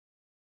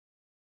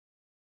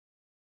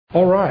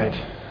All right.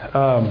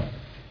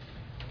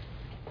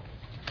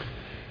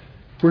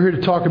 We're here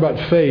to talk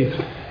about faith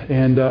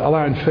and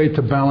allowing faith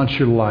to balance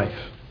your life.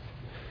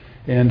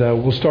 And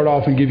we'll start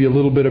off and give you a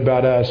little bit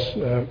about us.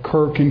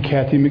 Kirk and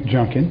Kathy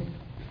McJunkin.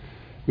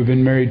 We've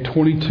been married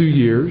 22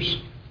 years.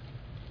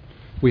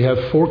 We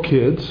have 4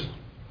 kids.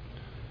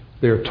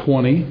 They're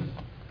 20,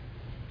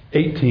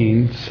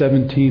 18,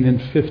 17,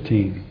 and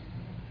 15.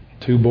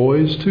 2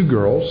 boys, 2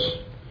 girls.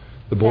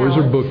 The boys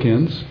are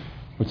bookends.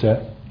 What's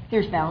that?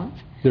 There's balance.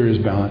 There is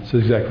balance.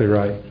 Exactly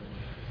right.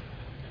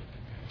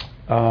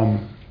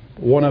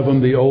 One of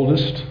them, the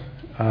oldest,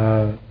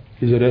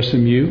 is at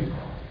SMU,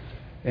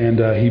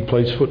 and he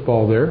plays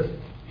football there,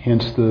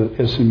 hence the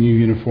SMU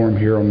uniform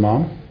here on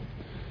Mom.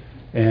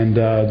 And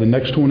the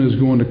next one is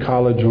going to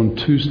college on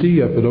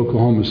Tuesday up at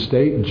Oklahoma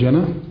State,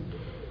 Jenna.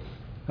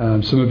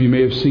 Some of you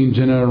may have seen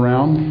Jenna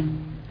around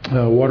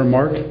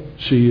Watermark.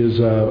 She is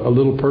a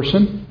little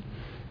person.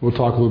 We'll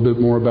talk a little bit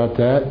more about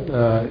that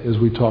as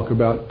we talk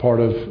about part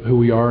of who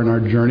we are in our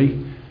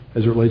journey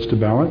as it relates to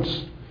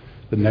balance.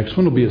 The next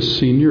one will be a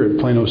senior at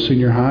Plano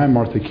Senior High,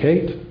 Martha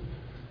Kate.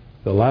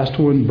 The last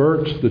one,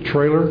 Bert, the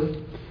trailer,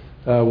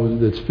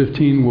 that's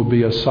 15, will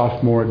be a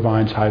sophomore at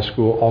Vines High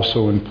School,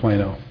 also in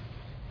Plano.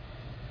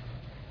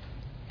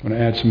 Want to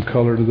add some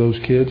color to those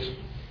kids?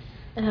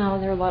 Oh,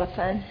 they're a lot of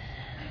fun.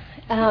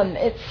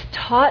 It's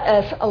taught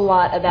us a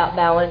lot about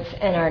balance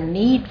and our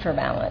need for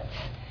balance.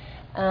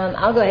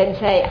 I'll go ahead and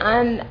say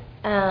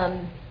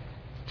I'm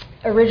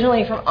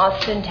originally from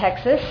Austin,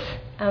 Texas.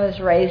 I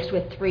was raised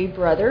with 3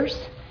 brothers,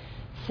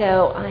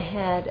 so I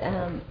had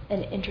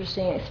an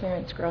interesting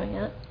experience growing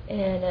up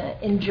and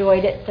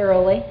enjoyed it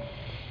thoroughly.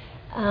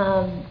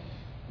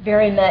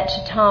 Very much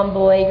a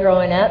tomboy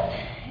growing up,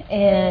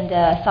 and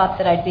thought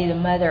that I'd be the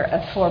mother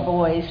of 4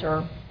 boys,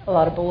 or a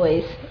lot of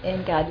boys,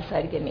 and God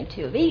decided to give me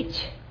 2 of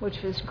each,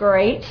 which was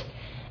great,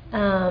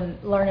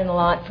 learning a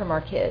lot from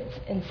our kids.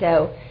 And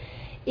so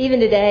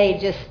even today,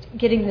 just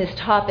getting this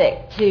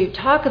topic to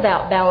talk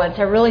about balance,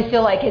 I really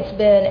feel like it's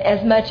been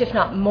as much, if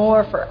not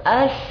more, for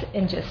us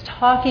in just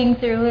talking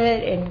through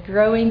it and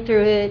growing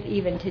through it.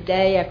 Even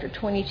today, after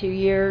 22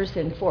 years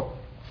and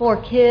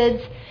 4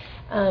 kids,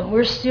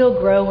 we're still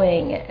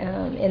growing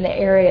in the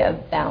area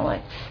of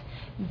balance.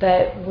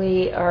 But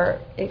we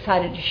are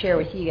excited to share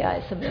with you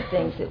guys some of the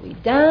things that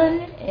we've done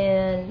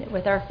and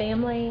with our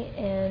family,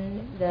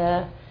 and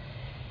the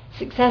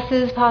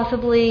successes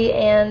possibly,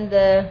 and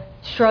the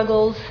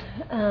struggles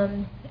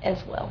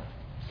as well.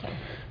 So.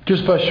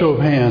 Just by show of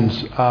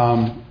hands,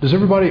 does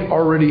everybody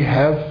already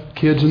have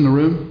kids in the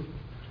room?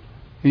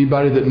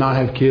 Anybody that not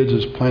have kids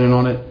is planning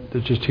on it,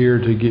 that's just here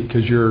to get,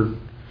 because you're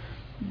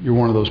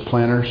one of those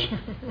planners?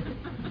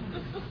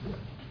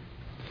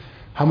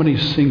 How many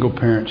single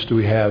parents do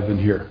we have in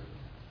here?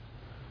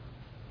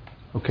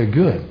 Okay,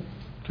 good.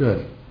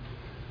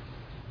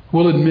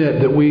 We'll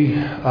admit that we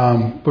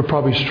would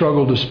probably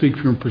struggle to speak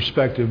from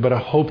perspective, but I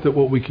hope that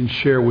what we can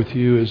share with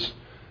you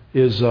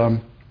is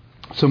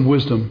some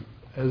wisdom,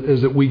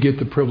 as that we get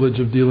the privilege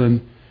of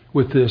dealing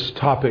with this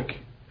topic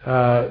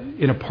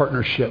in a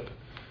partnership,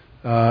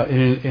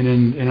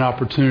 in an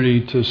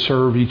opportunity to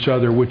serve each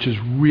other, which is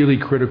really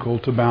critical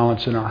to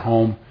balance in our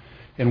home,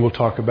 and we'll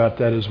talk about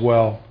that as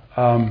well.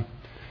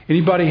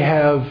 Anybody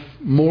have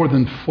more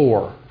than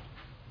 4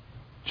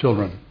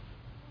 children?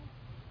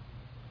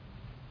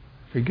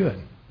 Okay,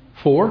 good.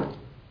 4?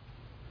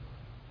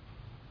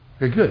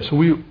 Okay, good. So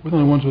we're the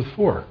only ones with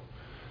 4.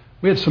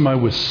 We had somebody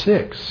with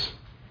 6.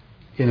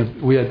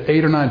 We had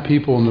 8 or 9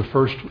 people in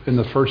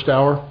the first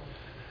hour,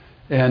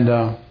 and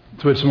so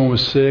we had someone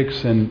with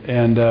 6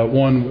 and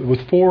one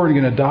with 4, and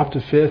you're going to adopt a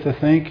 5th, I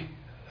think,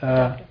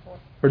 or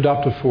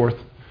adopt a 4th.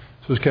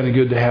 So it's kind of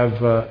good to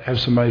have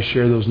somebody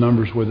share those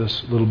numbers with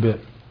us a little bit.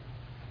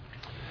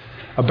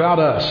 About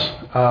us.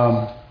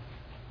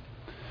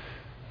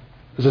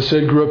 As I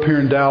said, grew up here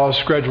in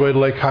Dallas, graduated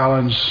Lake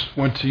Highlands,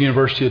 went to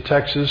University of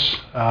Texas,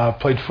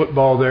 played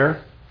football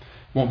there.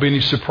 Won't be any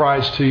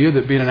surprise to you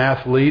that being an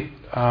athlete,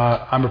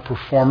 I'm a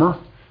performer.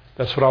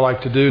 That's what I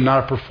like to do.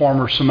 Not a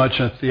performer so much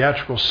in a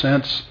theatrical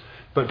sense,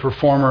 but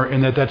performer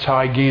in that's how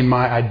I gain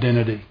my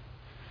identity,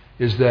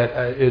 is that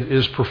it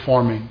is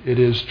performing. It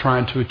is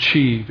trying to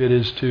achieve. It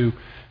is to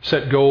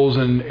set goals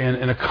and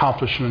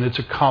accomplishment. It's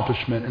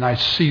accomplishment. And I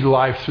see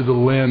life through the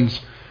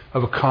lens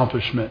of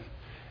accomplishment.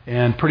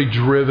 And pretty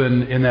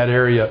driven in that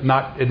area.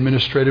 Not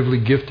administratively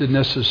gifted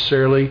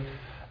necessarily.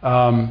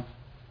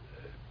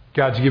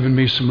 God's given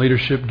me some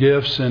leadership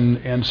gifts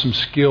and some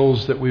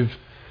skills that we've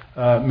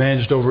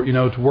managed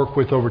to work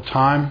with over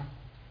time.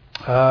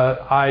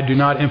 I do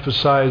not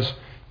emphasize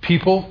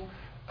people.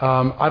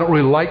 I don't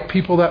really like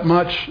people that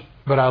much,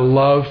 but I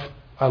love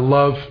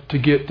to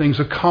get things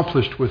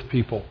accomplished with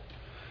people.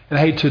 And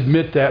I hate to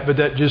admit that, but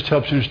that just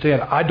helps you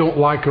understand. I don't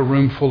like a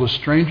room full of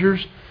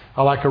strangers.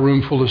 I like a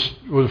room full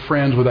of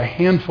friends with a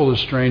handful of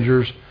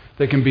strangers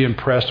that can be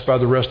impressed by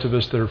the rest of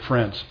us that are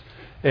friends.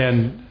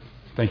 And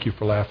thank you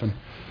for laughing.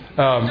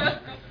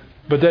 But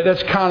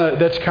that's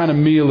kind of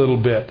me a little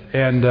bit.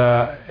 And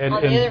on the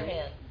other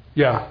hand,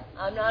 yeah,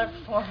 I'm not a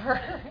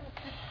performer.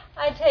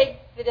 I take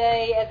the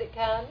day as it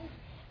comes.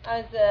 I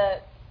was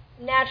a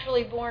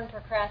naturally born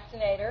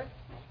procrastinator,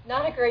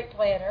 not a great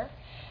planner.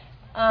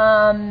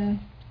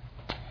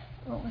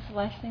 What was the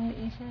last thing that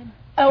you said?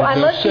 Oh, I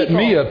love people. Set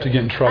me up to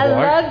get in trouble.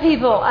 I love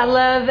people. I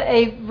love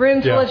a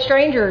room full of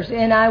strangers,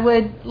 and I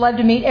would love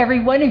to meet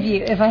every one of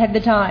you if I had the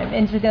time,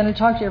 and sit down and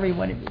talk to every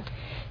one of you.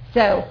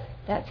 So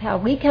that's how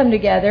we come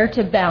together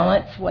to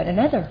balance one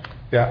another.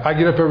 Yeah, I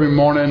get up every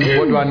morning.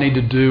 What do I need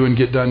to do and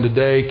get done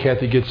today?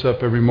 Kathy gets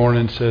up every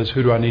morning and says,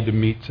 "Who do I need to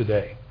meet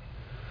today?"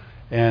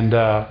 And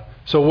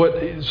so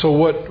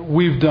what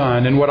we've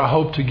done, and what I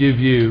hope to give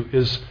you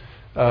is,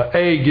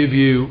 give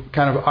you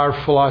kind of our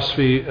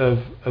philosophy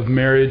of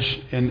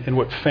marriage and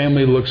what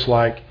family looks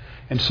like,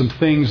 and some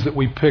things that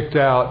we picked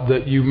out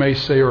that you may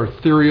say are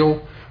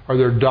ethereal, or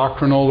they're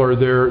doctrinal, or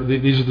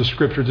these are the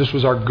scriptures. This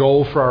was our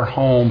goal for our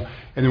home,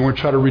 and then we're going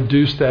to try to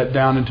reduce that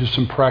down into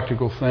some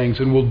practical things.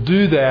 And we'll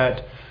do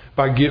that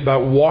by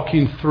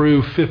walking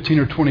through 15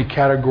 or 20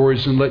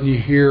 categories and letting you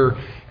hear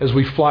as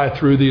we fly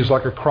through these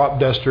like a crop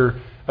duster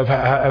of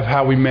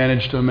how we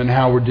managed them and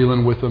how we're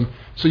dealing with them.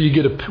 So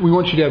we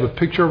want you to have a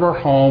picture of our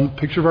home,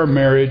 picture of our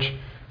marriage,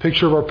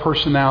 picture of our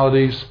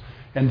personalities,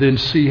 and then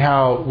see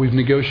how we've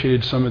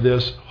negotiated some of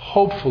this.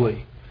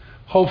 Hopefully,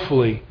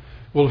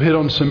 we'll hit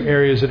on some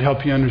areas that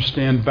help you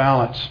understand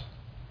balance.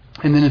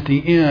 And then at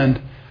the end,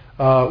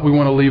 we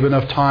want to leave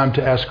enough time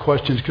to ask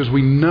questions, because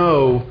we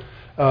know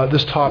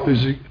this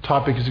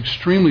topic is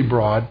extremely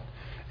broad,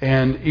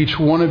 and each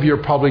one of you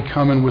are probably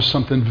coming with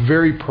something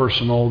very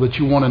personal that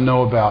you want to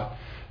know about.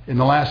 In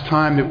the last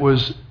time, it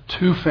was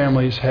 2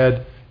 families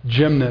had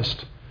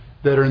gymnasts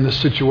that are in the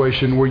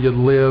situation where you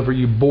live or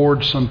you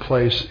board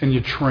someplace and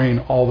you train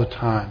all the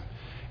time.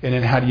 And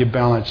then how do you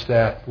balance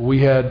that? We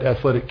had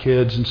athletic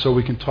kids, and so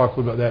we can talk a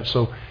little about that.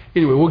 So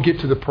anyway, we'll get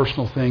to the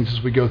personal things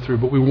as we go through,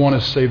 but we want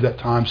to save that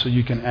time so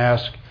you can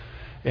ask.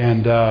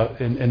 And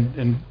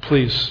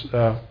please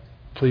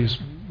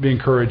be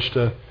encouraged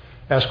to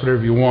ask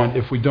whatever you want.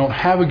 If we don't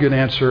have a good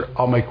answer,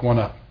 I'll make one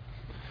up.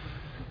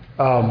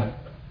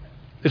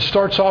 It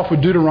starts off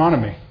with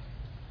Deuteronomy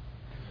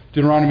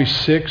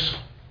 6,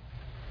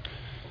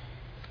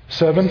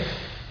 7.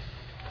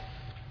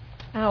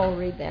 I will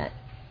read that.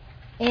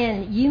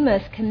 And you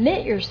must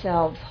commit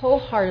yourselves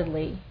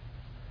wholeheartedly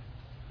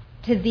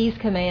to these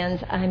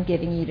commands I am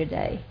giving you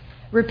today.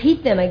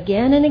 Repeat them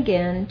again and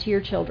again to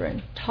your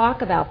children.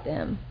 Talk about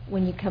them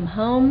when you come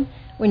home,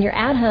 when you're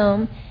at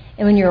home,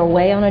 and when you're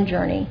away on a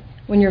journey,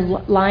 when you're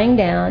lying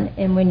down,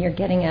 and when you're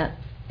getting up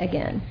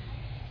again.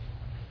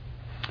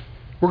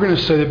 We're going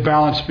to say that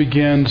balance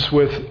begins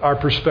with our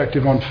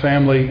perspective on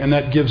family, and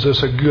that gives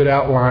us a good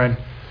outline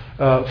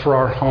for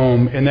our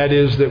home. And that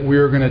is that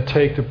we're going to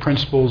take the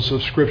principles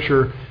of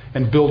Scripture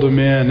and build them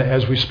in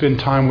as we spend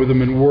time with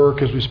them in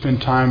work, as we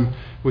spend time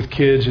with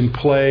kids and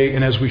play,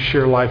 and as we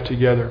share life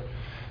together.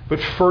 But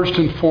first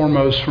and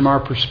foremost, from our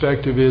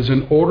perspective, is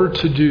in order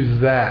to do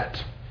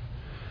that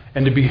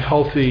and to be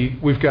healthy,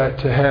 we've got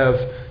to have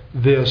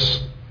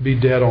this be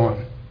dead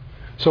on.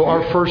 So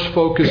our first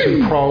focus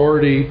and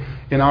priority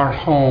in our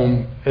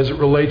home, as it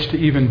relates to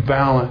even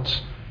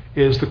balance,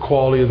 is the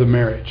quality of the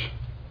marriage.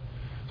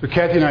 So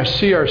Kathy and I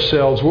see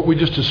ourselves, what we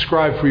just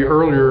described for you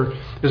earlier,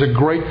 is a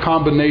great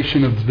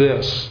combination of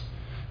this,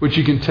 which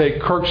you can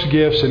take Kirk's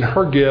gifts and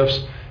her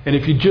gifts, and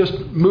if you just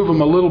move them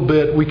a little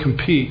bit, we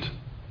compete.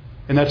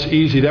 And that's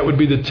easy. That would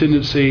be the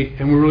tendency,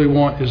 and we really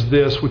want is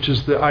this, which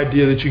is the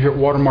idea that you hear at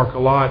Watermark a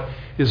lot,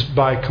 is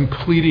by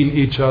completing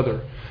each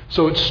other.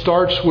 So it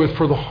starts with,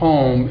 for the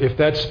home,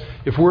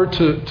 if we're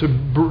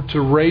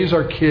to raise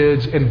our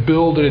kids and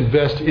build and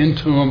invest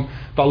into them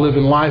by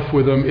living life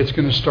with them, it's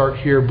going to start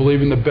here,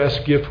 believing the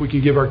best gift we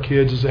can give our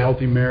kids is a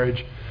healthy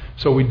marriage.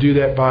 So we do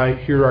that by,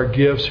 here are our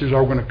gifts, here's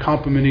how we're going to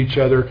complement each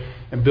other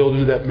and build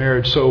into that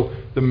marriage. So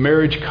the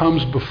marriage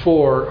comes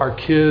before our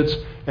kids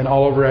and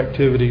all of our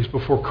activities,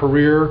 before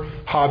career,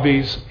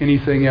 hobbies,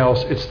 anything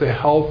else. It's the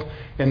health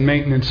and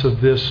maintenance of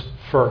this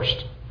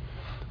first.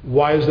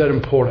 Why is that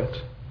important?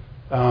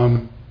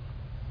 I'm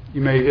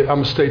going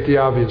to state the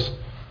obvious.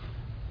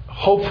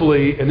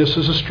 Hopefully, and this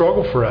is a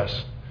struggle for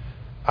us,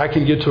 I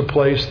can get to a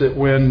place that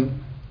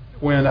when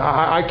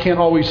I can't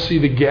always see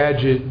the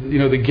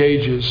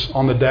gauges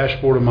on the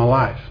dashboard of my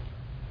life.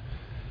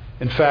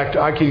 In fact,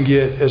 I can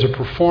get, as a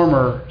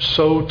performer,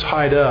 so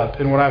tied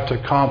up in what I have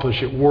to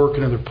accomplish at work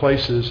and other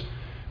places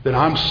that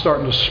I'm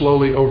starting to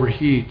slowly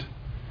overheat.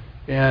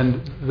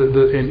 And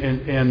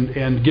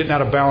and getting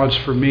out of balance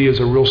for me is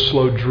a real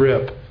slow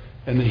drip,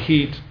 and the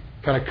heat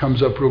kind of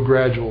comes up real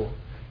gradual,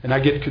 and I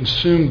get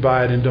consumed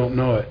by it and don't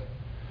know it.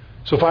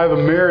 So if I have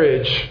a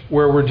marriage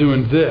where we're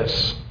doing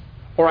this,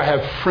 or I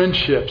have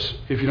friendships,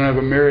 if you don't have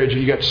a marriage,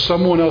 and you got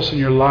someone else in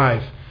your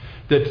life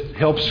that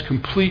helps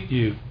complete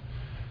you,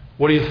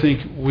 what do you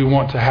think we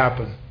want to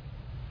happen?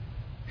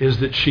 Is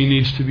that she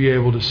needs to be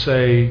able to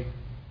say,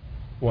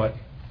 what?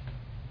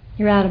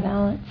 You're out of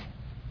balance.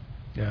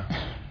 Yeah.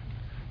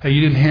 Hey, you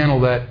didn't handle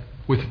that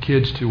with the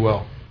kids too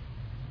well.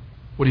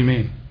 What do you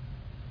mean?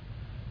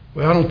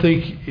 Well, I don't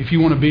think if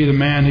you want to be the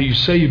man who you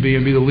say you be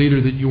and be the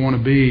leader that you want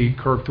to be,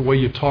 Kirk, the way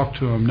you talk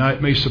to them, now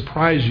it may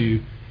surprise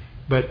you,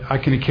 but I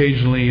can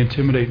occasionally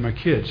intimidate my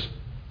kids.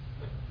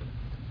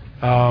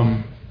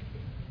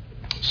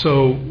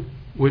 So,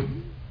 was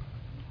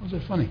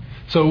that funny?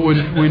 So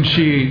when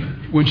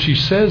she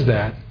says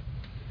that,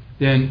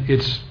 then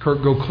it's,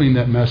 Kirk, go clean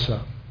that mess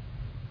up.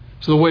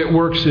 So the way it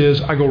works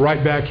is I go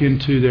right back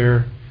into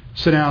there,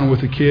 sit down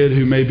with a kid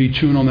who may be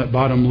chewing on that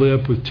bottom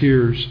lip with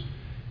tears,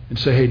 and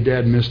say, hey,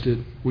 Dad missed it.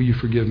 Will you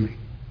forgive me?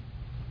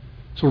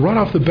 So right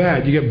off the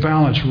bat, you get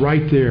balance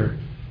right there.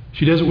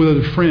 She does it with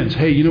other friends.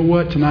 Hey, you know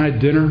what? Tonight at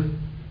dinner,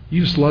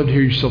 you just love to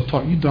hear yourself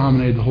talk. You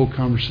dominated the whole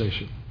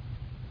conversation.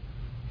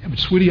 Yeah, but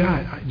sweetie,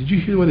 did you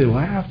hear the way they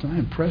laughed? And I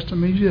impressed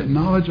them. Did you that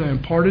knowledge I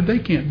imparted? They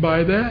can't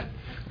buy that.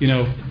 She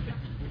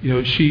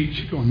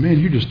going, man,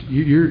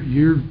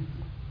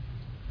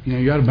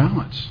 you're out of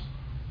balance.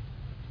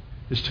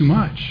 It's too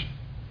much.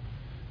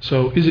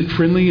 So is it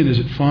friendly and is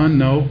it fun?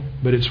 No,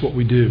 but it's what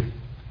we do.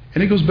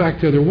 And it goes back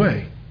the other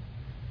way.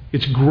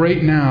 It's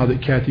great now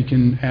that Kathy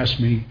can ask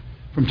me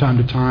from time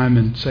to time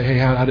and say, hey,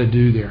 how'd I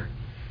do there?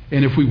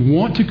 And if we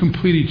want to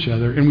complete each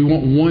other and we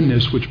want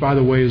oneness, which, by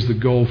the way, is the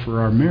goal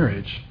for our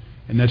marriage,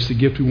 and that's the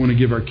gift we want to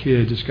give our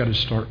kids, it's got to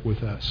start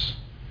with us.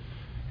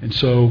 And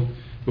so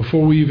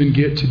before we even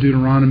get to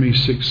Deuteronomy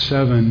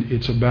 6:7,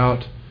 it's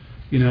about,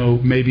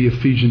 maybe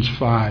Ephesians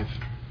 5.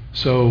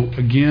 So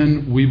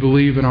again, we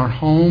believe in our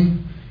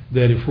home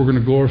that if we're going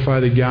to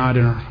glorify the God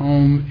in our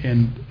home,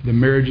 and the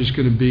marriage is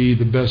going to be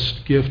the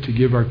best gift to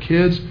give our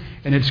kids,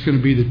 and it's going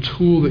to be the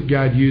tool that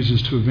God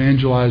uses to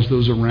evangelize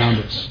those around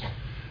us.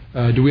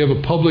 Do we have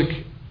a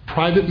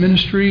public-private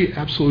ministry?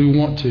 Absolutely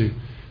want to.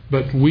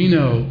 But we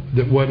know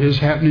that what is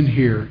happening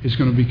here is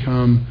going to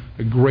become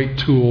a great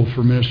tool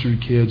for ministering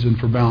to kids and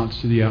for balance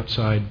to the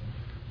outside,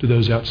 to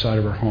those outside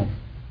of our home.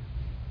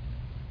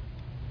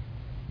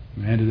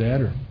 Add to that,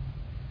 or?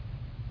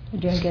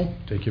 You're doing good.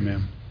 Thank you,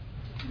 ma'am.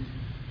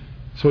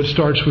 So it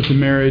starts with the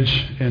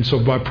marriage, and so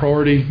by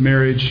priority,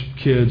 marriage,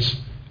 kids,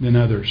 then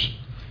others.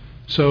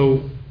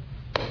 So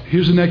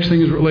here's the next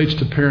thing as it relates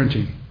to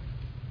parenting.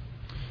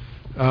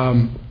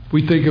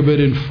 We think of it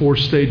in 4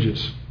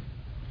 stages.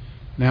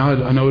 Now,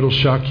 I know it'll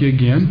shock you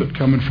again, but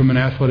coming from an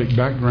athletic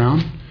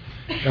background,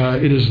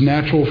 it is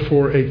natural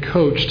for a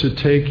coach to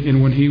take,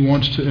 and when he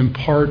wants to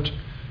impart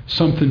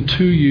something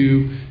to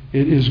you,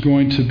 it is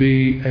going to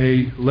be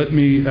a, let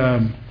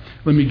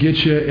me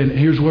get you, and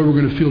here's the way we're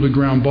going to field a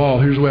ground ball.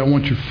 Here's the way I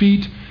want your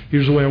feet.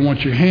 Here's the way I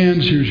want your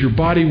hands. Here's your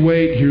body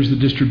weight. Here's the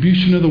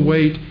distribution of the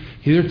weight.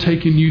 They're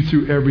taking you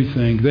through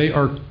everything. They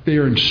are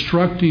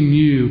instructing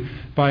you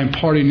by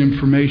imparting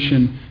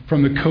information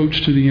from the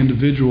coach to the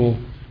individual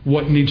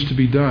what needs to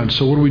be done.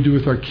 So what do we do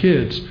with our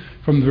kids?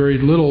 From the very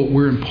little,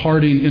 we're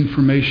imparting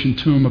information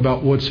to them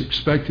about what's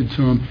expected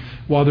to them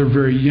while they're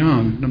very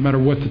young, no matter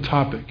what the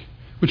topic.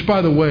 Which,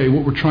 by the way,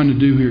 what we're trying to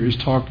do here is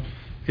talk,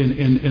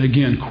 and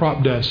again,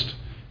 crop dust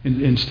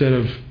instead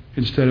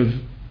of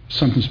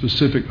something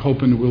specific,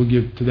 hoping that we'll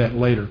get to that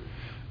later.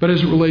 But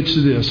as it relates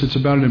to this, it's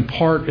about an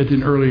impart at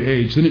an early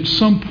age. Then at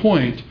some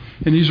point,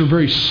 and these are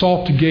very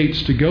soft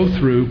gates to go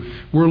through,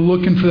 we're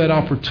looking for that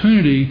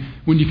opportunity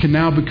when you can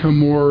now become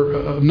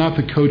more, not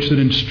the coach that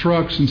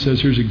instructs and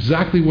says, here's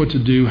exactly what to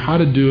do, how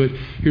to do it,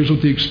 here's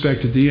what they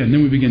expect at the end.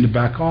 Then we begin to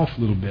back off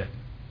a little bit.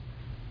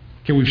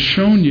 Okay, we've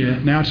shown you,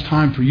 now it's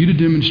time for you to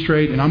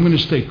demonstrate, and I'm going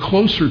to stay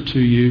closer to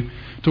you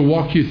to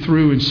walk you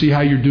through and see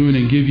how you're doing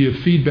and give you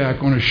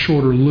feedback on a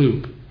shorter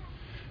loop.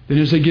 Then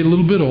as they get a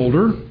little bit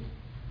older,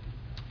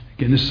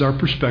 again, this is our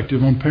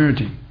perspective on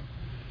parenting.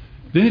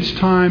 Then it's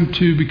time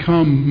to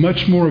become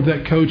much more of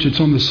that coach that's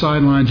on the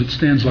sidelines that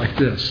stands like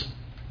this.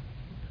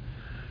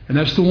 And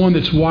that's the one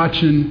that's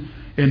watching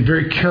and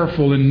very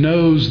careful and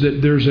knows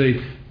that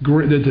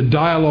that the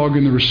dialogue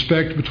and the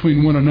respect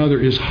between one another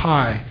is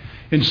high.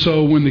 And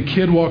so when the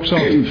kid walks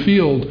off the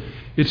field,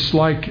 it's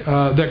like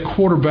that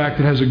quarterback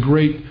that has a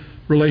great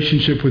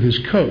relationship with his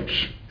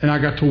coach. And I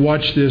got to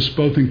watch this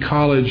both in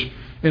college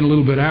and a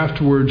little bit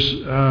afterwards.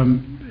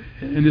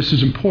 And this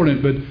is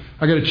important, but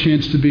I got a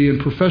chance to be in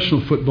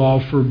professional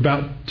football for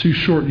about 2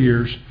 short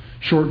years.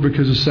 Short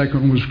because the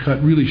second one was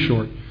cut really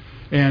short.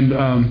 And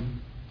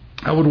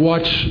I would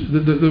watch,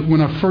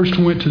 when I first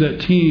went to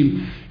that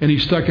team, and he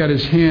stuck out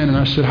his hand, and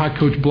I said, hi,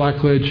 Coach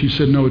Blackledge. He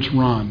said, no, it's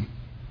Ron.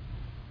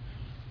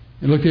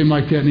 And looked at him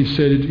like that, and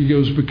he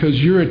goes,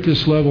 because you're at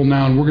this level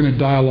now, and we're going to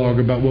dialogue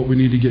about what we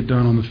need to get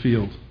done on the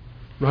field,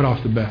 right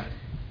off the bat.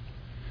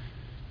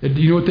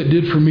 You know what that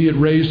did for me? It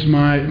raised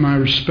my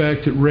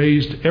respect. It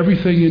raised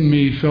everything in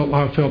me.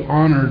 I felt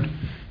honored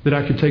that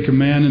I could take a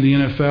man in the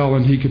NFL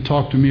and he could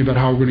talk to me about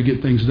how we're going to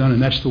get things done,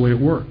 and that's the way it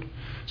worked.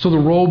 So the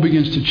role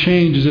begins to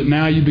change, is that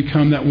now you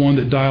become that one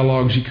that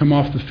dialogues. You come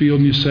off the field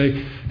and you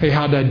say, hey,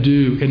 how'd I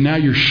do? And now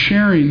you're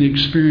sharing the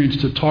experience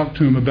to talk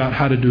to him about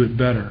how to do it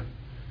better.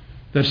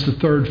 That's the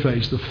third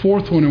phase. The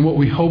fourth one, and what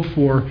we hope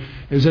for,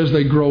 is as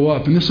they grow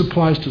up, and this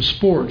applies to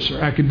sports or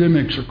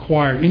academics or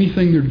choir,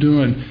 anything they're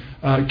doing,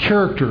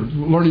 character,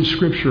 learning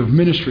scripture,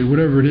 ministry,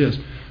 whatever it is.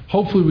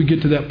 hopefully we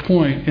get to that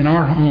point in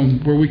our home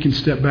where we can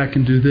step back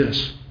and do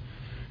this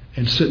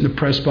and sit in the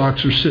press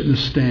box or sit in the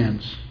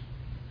stands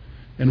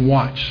and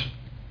watch,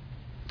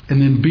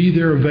 and then be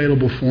there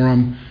available for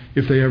them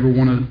if they ever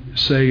want to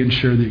say and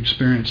share the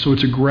experience. So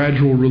it's a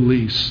gradual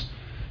release.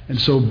 And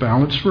so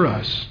balance for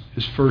us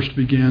is first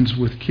begins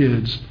with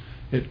kids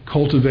at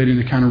cultivating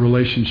the kind of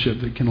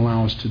relationship that can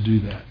allow us to do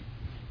that.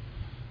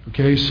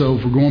 Okay, so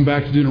if we're going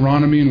back to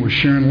Deuteronomy and we're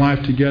sharing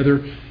life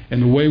together,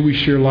 and the way we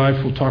share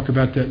life, we'll talk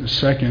about that in a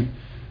second,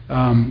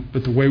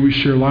 but the way we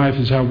share life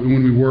is how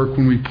when we work,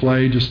 when we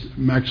play, just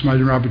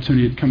maximizing our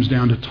opportunity, it comes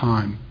down to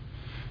time.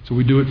 So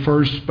we do it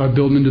first by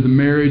building into the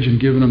marriage and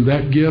giving them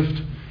that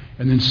gift,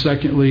 and then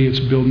secondly, it's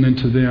building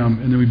into them,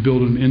 and then we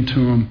build them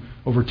into them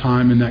over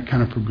time in that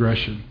kind of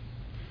progression.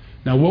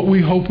 Now, what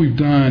we hope we've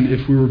done,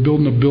 if we were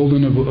building a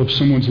building of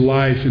someone's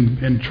life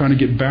and trying to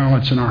get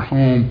balance in our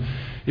home,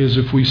 is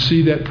if we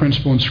see that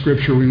principle in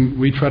Scripture,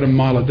 we try to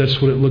model it.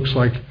 That's what it looks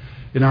like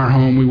in our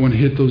home. We want to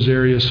hit those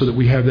areas so that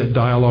we have that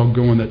dialogue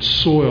going, that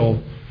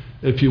soil,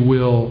 if you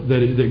will,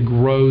 that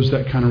grows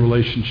that kind of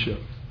relationship.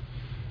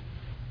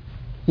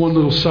 One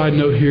little side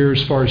note here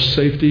as far as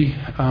safety.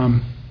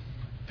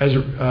 As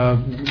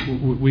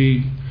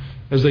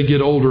they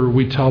get older,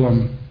 we tell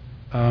them,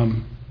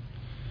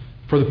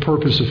 for the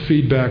purpose of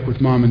feedback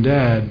with mom and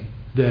dad,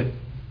 that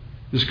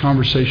this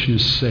conversation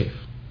is safe.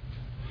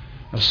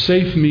 Now,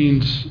 safe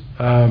means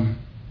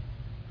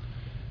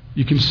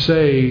you can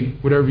say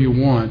whatever you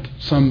want.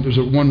 There's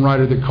one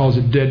writer that calls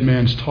it dead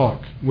man's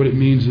talk. What it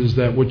means is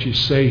that what you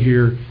say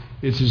here,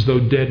 it's as though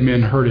dead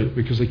men heard it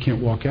because they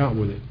can't walk out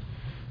with it.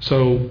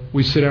 So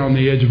we sit out on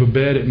the edge of a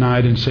bed at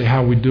night and say,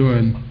 how we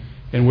doing?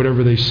 And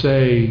whatever they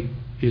say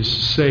is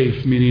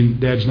safe, meaning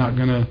Dad's not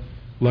going to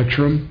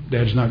lecture them.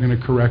 Dad's not going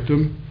to correct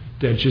them.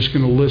 Dad's just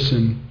going to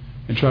listen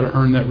and try to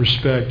earn that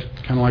respect,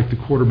 kind of like the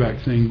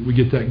quarterback thing. We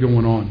get that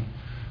going on.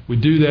 We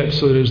do that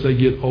so that as they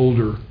get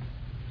older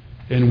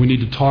and we need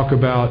to talk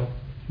about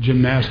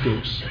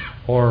gymnastics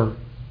or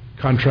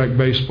contract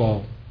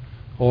baseball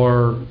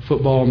or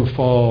football in the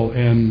fall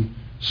and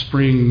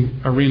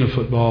spring arena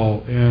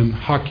football and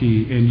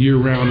hockey and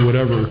year-round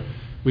whatever,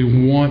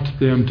 we want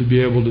them to be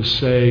able to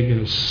say in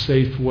a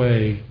safe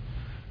way,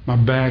 my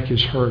back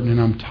is hurting and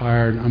I'm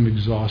tired, I'm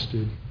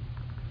exhausted.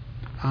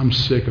 I'm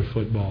sick of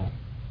football.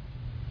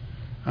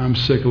 I'm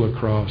sick of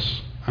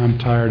lacrosse. I'm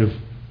tired of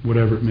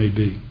whatever it may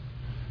be.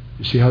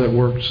 You see how that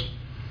works?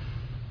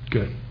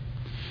 Good.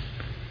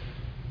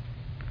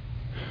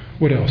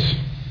 What else?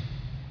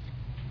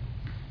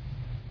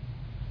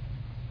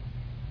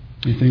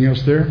 Anything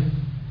else there?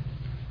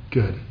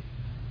 Good.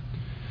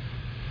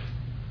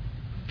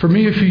 For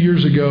me, a few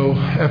years ago,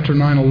 after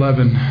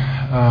 9/11,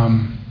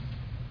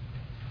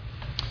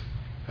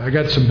 I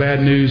got some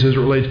bad news as it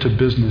relates to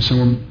business,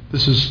 and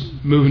this is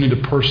moving into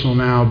personal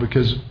now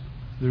because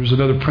there's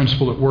another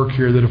principle at work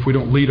here that if we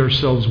don't lead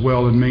ourselves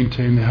well and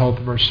maintain the health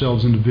of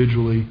ourselves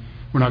individually,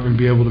 we're not going to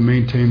be able to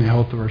maintain the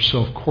health of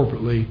ourselves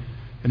corporately,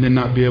 and then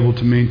not be able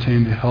to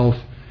maintain the health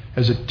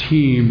as a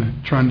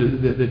team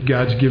that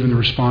God's given the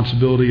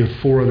responsibility of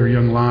 4 other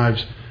young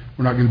lives.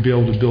 We're not going to be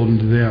able to build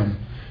into them.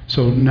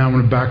 So now I'm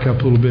going to back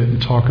up a little bit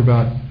and talk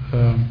about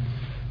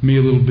me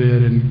a little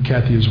bit and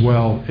Kathy as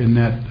well, in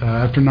that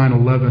after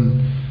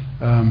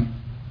 9/11,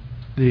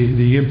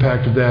 the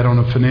impact of that on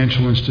a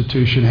financial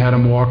institution had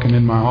them walking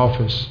in my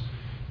office,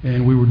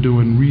 and we were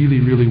doing really,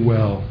 really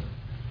well.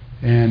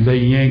 And they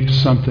yanked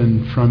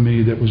something from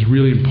me that was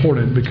really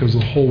important because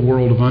the whole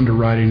world of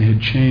underwriting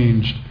had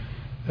changed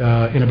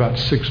in about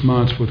 6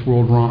 months with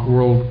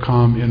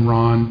WorldCom,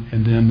 Enron,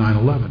 and then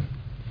 9/11.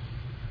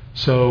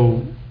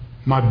 So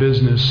my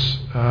business,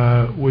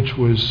 which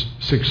was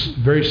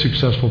very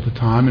successful at the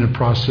time, in a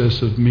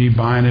process of me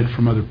buying it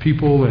from other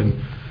people and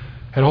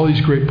had all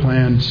these great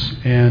plans,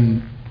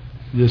 and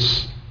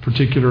this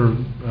particular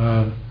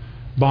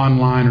bond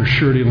line or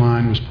surety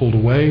line was pulled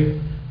away.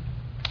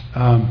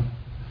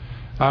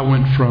 I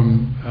went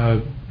from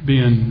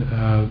being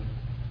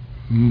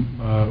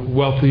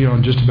wealthy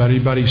on just about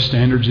anybody's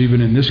standards,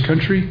 even in this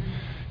country,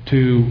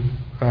 to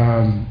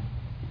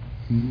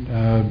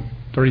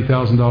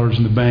 $30,000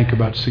 in the bank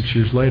about 6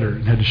 years later,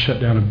 and had to shut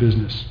down a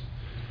business.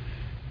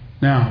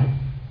 Now,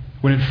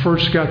 when it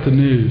first got the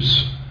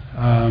news,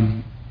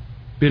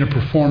 being a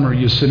performer,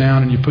 you sit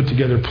down and you put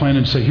together a plan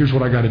and say, here's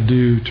what I got to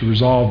do to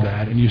resolve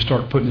that, and you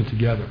start putting it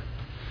together.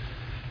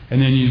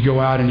 And then you go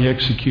out and you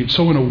execute.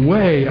 So in a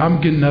way, I'm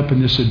getting up in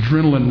this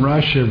adrenaline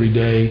rush every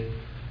day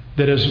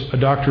that, as a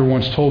doctor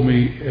once told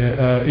me,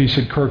 he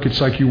said, Kirk, it's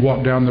like you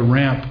walk down the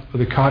ramp of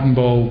the Cotton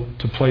Bowl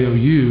to play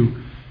OU,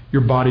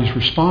 your body's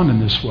responding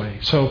this way.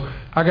 So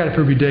I got up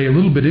every day a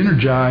little bit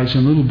energized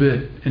and a little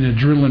bit in an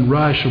adrenaline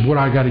rush of what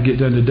I got to get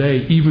done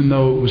today, even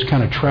though it was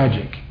kind of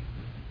tragic.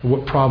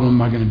 What problem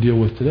am I going to deal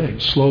with today?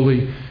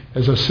 Slowly,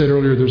 as I said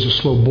earlier, there's a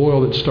slow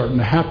boil that's starting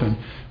to happen.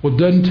 Well, it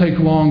doesn't take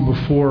long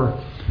before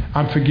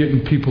I'm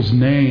forgetting people's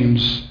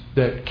names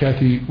that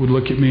Kathy would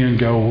look at me and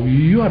go, well,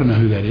 you ought to know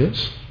who that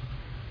is.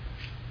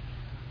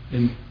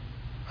 And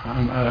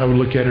I would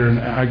look at her, and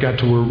I got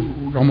to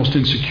where almost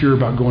insecure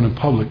about going in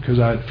public because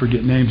I'd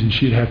forget names and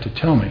she'd have to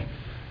tell me.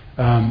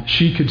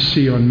 She could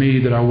see on me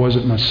that I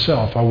wasn't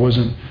myself. I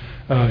wasn't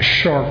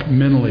sharp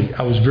mentally.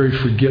 I was very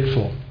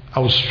forgetful. I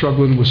was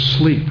struggling with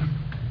sleep.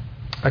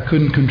 I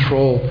couldn't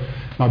control.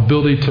 My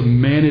ability to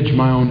manage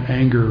my own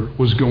anger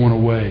was going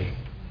away.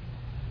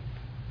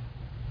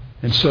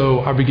 And so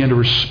I began to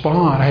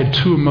respond. I had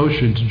two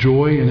emotions,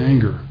 joy and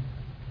anger.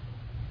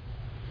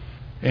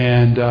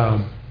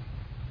 And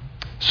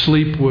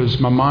sleep was,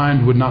 my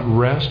mind would not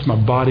rest. My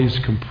body's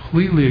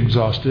completely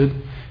exhausted,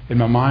 and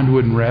my mind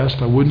wouldn't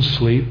rest. I wouldn't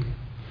sleep.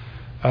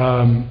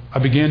 I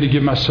began to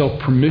give myself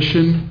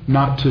permission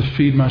not to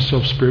feed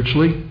myself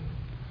spiritually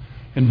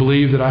and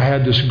believe that I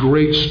had this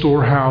great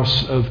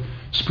storehouse of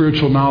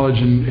spiritual knowledge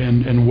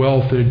and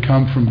wealth that had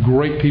come from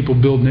great people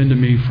building into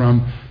me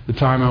from the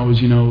time I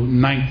was,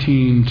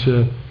 19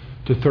 to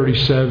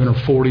 37 or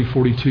 40,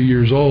 42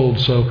 years old.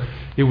 So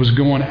it was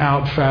going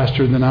out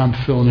faster than I'm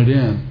filling it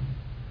in.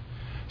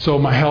 So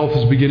my health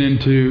is beginning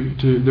to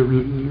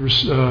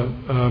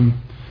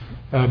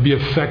be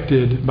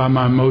affected by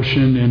my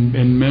emotion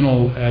and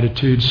mental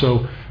attitude.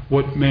 So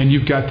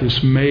you've got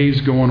this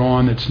maze going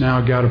on that's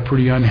now got a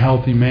pretty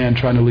unhealthy man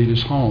trying to lead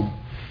his home.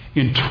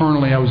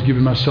 Internally, I was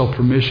giving myself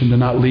permission to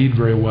not lead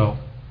very well.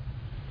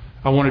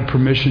 I wanted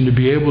permission to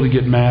be able to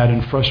get mad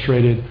and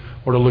frustrated,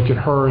 or to look at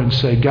her and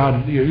say,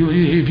 God,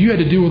 if you had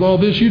to deal with all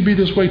this, you'd be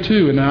this way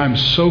too. And I'm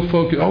so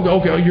focused.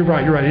 Okay, you're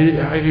right.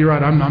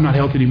 I'm not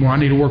healthy anymore. I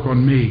need to work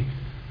on me.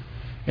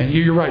 And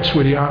you're right,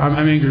 sweetie.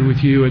 I'm angry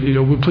with you.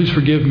 And please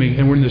forgive me.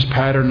 And we're in this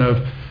pattern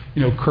of,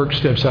 Kirk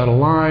steps out of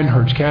line,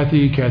 hurts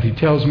Kathy. Kathy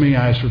tells me,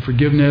 I ask for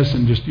forgiveness,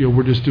 and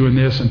we're just doing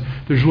this. And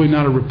there's really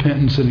not a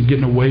repentance and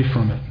getting away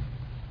from it.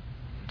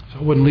 So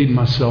I wasn't leading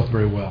myself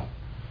very well.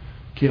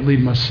 Can't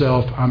lead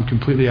myself. I'm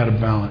completely out of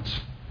balance.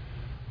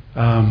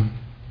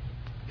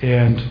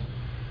 And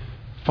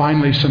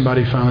finally,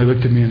 somebody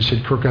looked at me and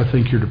said, Kirk, I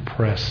think you're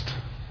depressed.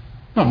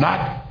 No, I'm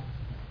not.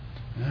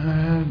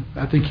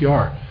 I think you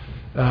are.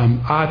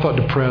 I thought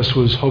depressed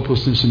was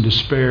hopelessness and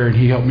despair, and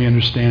he helped me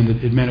understand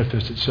that it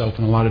manifests itself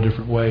in a lot of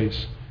different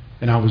ways.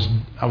 And I was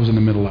in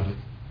the middle of it.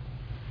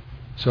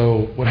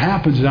 So what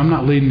happens is I'm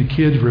not leading the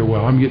kids very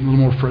well. I'm getting a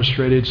little more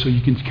frustrated, so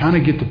you can kind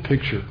of get the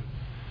picture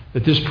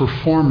that this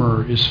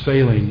performer is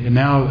failing. And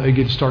now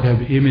they start to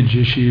have image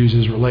issues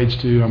as it relates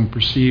to I'm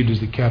perceived as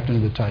the captain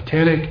of the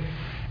Titanic,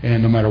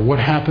 and no matter what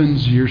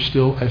happens, you're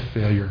still a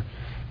failure.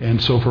 And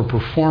so for a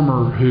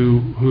performer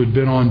who had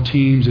been on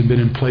teams and been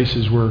in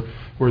places where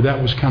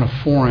that was kind of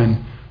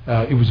foreign,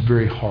 it was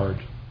very hard.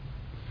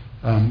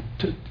 To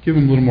give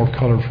them a little more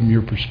color from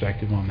your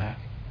perspective on that.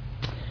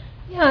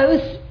 Yeah, it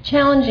was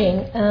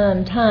challenging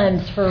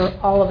times for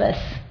all of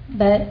us,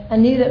 but I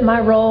knew that my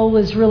role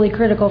was really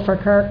critical for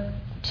Kirk,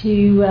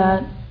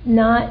 to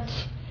not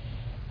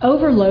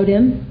overload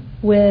him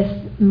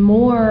with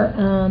more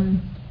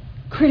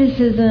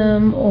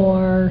criticism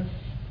or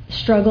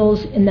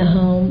struggles in the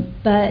home,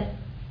 but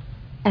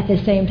at the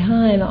same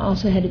time I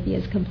also had to be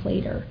his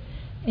completer.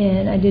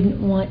 And I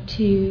didn't want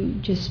to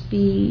just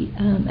be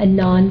a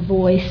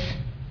non-voice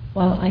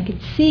while I could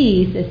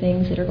see the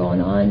things that are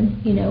going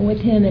on,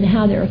 with him and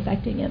how they're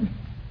affecting him.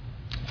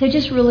 So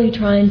just really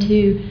trying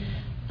to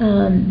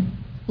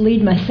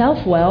lead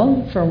myself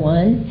well, for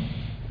one,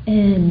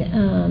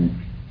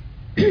 and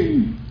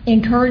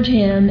encourage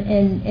him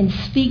and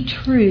speak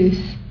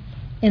truth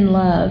in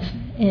love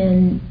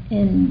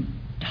and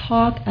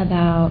talk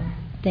about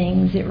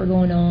things that were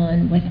going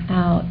on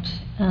without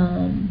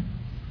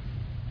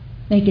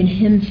making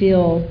him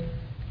feel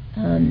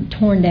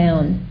torn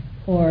down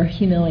or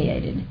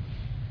humiliated.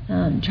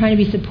 Trying to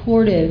be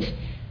supportive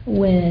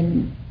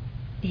when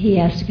he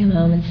has to come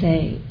home and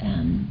say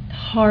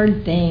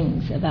hard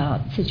things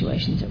about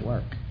situations at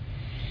work.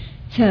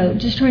 So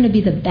just trying to be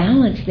the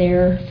balance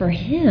there for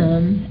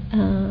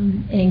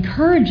him,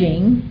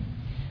 encouraging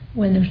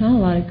when there's not a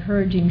lot of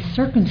encouraging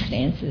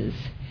circumstances.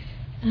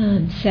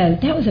 So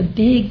that was a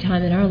big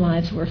time in our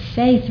lives where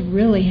faith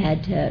really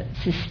had to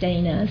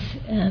sustain us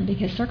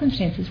because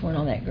circumstances weren't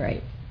all that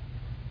great.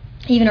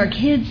 Even our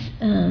kids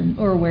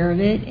were aware of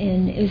it,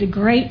 and it was a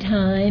great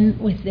time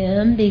with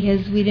them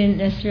because we didn't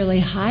necessarily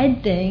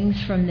hide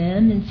things from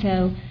them.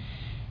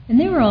 And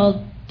they were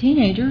all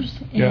teenagers,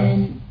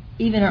 and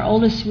even our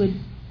oldest would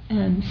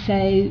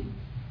say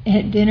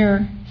at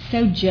dinner,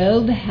 "So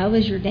Job, how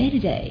was your day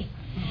today?"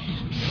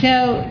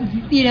 So,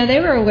 they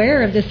were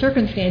aware of the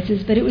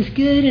circumstances, but it was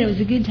good, and it was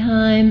a good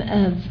time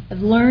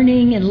of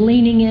learning and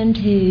leaning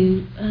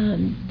into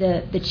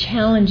the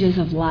challenges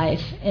of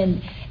life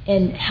and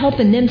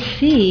helping them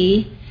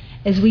see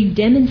as we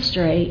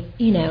demonstrate,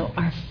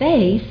 our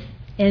faith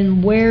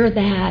and where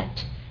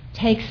that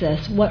takes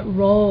us, what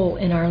role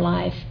in our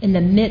life in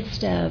the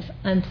midst of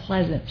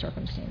unpleasant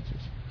circumstances.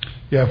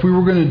 Yeah, if we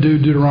were going to do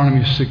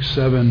Deuteronomy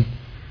 6:7,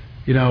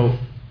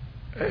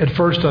 at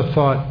first I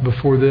thought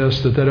before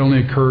this that only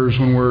occurs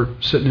when we're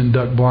sitting in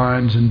duck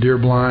blinds and deer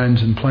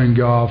blinds and playing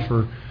golf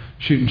or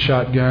shooting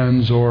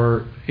shotguns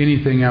or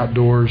anything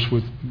outdoors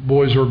with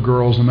boys or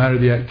girls, no matter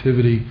the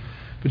activity.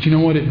 But you know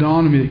what? It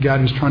dawned on me that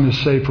God was trying to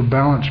say for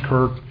balance,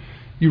 Kirk,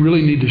 you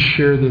really need to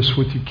share this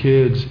with your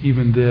kids,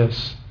 even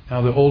this.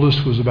 Now, the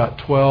oldest was about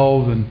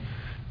 12, and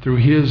through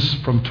his,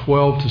 from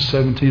 12 to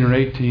 17 or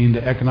 18,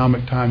 the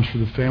economic times for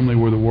the family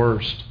were the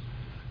worst.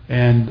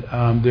 And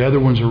the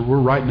other ones we're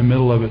right in the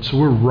middle of it. So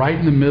we're right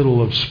in the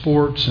middle of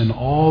sports and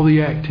all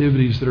the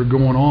activities that are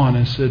going on.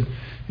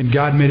 And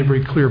God made it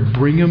very clear,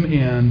 bring them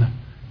in,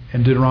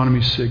 and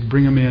Deuteronomy 6,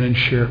 bring them in and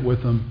share it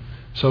with them.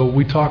 So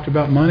we talked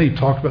about money,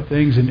 talked about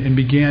things, and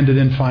began to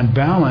then find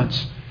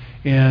balance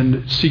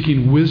and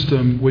seeking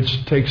wisdom,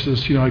 which takes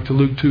us, like to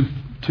Luke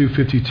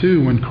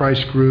 2:52, when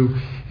Christ grew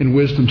in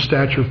wisdom,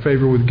 stature,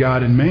 favor with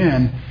God and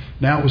man.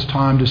 Now it was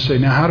time to say,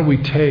 now how do we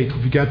take,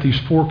 we've got these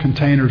 4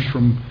 containers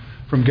from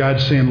God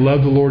saying,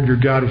 love the Lord your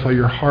God with all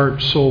your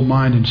heart, soul,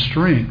 mind, and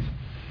strength.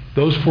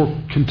 Those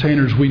 4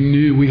 containers we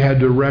knew we had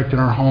to erect in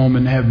our home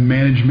and have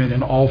management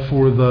in all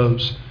 4 of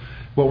those.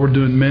 What we're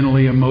doing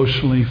mentally,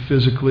 emotionally,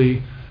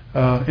 physically,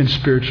 and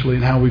spiritually,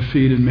 and how we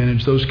feed and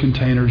manage those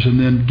containers, and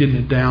then getting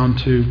it down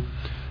to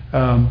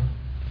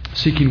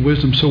seeking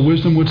wisdom. So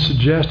wisdom would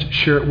suggest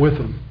share it with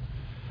them.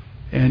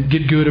 And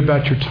get good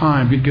about your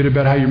time. Get good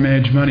about how you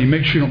manage money.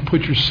 Make sure you don't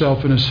put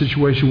yourself in a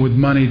situation with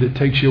money that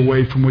takes you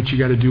away from what you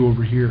got to do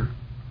over here.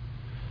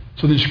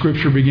 So then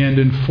Scripture began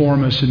to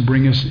inform us and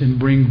bring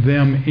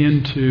them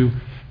into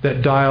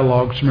that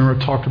dialogue. So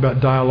remember, I talked about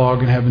dialogue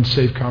and having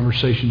safe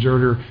conversations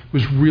earlier. It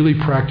was really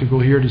practical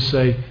here to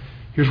say,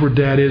 here's where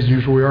Dad is, and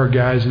here's where we are,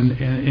 guys.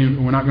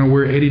 And we're not going to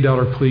wear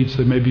 $80 cleats.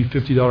 They may be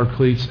 $50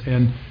 cleats,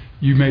 and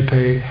you may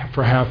pay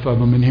for half of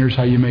them. And here's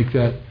how you make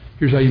that.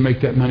 Here's how you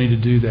make that money to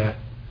do that.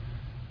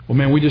 Well,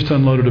 man, we just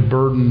unloaded a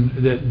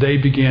burden that they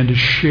began to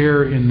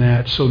share in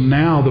that. So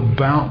now the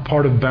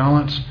part of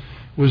balance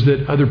was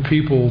that other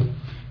people,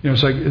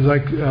 it's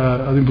like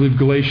I believe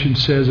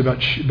Galatians says about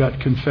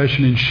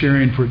confession and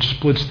sharing, for it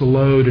splits the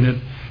load and it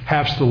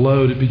halves the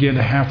load. It began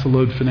to half the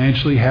load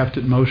financially, halved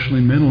it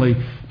emotionally, mentally,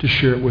 to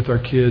share it with our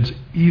kids,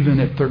 even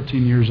at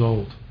 13 years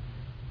old.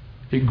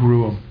 It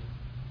grew them.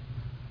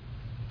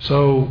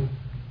 So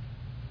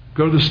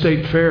go to the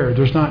state fair.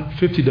 There's not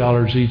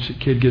 $50 each that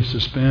kid gets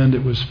to spend.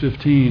 It was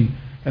 $15,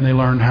 and they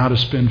learned how to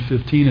spend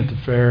 $15 at the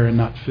fair and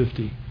not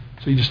 $50.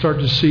 So you just start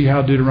to see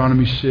how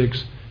Deuteronomy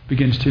 6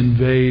 begins to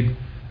invade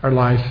our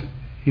life,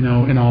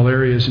 in all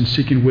areas, and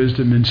seeking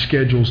wisdom in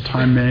schedules,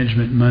 time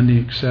management,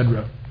 money,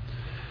 etc.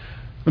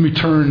 Let me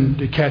turn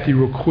to Kathy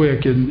real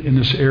quick in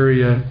this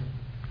area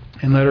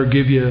and let her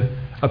give you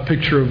a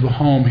picture of the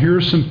home. Here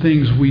are some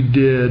things we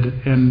did,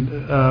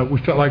 and we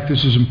felt like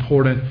this is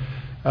important.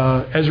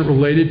 As it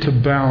related to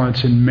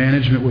balance and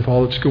management with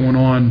all that's going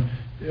on,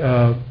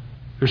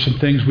 there's some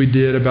things we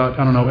did, about,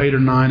 8 or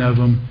 9 of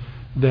them,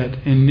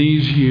 that in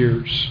these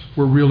years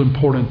were real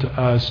important to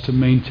us to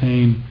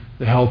maintain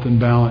the health and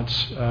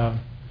balance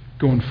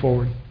going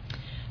forward.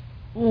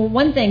 Well,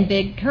 one thing,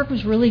 Big, Kirk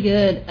was really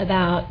good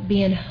about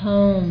being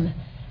home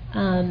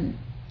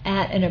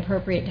at an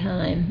appropriate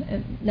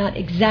time. Not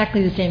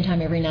exactly the same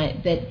time every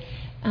night, but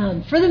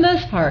for the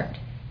most part,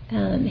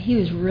 he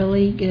was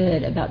really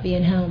good about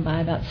being home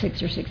by about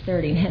 6 or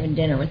 6:30 and having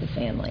dinner with the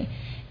family.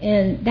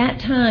 And that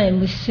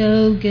time was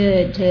so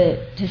good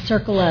to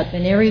circle up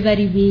and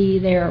everybody be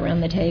there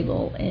around the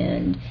table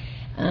and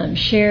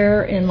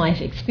share in life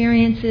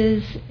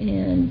experiences,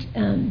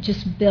 and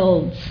just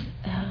builds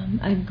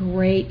a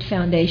great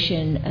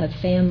foundation of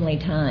family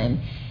time,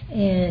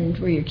 and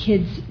where your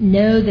kids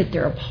know that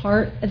they're a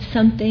part of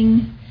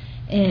something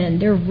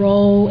and their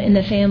role in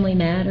the family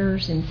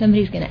matters, and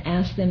somebody's going to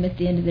ask them at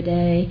the end of the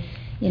day,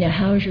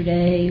 how was your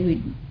day?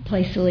 We'd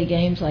play silly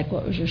games like,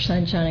 what was your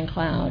sunshine and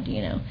cloud?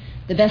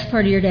 The best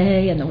part of your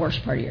day and the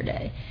worst part of your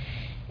day.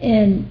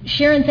 And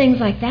sharing things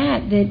like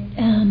that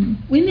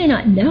we may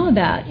not know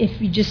about if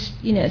you just,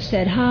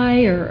 said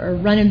hi or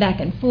running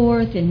back and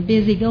forth and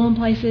busy going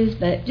places,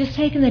 but just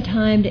taking the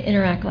time to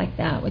interact like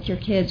that with your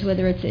kids,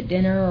 whether it's at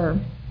dinner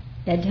or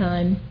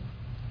bedtime.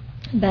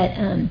 But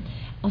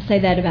I'll say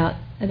that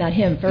about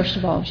him, first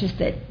of all, just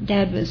that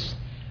Dad was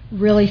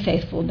really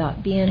faithful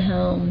about being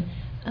home.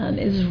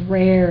 It was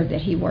rare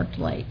that he worked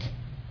late,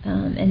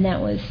 and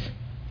that was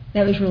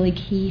really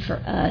key for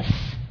us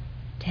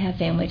to have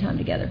family time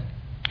together.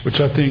 Which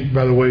I think,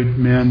 by the way,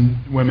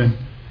 men, women,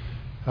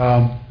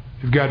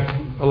 if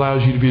God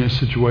allows you to be in a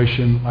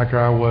situation like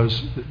I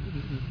was,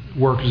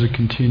 work is a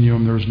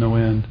continuum, there's no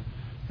end.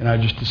 And I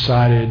just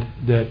decided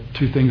that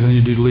 2 things I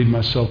need to do to lead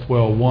myself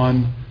well.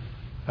 One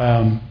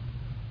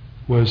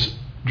was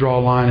draw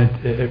a line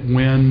at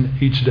when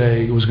each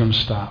day it was going to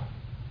stop.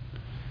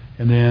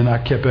 And then I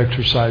kept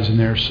exercising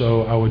there,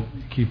 so I would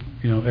keep,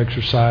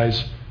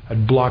 exercise.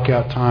 I'd block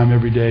out time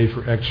every day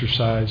for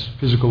exercise,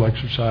 physical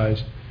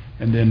exercise,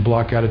 and then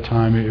block out a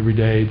time every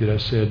day that I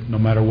said, no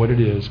matter what it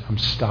is, I'm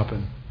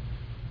stopping.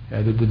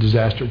 The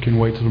disaster can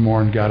wait till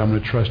tomorrow, and God, I'm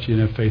going to trust you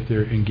and have faith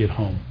there and get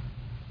home.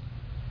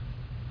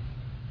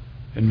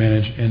 And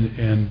manage,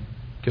 and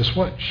guess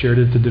what? Shared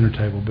it at the dinner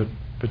table,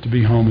 but to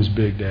be home is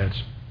big,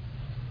 dads.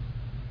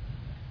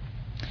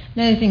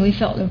 Another thing we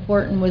felt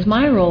important was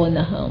my role in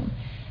the home.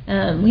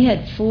 We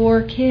had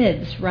 4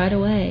 kids right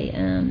away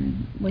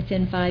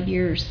within 5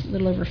 years, a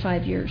little over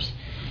 5 years.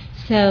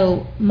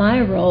 So my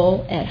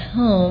role at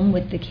home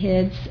with the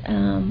kids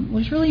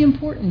was really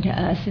important to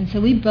us, and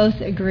so we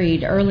both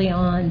agreed early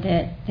on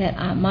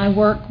that my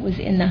work was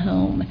in the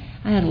home.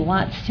 I had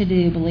lots to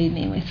do, believe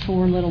me, with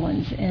 4 little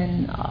ones,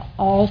 and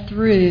all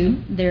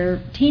through their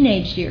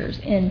teenage years.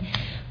 And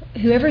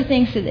whoever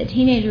thinks that the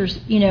teenagers,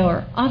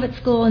 are off at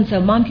school and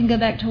so mom can go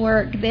back to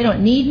work, they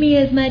don't need me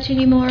as much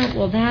anymore,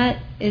 well, that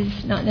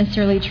is not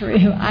necessarily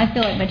true. I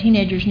feel like my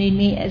teenagers need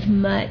me as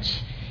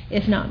much,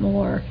 if not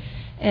more,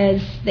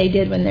 as they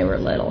did when they were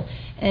little.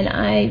 And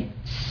I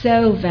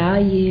so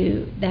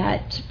value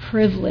that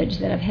privilege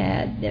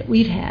that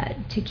we've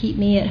had to keep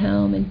me at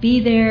home and be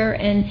there.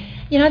 And,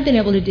 I've been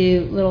able to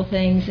do little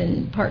things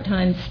and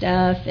part-time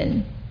stuff.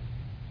 And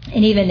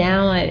even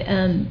now I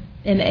am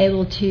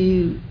able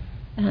to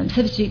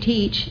substitute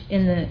teach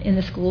in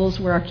the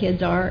schools where our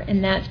kids are.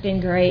 And that's been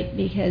great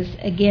because,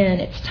 again,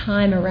 it's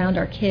time around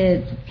our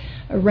kids,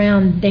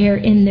 around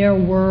in their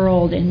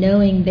world, and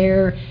knowing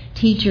their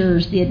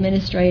teachers, the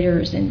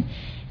administrators, and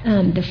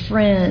the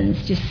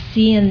friends, just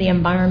seeing the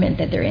environment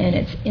that they're in.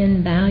 It's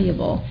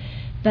invaluable.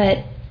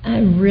 But I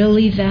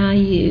really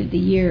value the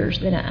years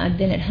that I've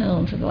been at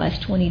home for the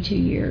last 22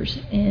 years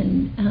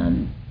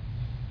and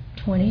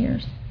 20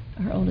 years.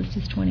 Our oldest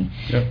is 20.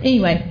 Yep.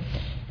 Anyway,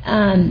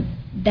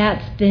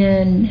 that's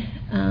been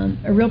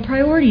a real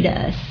priority to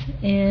us.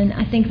 And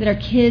I think that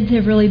our kids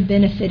have really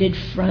benefited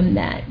from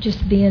that,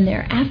 just being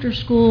there after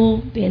school,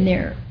 being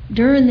there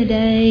during the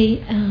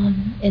day,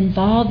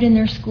 involved in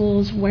their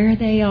schools, where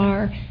they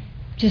are,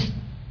 just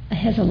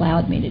has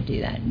allowed me to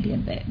do that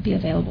and be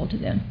available to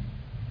them.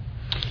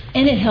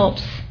 And it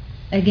helps,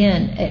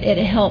 again,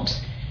 it helps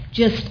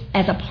just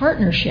as a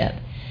partnership.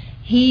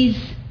 He's,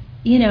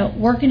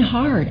 working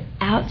hard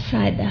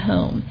outside the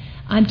home.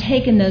 I'm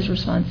taking those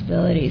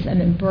responsibilities.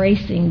 I'm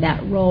embracing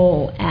that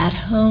role at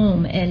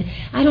home. And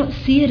I don't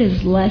see it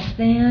as less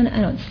than. I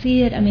don't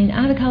see it. I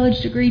have a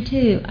college degree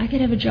too. I could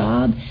have a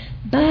job.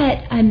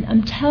 But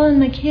I'm telling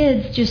my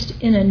kids just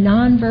in a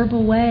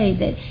nonverbal way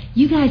that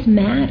you guys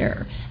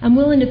matter. I'm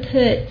willing to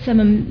put some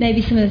of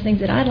the things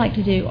that I'd like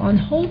to do on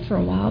hold for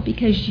a while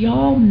because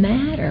y'all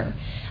matter.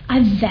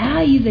 I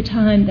value the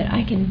time that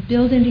I can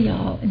build into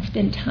y'all and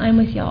spend time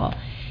with y'all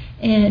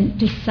and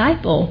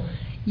disciple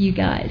you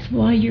guys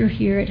while you're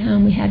here at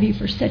home. We have you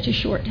for such a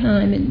short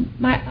time, and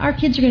our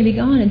kids are going to be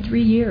gone in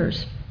 3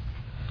 years.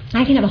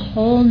 I can have a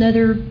whole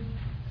nother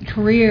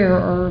career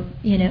or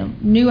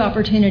new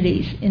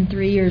opportunities in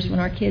 3 years when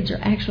our kids are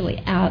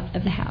actually out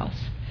of the house.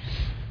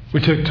 We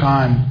took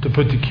time to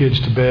put the kids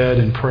to bed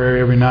and prayer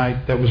every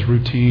night. That was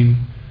routine.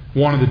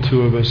 One of the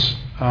 2 of us.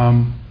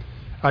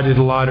 I did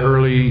a lot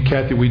early.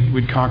 Kathy,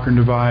 we'd conquer and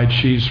divide.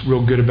 She's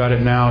real good about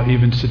it now.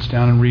 Even sits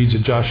down and reads a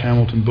Josh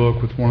Hamilton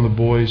book with one of the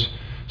boys.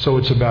 So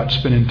it's about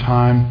spending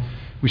time.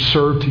 We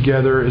serve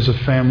together as a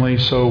family.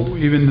 So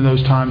even in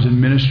those times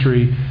in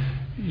ministry,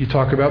 you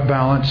talk about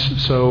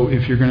balance. So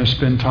if you're going to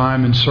spend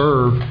time and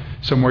serve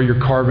somewhere,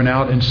 you're carving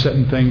out and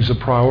setting things a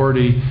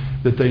priority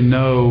that they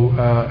know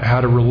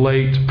how to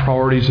relate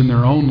priorities in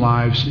their own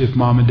lives if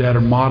mom and dad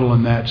are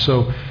modeling that.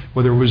 So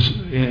whether it was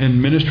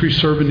in ministry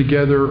serving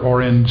together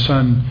or in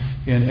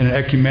an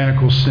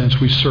ecumenical sense,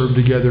 we serve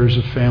together as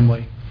a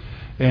family.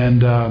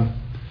 And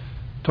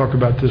talk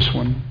about this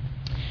one.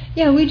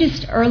 Yeah, we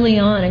just early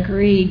on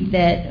agreed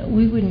that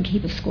we wouldn't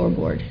keep a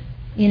scoreboard.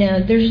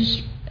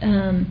 There's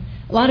a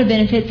lot of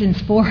benefits in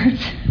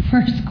sports for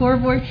a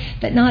scoreboard,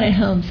 but not at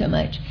home so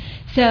much.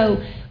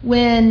 So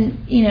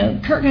when,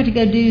 Kurt got to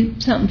go do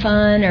something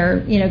fun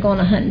or, go on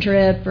a hunting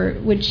trip,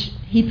 which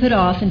he put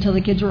off until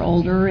the kids were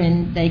older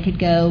and they could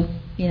go,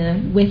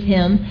 with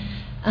him.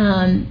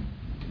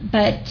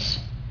 But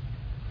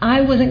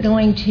I wasn't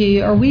going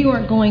to, or we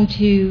weren't going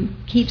to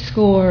keep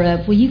score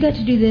of, well, you got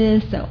to do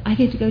this, so I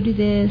get to go do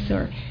this,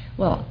 or,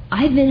 well,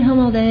 I've been home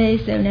all day,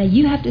 so now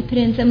you have to put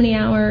in so many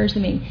hours.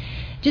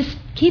 Just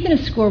keeping a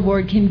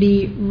scoreboard can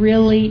be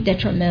really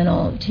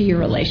detrimental to your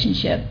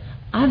relationship.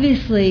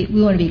 Obviously,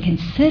 we want to be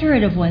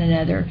considerate of one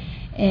another,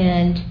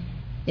 and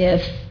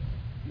if,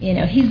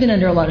 he's been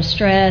under a lot of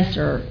stress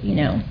or,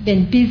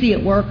 been busy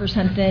at work or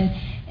something,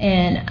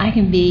 and I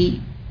can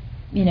be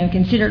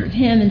considerate of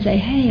him and say,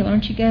 hey, why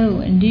don't you go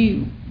and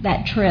do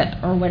that trip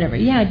or whatever.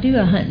 Yeah, do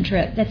a hunting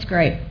trip. That's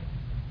great.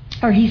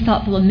 Or he's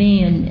thoughtful of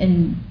me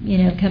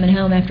and coming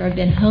home after I've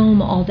been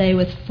home all day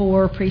with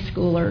 4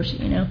 preschoolers,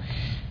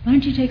 Why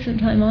don't you take some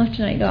time off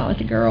tonight and go out with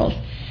the girls?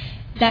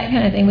 That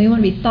kind of thing. We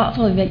want to be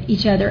thoughtful of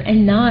each other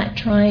and not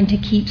trying to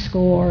keep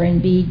score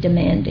and be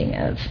demanding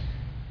of,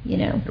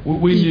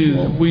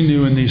 We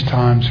knew in these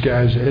times,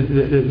 guys,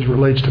 it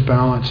relates to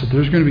balance, that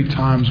there's going to be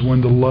times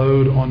when the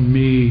load on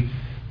me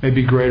may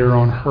be greater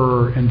on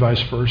her and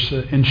vice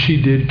versa. And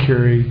she did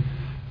carry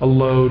a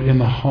load in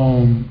the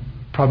home,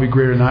 probably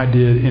greater than I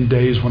did in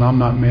days when I'm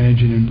not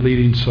managing and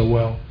leading so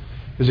well.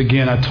 Because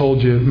again, I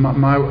told you,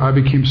 I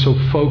became so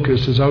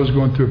focused as I was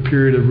going through a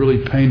period of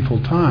really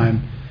painful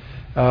time.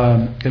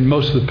 And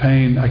most of the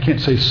pain, I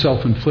can't say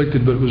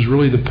self-inflicted, but it was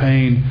really the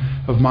pain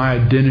of my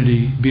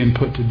identity being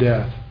put to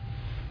death.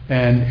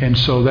 And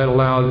so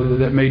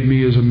that made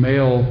me as a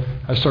male,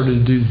 I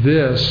started to do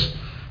this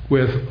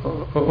with,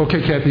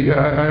 okay, Kathy,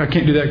 I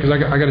can't do that because I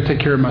got to take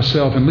care of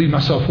myself and lead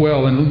myself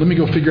well, and let me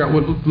go figure out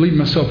what leading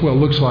myself well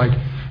looks like.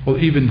 Well,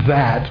 even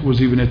that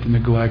was even at the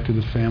neglect of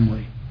the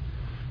family.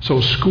 So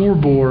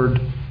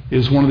scoreboard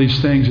is one of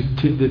these things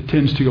that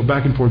tends to go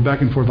back and forth,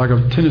 like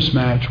a tennis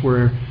match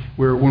where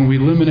when we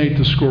eliminate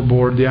the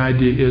scoreboard, the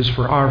idea is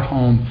for our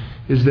home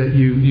is that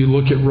you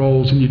look at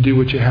roles and you do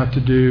what you have to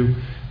do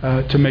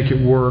to make it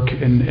work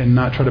and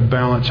not try to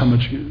balance how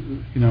much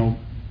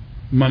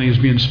money is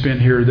being spent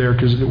here or there.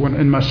 Because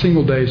in my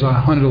single days, I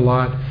hunted a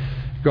lot,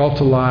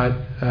 golfed a lot,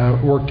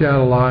 worked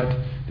out a lot,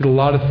 did a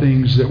lot of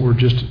things that were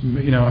just,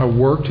 I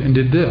worked and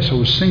did this. I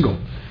was single.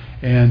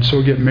 And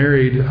so get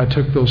married, I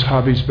took those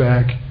hobbies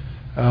back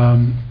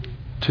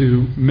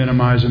to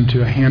minimize them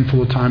to a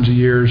handful of times a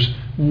year,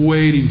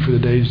 waiting for the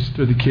days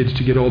for the kids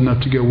to get old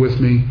enough to go with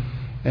me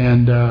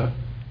and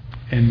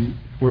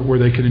where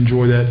they could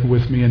enjoy that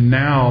with me. And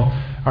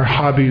now our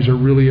hobbies are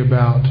really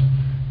about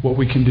what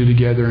we can do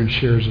together and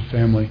share as a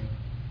family.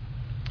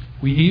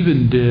 We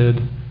even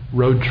did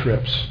road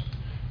trips.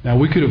 Now,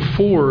 we could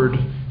afford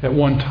at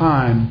one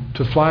time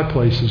to fly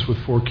places with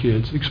 4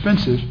 kids.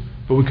 Expensive,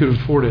 but we could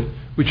afford it.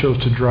 We chose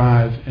to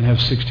drive and have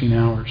 16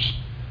 hours.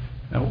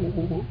 Now,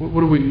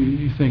 what do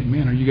you think?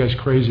 Man, are you guys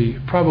crazy?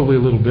 Probably a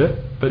little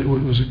bit, but it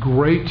was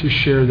great to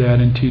share that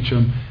and teach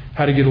them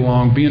how to get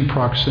along, be in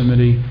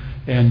proximity,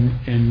 and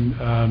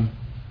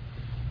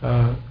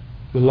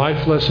the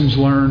life lessons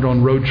learned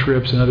on road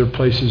trips and other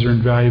places are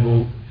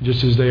invaluable,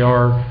 just as they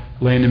are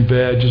laying in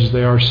bed, just as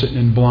they are sitting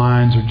in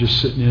blinds or just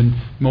sitting in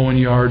mowing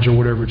yards or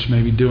whatever it's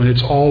maybe doing.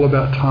 It's all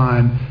about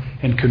time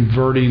and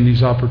converting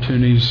these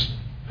opportunities,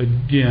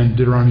 again,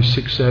 Deuteronomy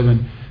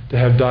 6:7, to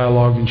have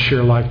dialogue and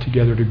share life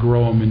together to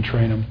grow them and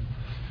train them.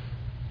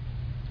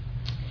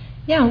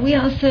 Yeah, we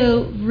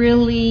also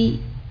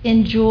really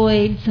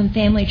enjoyed some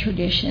family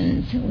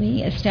traditions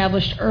we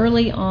established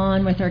early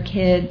on with our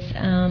kids.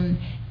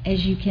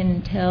 As you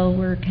can tell,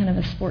 we're kind of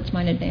a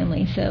sports-minded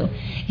family. So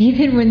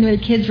even when the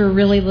kids were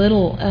really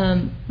little,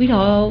 we'd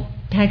all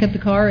pack up the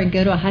car and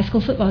go to a high school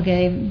football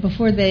game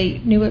before they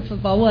knew what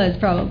football was,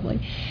 probably.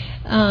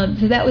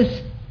 So that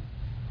was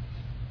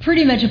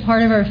pretty much a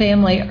part of our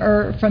family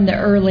from the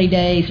early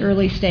days,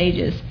 early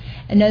stages.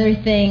 Another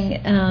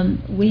thing,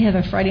 we have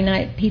a Friday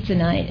night pizza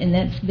night, and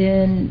that's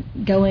been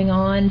going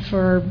on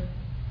for,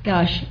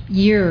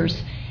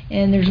 years.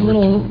 And there's a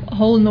little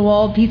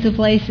hole-in-the-wall pizza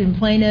place in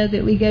Plano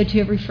that we go to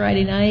every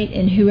Friday night,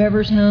 and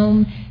whoever's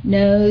home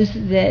knows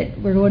that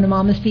we're going to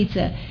Mama's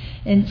Pizza.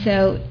 And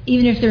so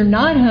even if they're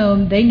not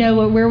home, they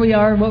know where we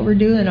are and what we're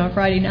doing on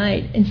Friday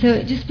night. And so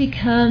it just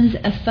becomes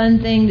a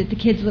fun thing that the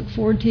kids look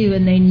forward to,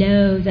 and they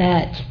know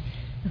that,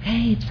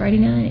 okay, it's Friday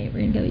night, we're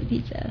going to go eat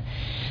pizza.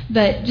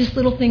 But just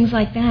little things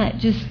like that,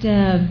 just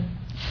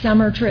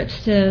summer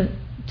trips to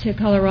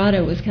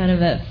Colorado was kind of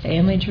a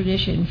family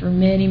tradition for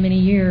many, many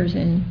years.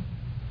 And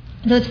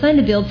so it's fun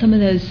to build some of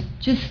those,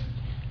 just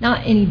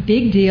not any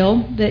big deal,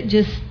 but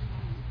just,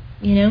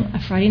 a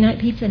Friday night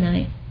pizza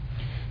night.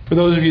 For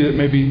those of you that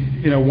may be,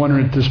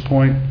 wondering at this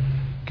point,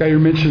 Guy, you're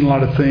mentioning a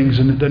lot of things,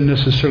 and it doesn't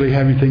necessarily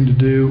have anything to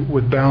do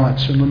with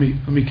balance. And let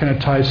me kind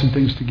of tie some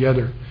things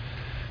together.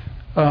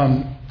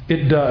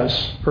 It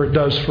does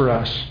for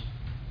us.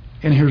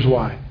 And here's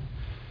why.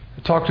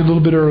 I talked a little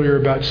bit earlier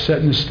about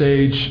setting the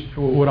stage,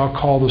 what I'll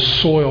call the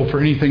soil for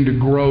anything to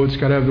grow. It's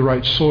got to have the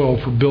right soil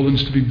for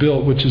buildings to be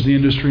built, which is the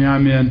industry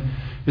I'm in.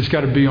 It's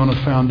got to be on a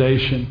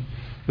foundation.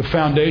 The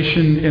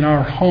foundation in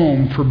our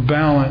home for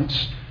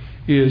balance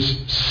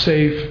is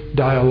safe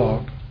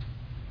dialogue.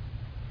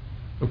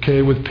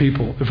 Okay, with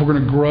people. If we're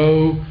going to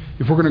grow,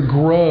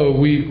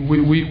 we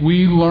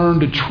learn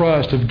to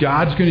trust if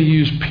God's going to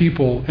use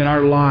people in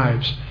our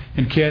lives.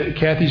 And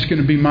Kathy's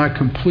going to be my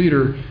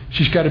completer.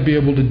 She's got to be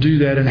able to do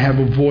that and have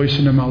a voice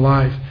into my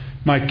life.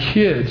 My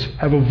kids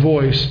have a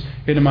voice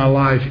into my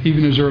life,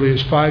 even as early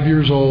as 5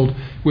 years old,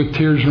 with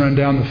tears running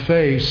down the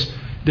face.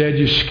 Dad,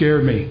 you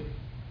scare me.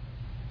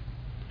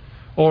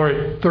 Or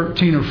at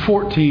 13 or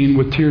 14,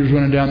 with tears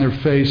running down their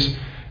face,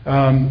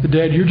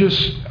 Dad, you're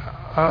just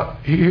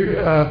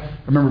here. I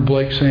remember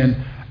Blake saying,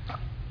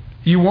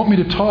 "You want me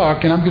to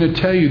talk, and I'm going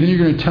to tell you. Then you're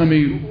going to tell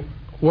me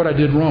what I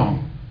did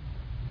wrong."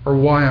 Or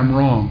why I'm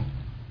wrong.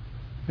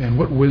 Man,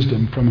 what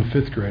wisdom from a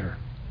 5th grader.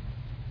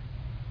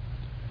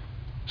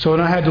 So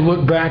I had to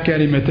look back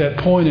at him at that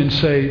point and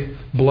say,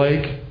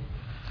 Blake,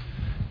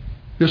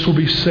 this will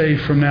be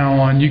safe from now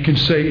on. You can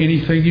say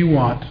anything you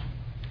want,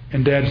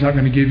 and Dad's not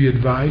going to give you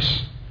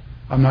advice.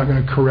 I'm not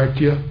going to correct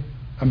you.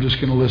 I'm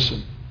just going to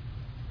listen.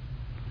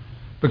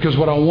 Because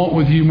what I want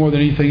with you more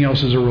than anything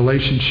else is a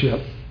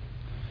relationship.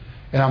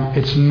 And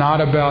it's not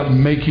about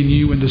making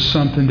you into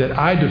something that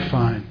I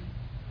define.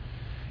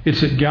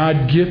 It's that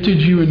God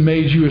gifted you and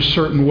made you a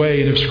certain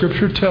way. And if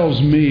Scripture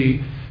tells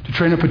me to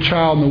train up a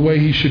child in the way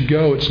he should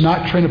go, it's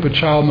not train up a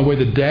child in the way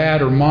the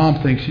dad or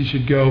mom thinks he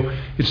should go.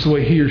 It's the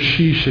way he or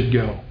she should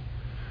go.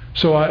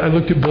 So I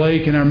looked at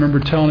Blake, and I remember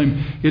telling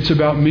him, it's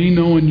about me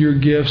knowing your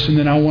gifts, and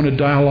then I want to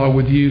dialogue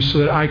with you so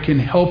that I can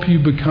help you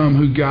become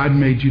who God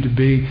made you to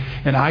be.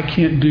 And I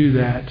can't do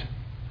that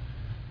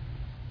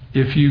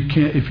if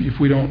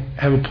we don't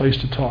have a place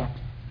to talk.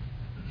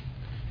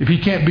 If he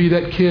can't be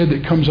that kid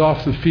that comes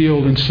off the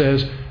field and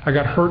says, I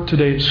got hurt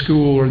today at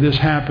school, or this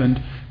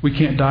happened, we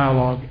can't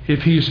dialogue.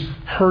 If he's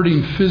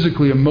hurting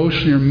physically,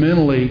 emotionally, or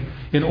mentally,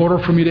 in order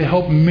for me to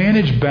help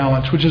manage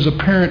balance, which as a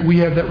parent, we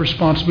have that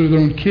responsibility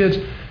with our own kids.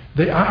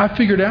 I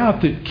figured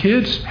out that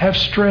kids have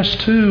stress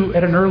too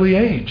at an early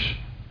age.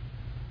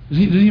 Does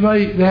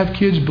anybody that have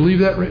kids believe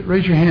that?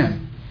 Raise your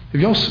hand. Have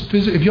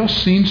y'all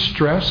seen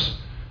stress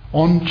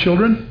on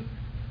children?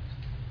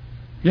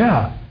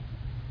 Yeah.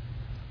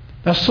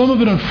 Now some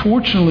of it,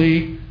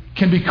 unfortunately,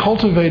 can be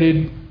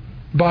cultivated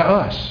by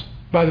us,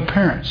 by the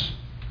parents.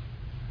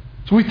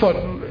 So we thought,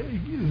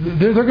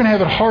 they're going to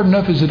have it hard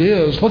enough as it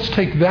is. Let's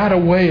take that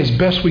away as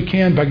best we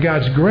can by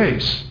God's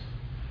grace.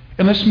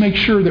 And let's make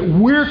sure that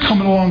we're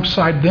coming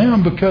alongside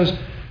them, because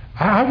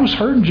I was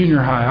hurt in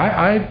junior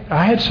high.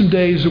 I had some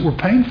days that were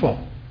painful.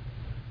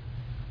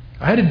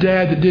 I had a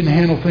dad that didn't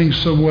handle things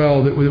so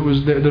well,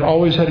 that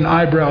always had an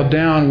eyebrow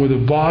down with a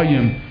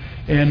volume,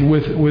 and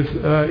with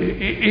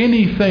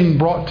anything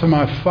brought to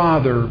my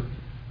father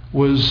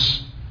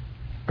was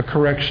a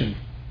correction.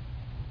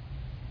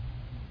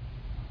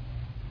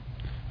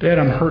 Dad,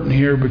 I'm hurting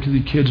here because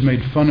the kids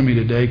made fun of me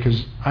today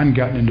because I hadn't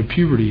gotten into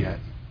puberty yet.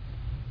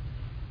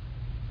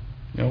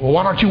 Well,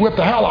 why don't you whip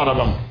the hell out of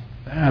them?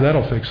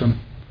 That'll fix them.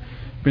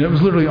 I mean, that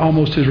was literally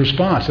almost his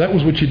response. That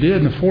was what you did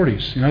in the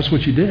 40s. That's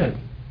what you did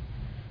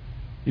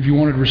if you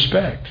wanted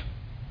respect.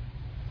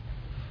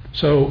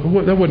 So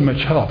that wasn't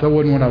much help. That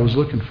wasn't what I was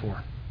looking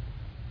for.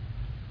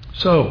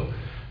 So,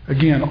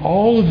 again,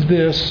 all of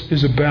this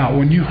is about,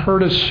 when you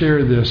heard us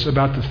share this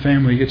about the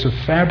family, it's a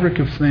fabric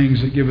of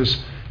things that give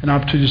us an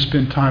opportunity to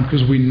spend time,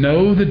 because we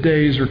know the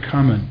days are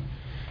coming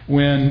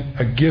when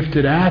a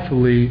gifted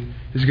athlete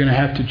is going to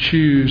have to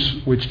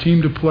choose which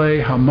team to play,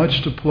 how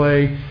much to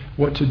play,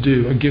 what to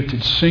do. A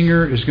gifted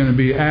singer is going to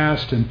be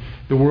asked, and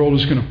the world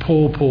is going to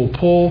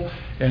pull.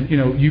 And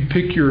you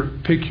pick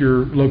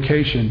your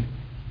location.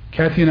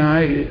 Kathy and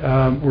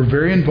I were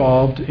very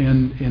involved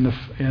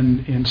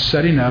in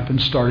setting up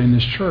and starting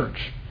this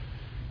church.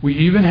 We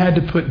even had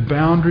to put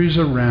boundaries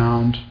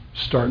around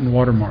starting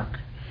Watermark.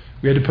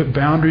 We had to put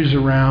boundaries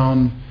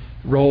around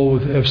role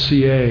with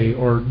FCA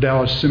or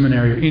Dallas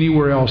Seminary or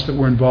anywhere else that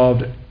we're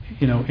involved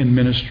in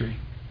ministry.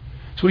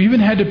 So we even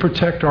had to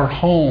protect our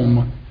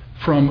home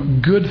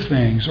from good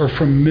things or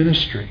from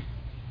ministry.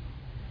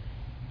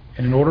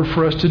 And in order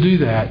for us to do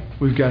that,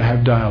 we've got to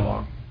have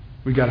dialogue.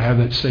 We've got to have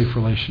that safe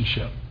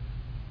relationship.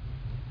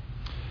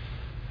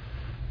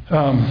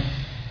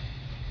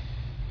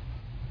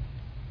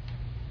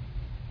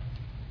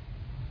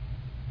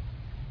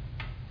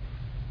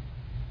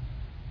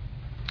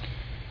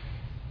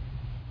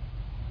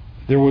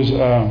 There was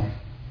a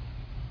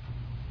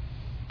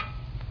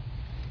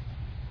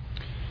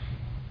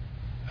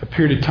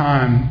period of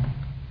time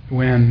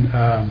when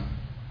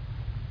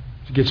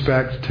it gets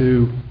back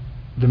to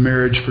the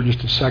marriage for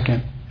just a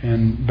second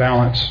and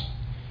balance.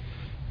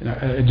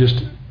 I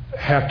just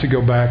have to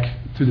go back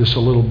through this a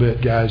little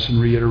bit, guys,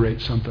 and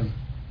reiterate something.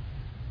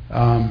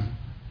 I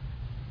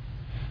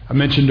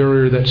mentioned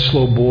earlier that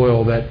slow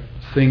boil, that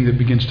thing that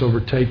begins to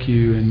overtake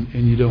you, and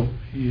you don't.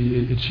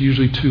 It's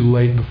usually too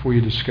late before you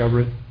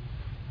discover it.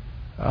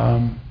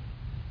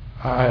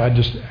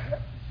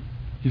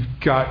 You've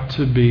got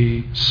to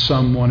be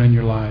someone in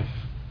your life,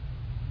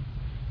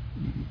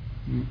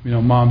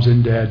 moms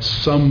and dads,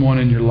 someone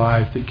in your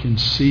life that can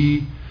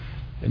see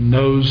and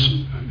knows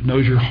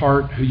your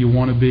heart, who you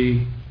want to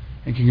be,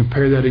 and can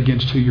compare that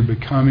against who you're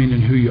becoming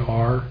and who you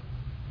are,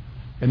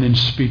 and then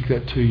speak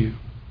that to you.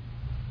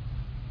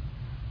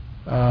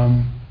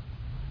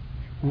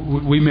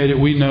 We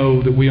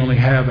know that we only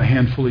have a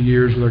handful of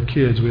years with our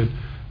kids. We had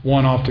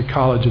one off to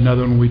college,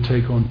 another one we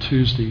take on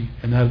Tuesday,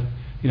 and that,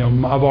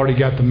 I've already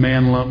got the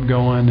man lump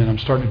going, and I'm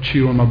starting to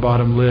chew on my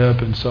bottom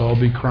lip, and so I'll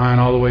be crying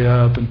all the way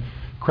up and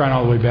crying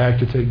all the way back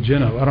to take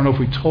Jenna. I don't know if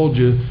we told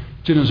you,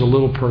 Jenna's a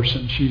little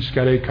person. She's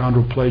got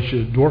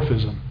achondroplasia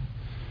dwarfism,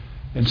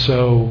 and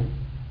so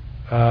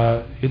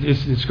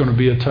it's going to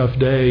be a tough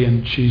day.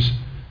 And she's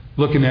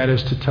looking at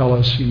us to tell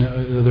us,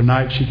 the other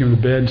night she came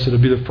to bed and said, it'll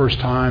be the first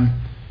time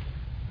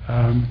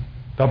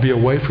I'll be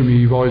away from you.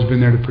 You've always been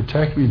there to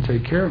protect me and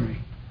take care of me.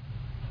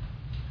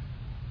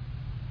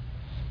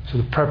 So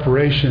the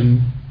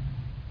preparation,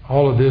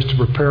 all of this to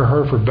prepare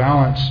her for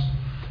balance.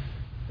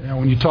 And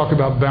when you talk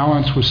about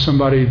balance with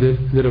somebody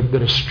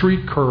that a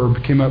street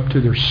curb came up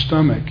to their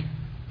stomach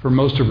for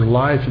most of her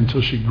life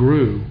until she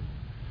grew,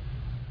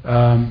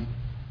 for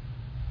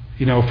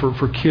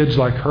kids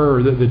like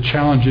her, the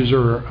challenges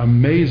are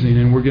amazing,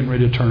 and we're getting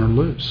ready to turn her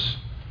loose.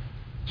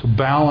 So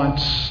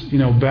balance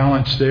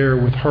there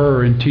with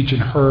her and teaching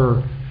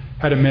her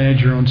how to manage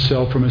her own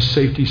self from a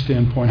safety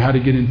standpoint, how to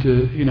get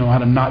into, how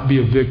to not be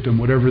a victim,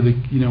 whatever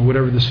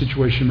the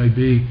situation may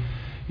be,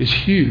 is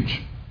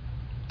huge.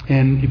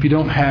 And if you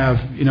don't have,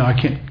 I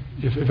can't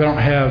if I don't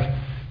have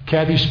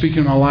Kathy speaking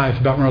in my life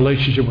about my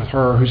relationship with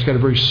her, who's got a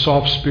very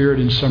soft spirit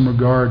in some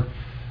regard,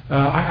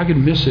 I could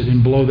miss it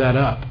and blow that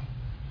up.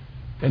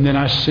 And then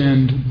I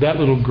send that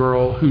little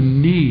girl who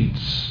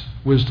needs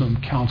wisdom,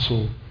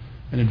 counsel,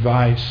 and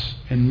advice,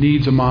 and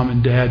needs a mom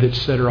and dad that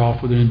set her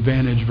off with an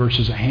advantage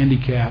versus a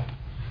handicap,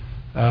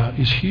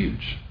 is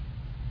huge.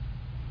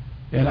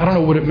 And I don't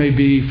know what it may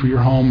be for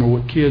your home or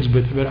what kids,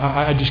 but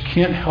I just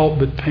can't help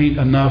but paint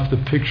enough the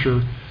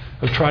picture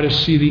of try to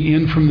see the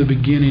end from the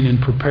beginning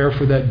and prepare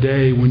for that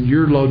day when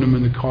you're loading them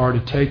in the car to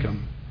take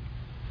them.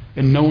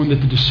 And knowing that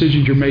the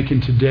decisions you're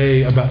making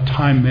today about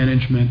time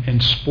management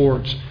and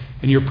sports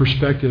and your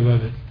perspective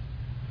of it,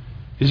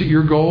 is it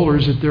your goal or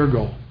is it their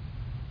goal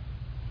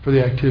for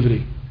the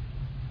activity?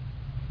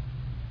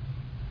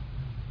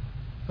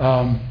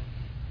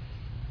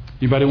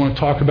 Anybody want to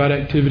talk about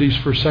activities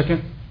for a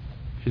second?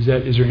 Is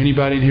there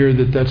anybody in here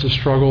that's a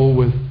struggle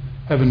with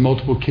having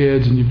multiple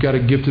kids and you've got a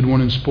gifted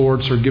one in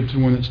sports or a gifted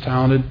one that's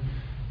talented?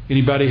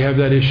 Anybody have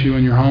that issue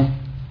in your home?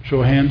 Show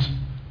of hands.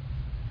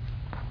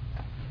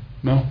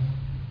 No?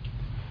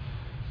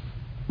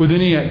 With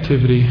any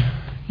activity.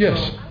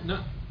 Yes.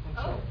 No.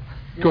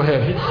 Go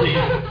ahead.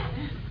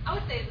 I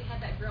would say we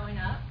had that growing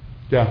up.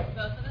 Yeah.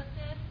 Both of us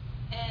did.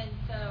 And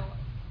so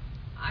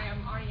I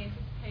am already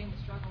anticipating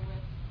the struggle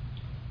with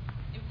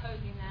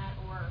imposing that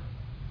or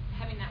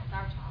having that with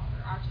our child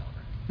or our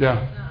children.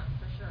 Yeah.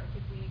 For sure.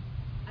 Because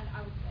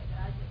I would say that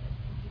I did it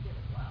and he did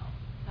as well.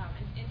 So I'm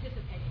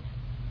anticipating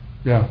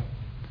it. Yeah.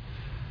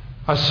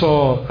 I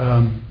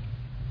saw,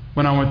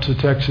 when I went to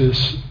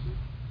Texas,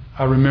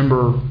 I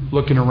remember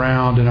looking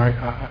around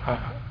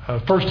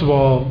and first of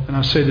all, and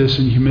I say this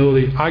in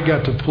humility, I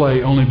got to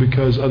play only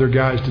because other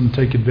guys didn't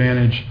take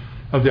advantage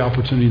of the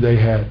opportunity they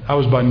had. I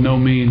was by no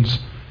means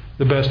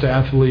the best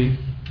athlete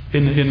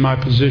in my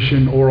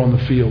position or on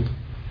the field.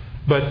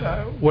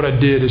 But what I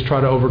did is try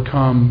to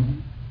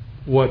overcome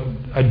what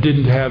I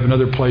didn't have in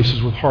other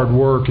places with hard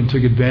work and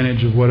took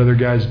advantage of what other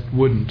guys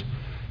wouldn't.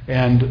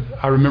 And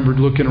I remember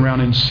looking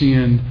around and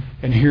seeing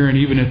and hearing,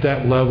 even at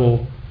that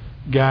level,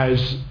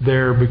 guys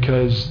there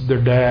because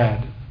their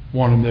dad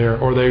wanted them there,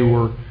 or they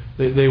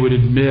would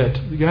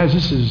admit, guys,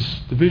 this is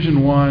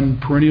Division I,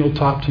 perennial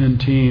top 10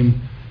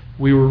 team.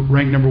 We were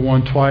ranked number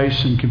 1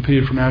 twice and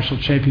competed for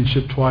national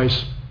championship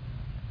twice.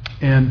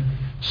 And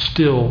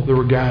still, there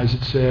were guys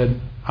that said,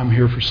 I'm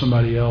here for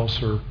somebody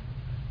else, or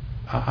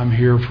I'm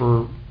here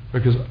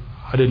because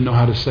I didn't know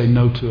how to say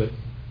no to it.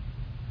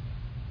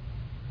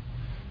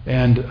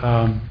 And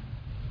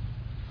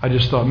I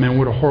just thought, man,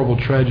 what a horrible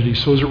tragedy.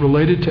 So as it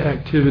related to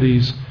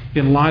activities,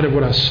 in light of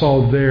what I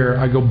saw there,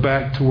 I go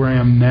back to where I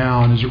am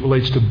now, and as it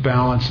relates to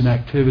balance and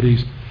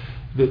activities,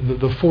 the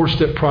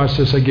 4-step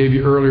process I gave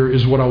you earlier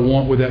is what I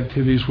want with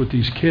activities with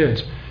these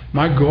kids.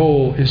 My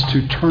goal is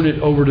to turn it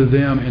over to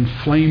them and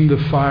flame the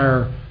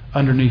fire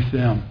underneath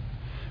them.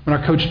 When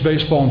I coached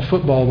baseball and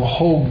football, the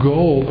whole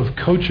goal of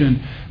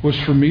coaching was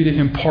for me to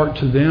impart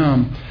to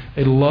them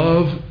a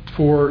love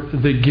for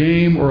the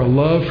game or a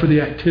love for the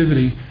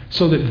activity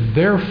so that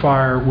their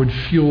fire would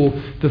fuel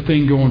the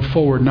thing going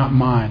forward, not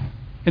mine.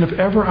 And if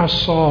ever I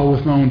saw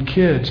with my own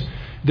kids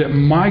that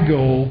my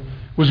goal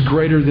was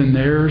greater than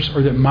theirs,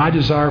 or that my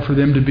desire for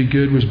them to be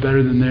good was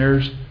better than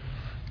theirs,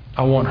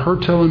 I want her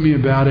telling me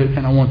about it,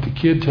 and I want the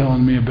kid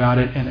telling me about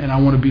it, and I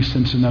want to be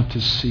sensitive enough to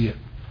see it.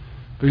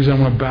 Because I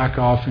want to back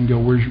off and go,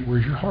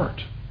 where's your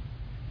heart?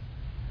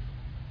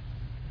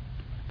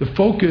 The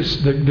focus,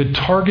 the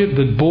target,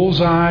 the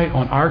bullseye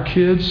on our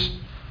kids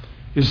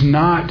is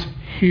not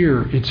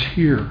here, it's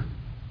here.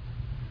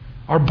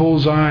 Our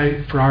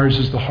bullseye for ours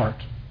is the heart.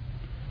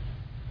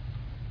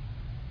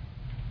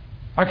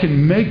 I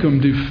can make them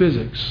do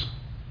physics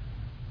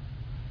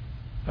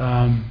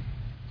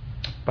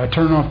by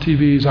turning off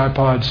TVs,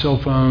 iPods,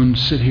 cell phones,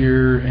 sit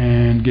here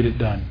and get it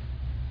done.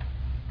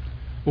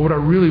 But what I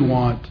really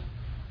want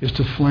is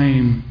to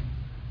flame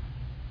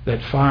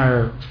that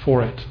fire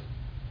for it.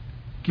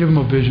 Give them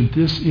a vision.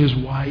 This is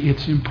why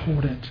it's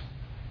important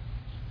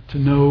to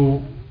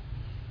know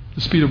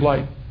the speed of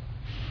light.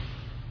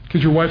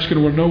 Because your wife's going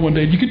to want to know one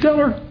day. You can tell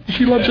her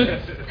she loves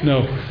it.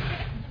 No.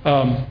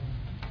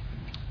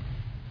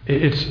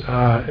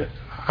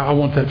 I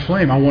want that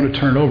flame. I want to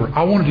turn it over.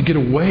 I wanted to get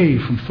away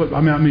from football.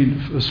 I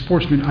mean, the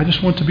sportsmen, I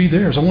just want to be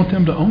theirs. I want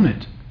them to own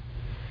it.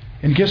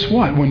 And guess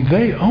what? When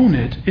they own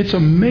it, it's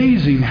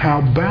amazing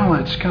how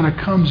balance kind of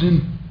comes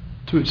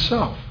into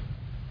itself.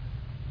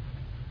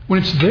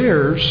 When it's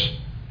theirs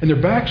and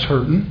their back's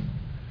hurting,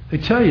 they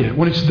tell you.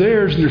 When it's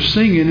theirs and they're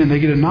singing and they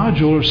get a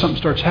nodule or something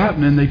starts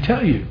happening, they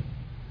tell you.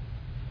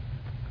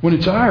 When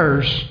it's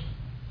ours,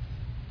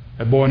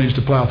 that boy needs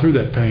to plow through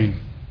that pain.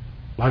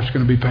 Life's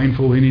going to be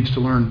painful. He needs to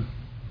learn.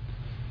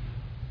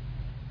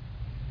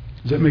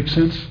 Does that make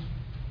sense?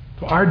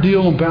 So our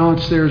deal and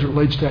balance there as it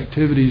relates to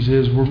activities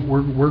is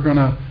we're going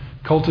to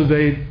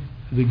cultivate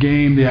the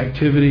game, the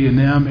activity in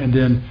them, and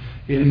then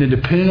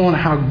depending on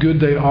how good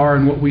they are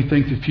and what we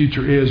think the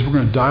future is, we're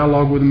going to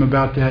dialogue with them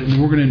about that,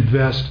 and we're going to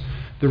invest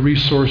the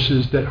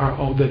resources that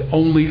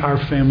only our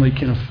family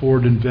can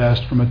afford to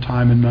invest from a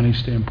time and money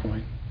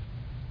standpoint.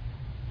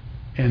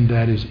 and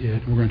that is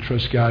it. We're going to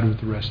trust God with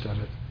the rest of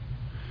it.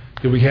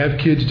 Did we have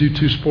kids do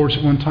 2 sports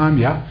at one time?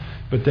 Yeah.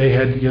 But they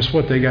had, guess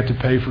what? They got to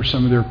pay for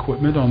some of their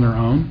equipment on their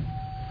own.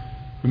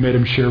 We made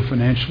them share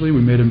financially.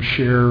 We made them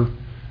share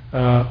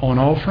on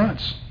all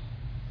fronts.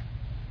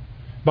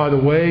 By the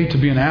way, to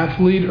be an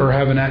athlete or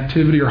have an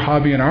activity or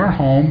hobby in our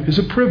home is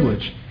a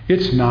privilege.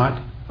 It's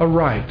not a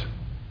right.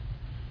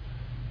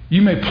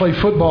 You may play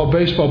football,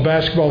 baseball,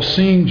 basketball,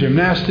 sing,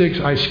 gymnastics,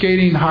 ice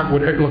skating, hockey,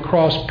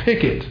 lacrosse,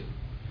 pick it.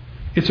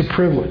 It's a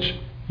privilege.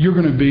 You're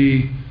going to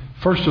be,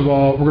 first of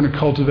all, we're going to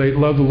cultivate,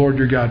 love the Lord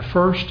your God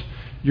first.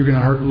 You're going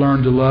to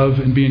learn to love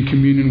and be in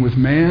communion with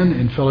man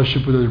and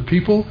fellowship with other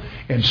people.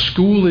 And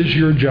school is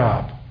your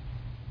job.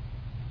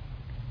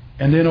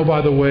 And then, oh,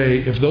 by the way,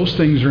 if those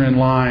things are in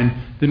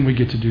line, then we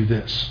get to do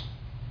this.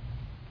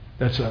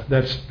 That's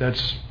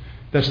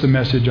the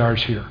message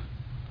ours here.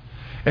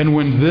 And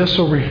when this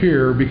over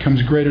here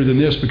becomes greater than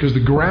this, because the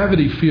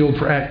gravity field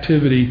for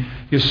activity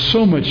is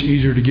so much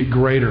easier to get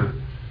greater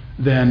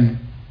than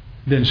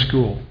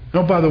school.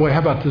 And oh, by the way, how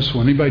about this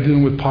one? Anybody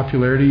dealing with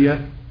popularity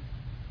yet?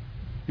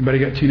 Anybody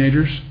got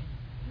teenagers?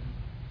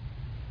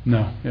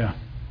 No, yeah.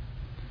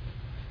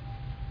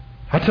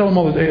 I tell them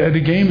all the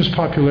game is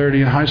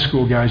popularity in high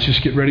school, guys.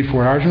 Just get ready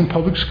for it. Ours are in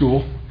public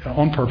school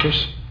on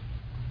purpose.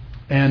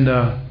 And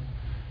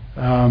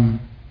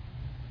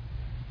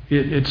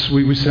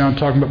we say I'm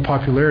talking about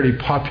popularity.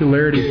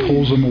 Popularity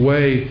pulls them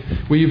away.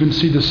 We even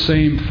see the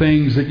same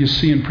things that you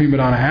see in prima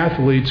donna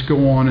athletes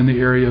go on in the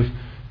area of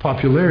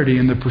popularity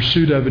and the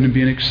pursuit of it and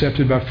being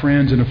accepted by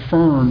friends and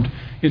affirmed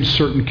in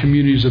certain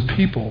communities of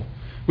people,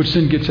 which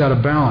then gets out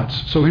of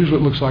balance. So here's what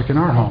it looks like in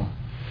our home.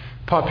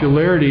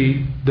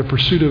 Popularity, the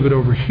pursuit of it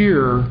over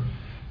here,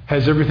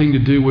 has everything to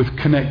do with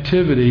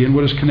connectivity. And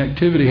what does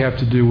connectivity have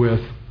to do with?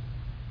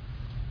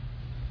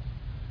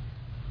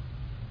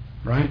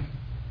 Right?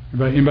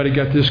 Anybody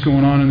got this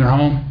going on in their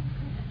home?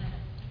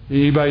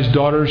 Anybody's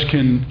daughters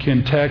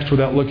can text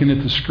without looking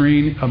at the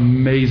screen?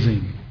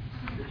 Amazing.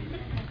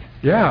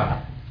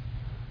 Yeah.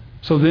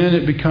 So then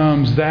it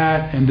becomes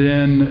that, and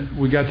then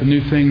we got the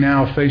new thing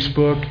now,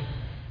 Facebook.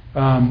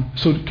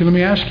 So let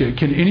me ask you,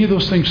 can any of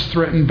those things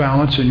threaten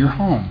balance in your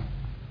home?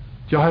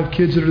 Do y'all have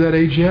kids that are that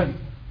age yet?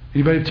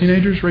 Anybody have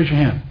teenagers? Raise your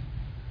hand.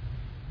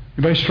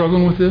 Anybody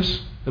struggling with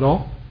this at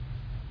all?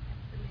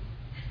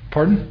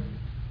 Pardon?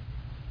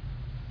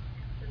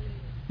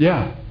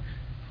 Yeah.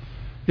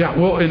 Yeah,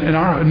 well, in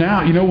our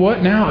now, you know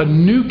what? Now a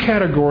new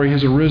category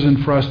has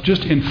arisen for us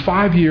just in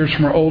 5 years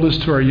from our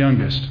oldest to our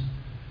youngest.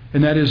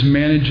 And that is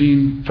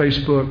managing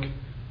Facebook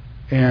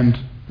and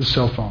the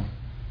cell phone.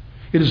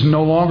 It is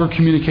no longer a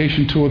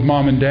communication tool with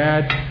mom and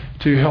dad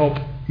to help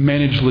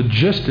manage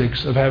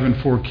logistics of having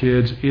 4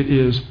 kids. It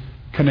is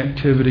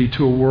connectivity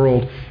to a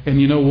world.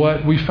 And you know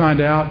what? We find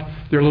out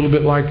they're a little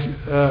bit like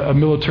a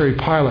military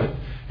pilot.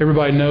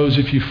 Everybody knows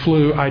if you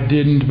flew, I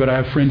didn't, but I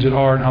have friends that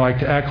are, and I like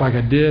to act like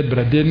I did, but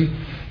I didn't,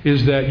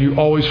 is that you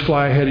always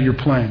fly ahead of your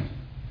plane.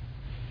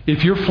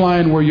 If you're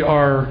flying where you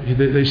are,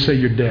 they say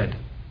you're dead.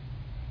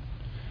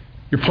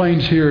 Your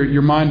plane's here,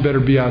 your mind better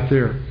be out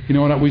there. You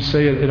know what we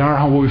say at our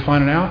home, what we're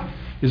finding out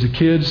is the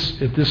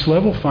kids at this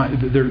level,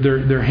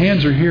 their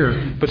hands are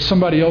here, but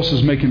somebody else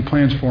is making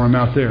plans for them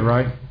out there,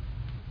 right?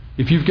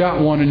 If you've got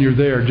one and you're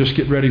there, just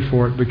get ready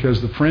for it,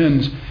 because the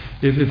friends,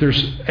 if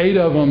there's 8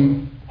 of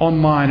them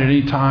online at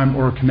any time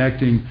or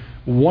connecting,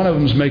 one of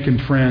them's making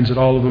friends that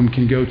all of them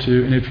can go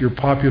to, and if you're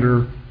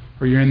popular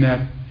or you're in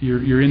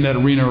that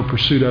arena or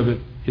pursuit of it,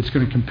 it's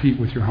going to compete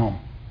with your home.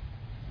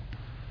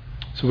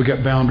 So we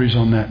got boundaries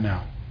on that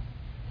now.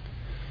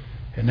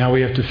 And now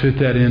we have to fit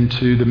that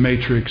into the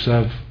matrix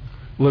of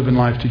living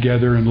life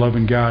together and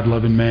loving God,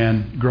 loving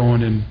man,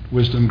 growing in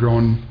wisdom,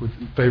 growing with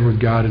favor with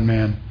God and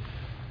man.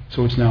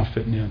 So it's now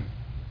fitting in.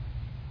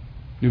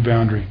 New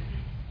boundary.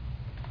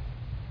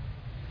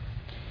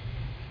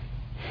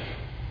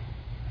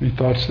 Any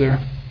thoughts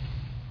there?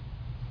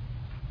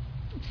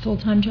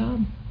 Full-time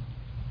job.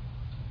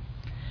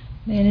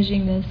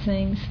 Managing those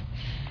things.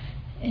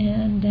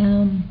 And,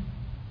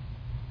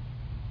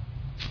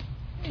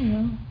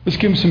 let's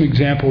give them some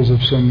examples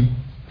of some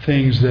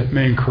things that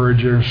may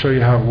encourage you and show you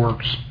how it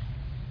works.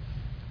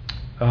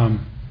 A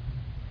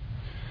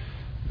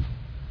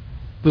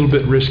little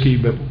bit risky,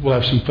 but we'll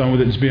have some fun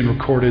with it. It's being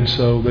recorded,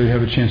 so they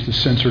have a chance to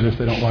censor it if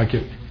they don't like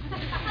it.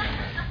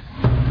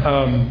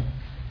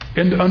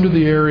 And under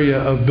the area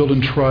of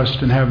building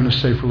trust and having a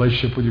safe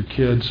relationship with your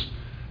kids,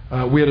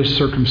 we had a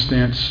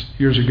circumstance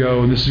years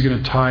ago, and this is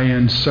going to tie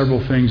in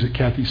several things that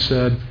Kathy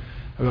said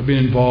about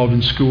being involved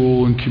in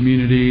school and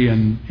community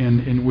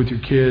and with your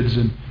kids.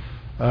 And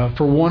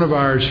for one of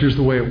ours, here's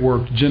the way it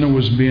worked. Jenna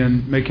was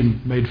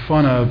made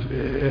fun of.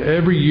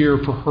 Every year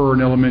for her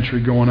in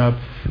elementary growing up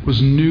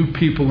was new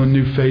people and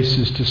new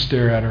faces to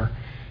stare at her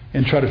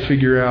and try to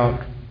figure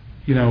out,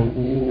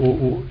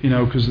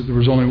 because there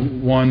was only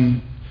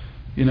one,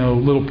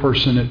 little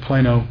person at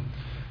Plano.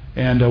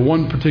 And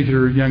one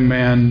particular young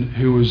man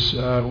who was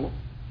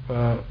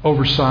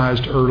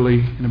oversized early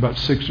in about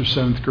 6th or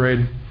 7th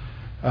grade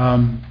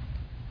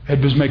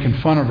was making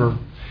fun of her.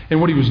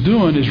 And what he was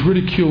doing is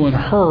ridiculing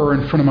her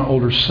in front of my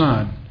older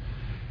son.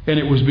 And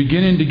it was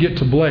beginning to get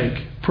to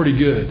Blake pretty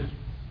good.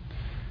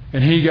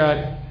 And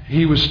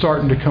he was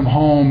starting to come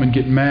home and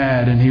get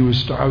mad, and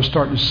I was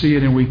starting to see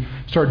it, and we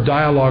started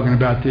dialoguing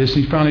about this.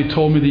 He finally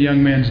told me the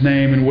young man's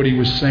name and what he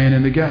was saying,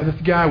 and the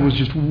guy was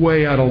just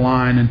way out of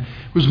line, and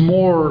it was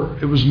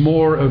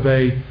more of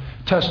a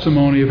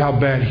testimony of how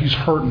bad he's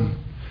hurting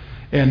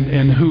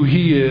and who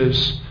he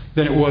is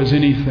than it was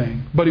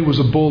anything. But he was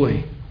a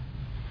bully.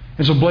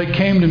 And so Blake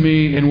came to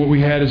me, and what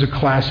we had is a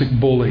classic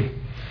bully.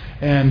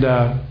 And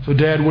so,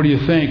 Dad, what do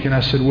you think? And I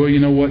said, well, you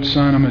know what,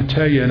 son, I'm going to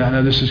tell you, and I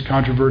know this is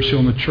controversial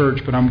in the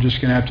church, but I'm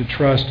just going to have to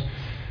trust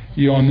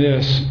you on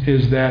this,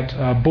 is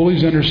that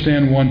bullies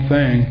understand one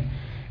thing,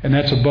 and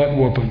that's a butt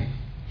whooping.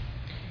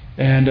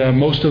 And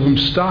most of them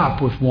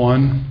stop with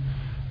one.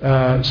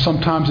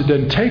 Sometimes it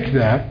doesn't take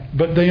that,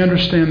 but they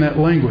understand that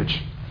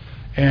language.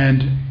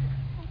 And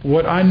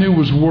what I knew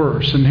was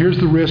worse, and here's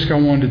the risk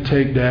I wanted to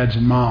take, dads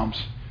and moms.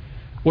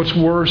 What's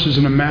worse is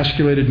an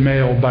emasculated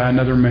male by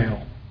another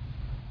male.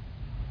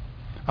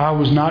 I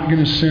was not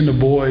going to send a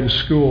boy to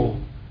school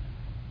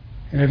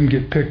and have him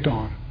get picked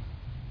on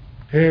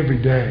every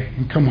day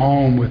and come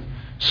home with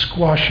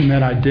squashing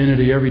that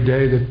identity every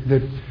day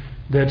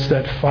that's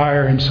that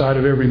fire inside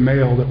of every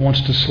male that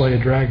wants to slay a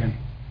dragon.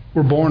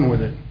 We're born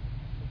with it,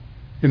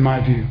 in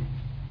my view.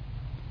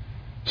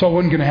 So I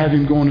wasn't going to have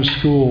him going to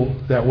school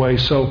that way.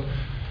 So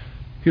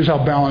here's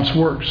how balance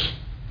works.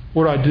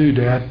 What do I do,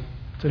 Dad?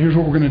 I said, here's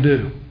what we're going to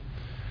do.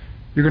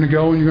 You're going to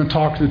go and you're going to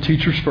talk to the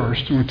teachers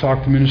first. We're going to talk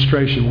to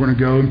administration. We're going to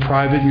go in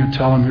private and you're going to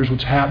tell them, here's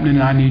what's happening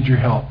and I need your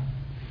help.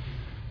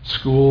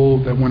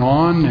 School that went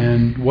on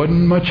and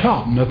wasn't much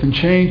help. Nothing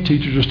changed.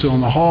 Teachers are still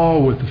in the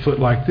hall with the foot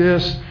like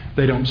this.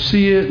 They don't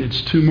see it.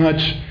 It's too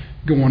much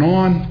going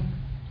on.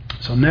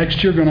 So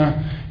next you're going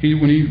to,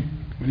 when he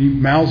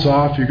mouths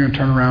off, you're going to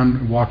turn around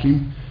and walk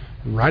him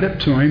right up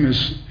to him,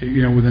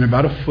 within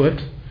about a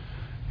foot,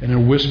 and in a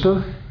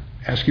whisper,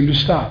 ask him to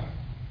stop.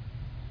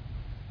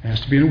 It has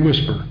to be in a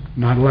whisper,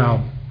 not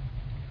loud.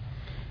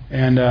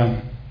 And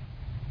then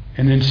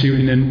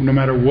no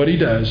matter what he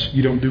does,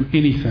 you don't do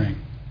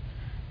anything.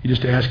 You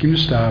just ask him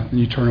to stop, and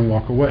you turn and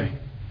walk away.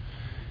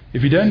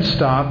 If he doesn't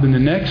stop, then the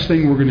next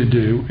thing we're going to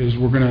do is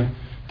we're going to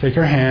take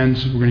our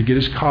hands, we're going to get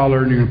his collar,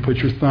 and you're going to put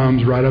your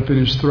thumbs right up in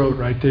his throat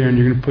right there, and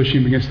you're going to push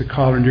him against the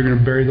collar, and you're going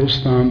to bury those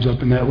thumbs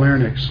up in that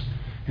larynx.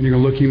 And you're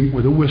going to look him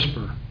with a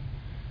whisper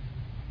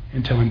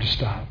and tell him to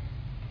stop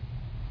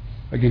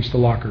against the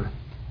locker.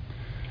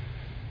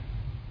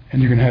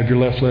 And you're going to have your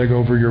left leg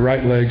over your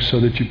right leg so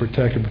that you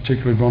protect a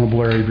particularly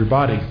vulnerable area of your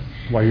body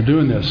while you're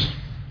doing this.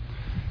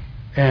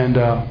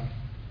 And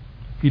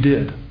he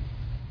did.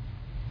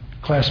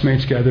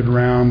 Classmates gathered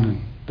around,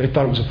 and they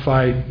thought it was a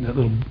fight. That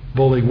little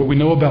bully. What we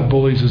know about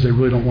bullies is they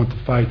really don't want to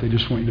fight. They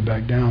just want you to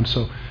back down.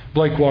 So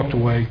Blake walked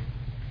away.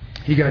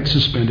 He got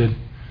suspended,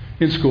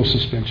 in-school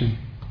suspension.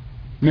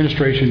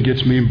 Administration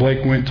gets me, and Blake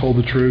went and told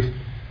the truth.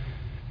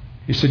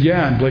 He said,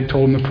 yeah, and Blake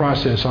told him the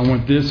process. I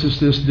went this,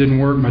 didn't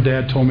work. My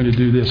dad told me to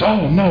do this.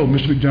 Oh, no,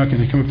 Mr. McJunkin,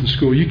 they come up to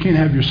school. You can't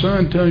have your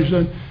son, tell your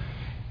son.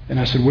 And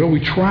I said, well, we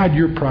tried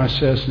your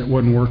process, and it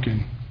wasn't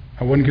working.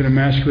 I wasn't going to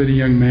emasculate a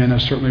young man. I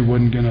certainly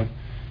wasn't going to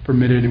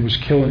permit it. It was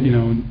killing,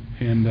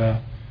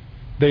 and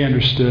they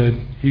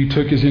understood. He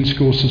took his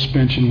in-school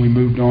suspension. We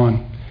moved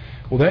on.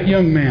 Well, that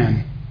young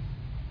man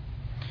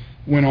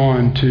went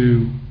on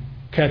to,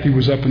 Kathy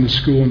was up in the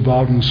school,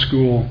 involved in the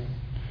school,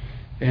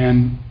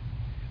 and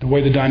the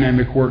way the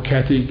dynamic worked,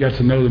 Kathy got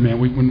to know the man.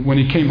 When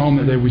he came home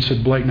that day, we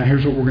said, Blake, now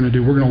here's what we're going to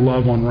do. We're going to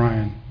love on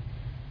Ryan.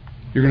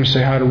 You're going to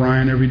say hi to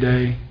Ryan every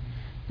day.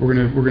 You're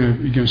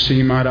going to see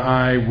him eye to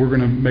eye. We're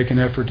going to make an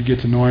effort to get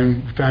to know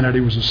him. We found out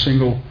he was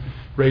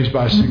raised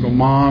by a single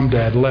mom.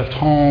 Dad left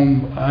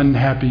home,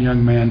 unhappy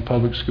young man,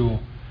 public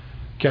school.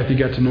 Kathy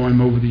got to know him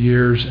over the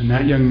years, and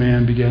that young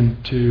man began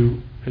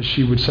to, as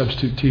she would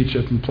substitute teach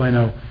up in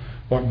Plano,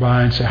 walk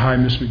by and say, hi,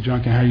 Miss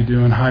McJunkin, how you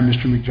doing? Hi,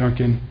 Mr.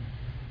 McJunkin.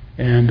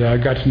 And I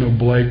got to know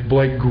Blake.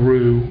 Blake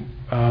grew.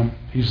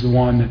 He's the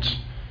one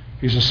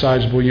he's a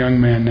sizable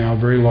young man now,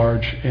 very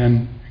large,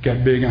 and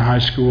got big in high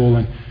school.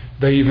 And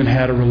they even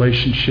had a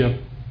relationship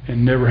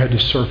and never had to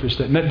surface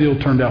that. And that deal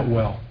turned out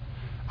well.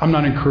 I'm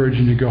not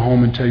encouraging you to go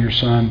home and tell your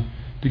son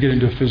to get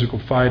into a physical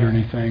fight or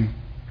anything.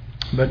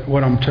 But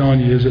what I'm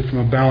telling you is that from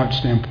a balance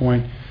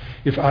standpoint,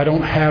 if I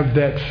don't have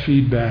that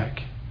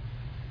feedback,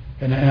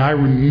 and I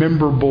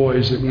remember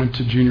boys that went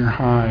to junior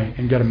high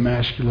and got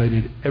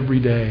emasculated every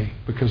day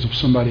because of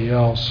somebody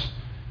else.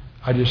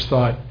 I just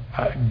thought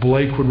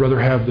Blake would rather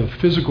have the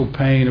physical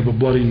pain of a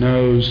bloody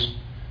nose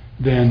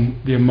than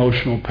the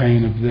emotional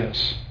pain of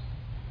this.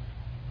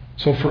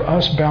 So for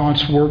us,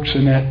 balance works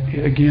in that,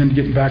 again,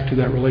 getting back to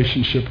that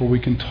relationship where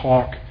we can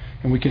talk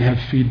and we can have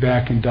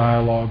feedback and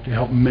dialogue to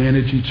help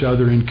manage each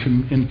other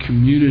in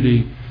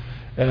community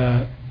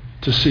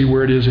to see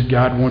where it is that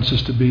God wants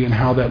us to be and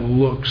how that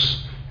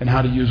looks, and how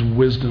to use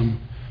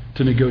wisdom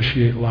to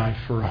negotiate life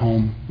for a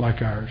home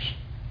like ours.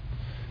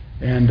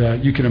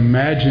 And you can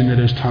imagine that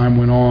as time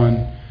went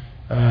on,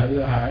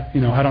 I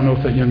don't know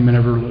if that young man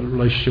ever had a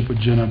relationship with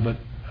Jenna, but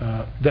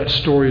that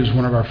story is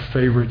one of our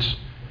favorites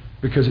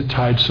because it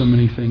tied so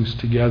many things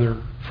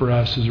together for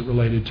us as it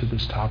related to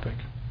this topic.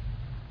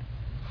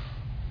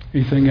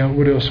 Anything else?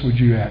 What else would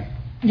you add?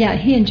 Yeah,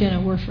 he and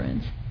Jenna were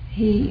friends.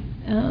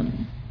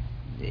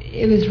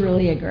 It was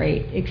really a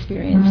great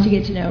experience to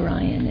get to know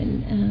Ryan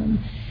and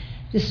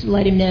just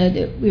let him know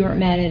that we weren't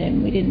mad at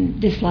him. We didn't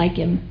dislike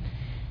him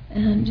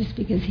just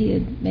because he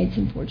had made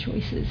some poor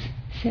choices.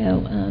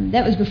 So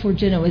that was before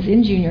Jenna was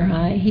in junior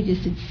high. He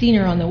just had seen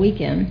her on the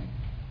weekend.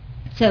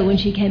 So when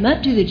she came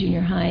up to the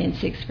junior high in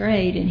 6th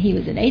grade and he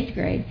was in 8th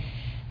grade,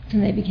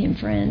 and they became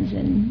friends.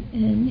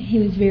 And he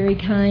was very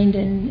kind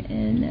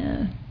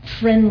and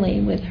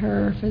friendly with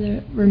her for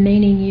the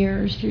remaining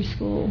years through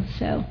school.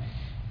 So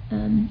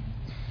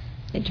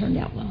it turned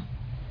out well.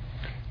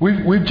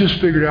 We've just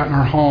figured out in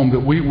our home that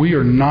we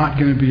are not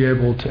going to be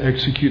able to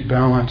execute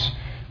balance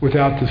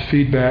without the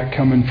feedback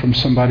coming from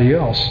somebody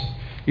else.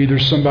 Either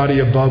somebody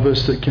above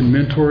us that can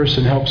mentor us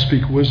and help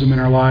speak wisdom in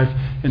our life,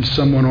 and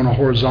someone on a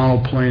horizontal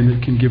plane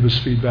that can give us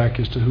feedback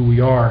as to who we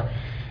are.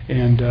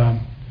 And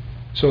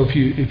so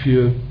if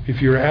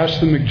you're asked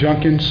the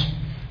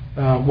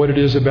McJunkins what it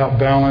is about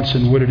balance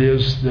and what it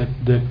is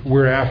that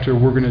we're after,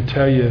 we're going to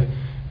tell you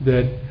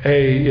that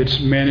it's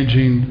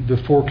managing the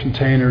 4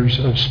 containers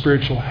of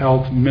spiritual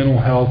health, mental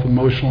health,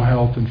 emotional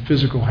health, and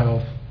physical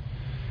health,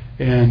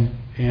 and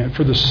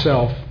for the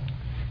self.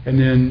 And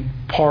then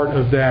part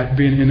of that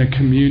being in a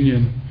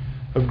communion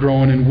of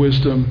growing in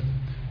wisdom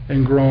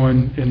and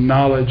growing in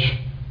knowledge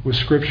with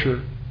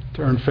Scripture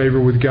to earn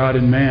favor with God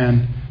and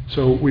man.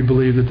 So we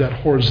believe that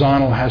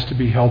horizontal has to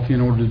be healthy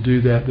in order to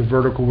do that, the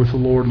vertical with the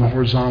Lord and the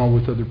horizontal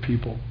with other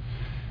people.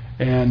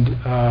 And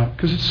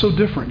because it's so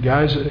different,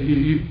 guys.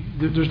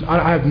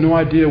 I have no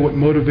idea what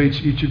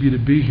motivates each of you to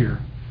be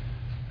here.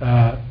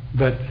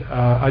 But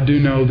I do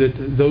know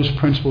that those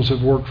principles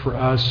have worked for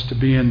us to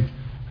be in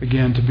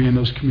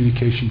those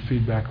communication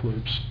feedback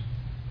loops.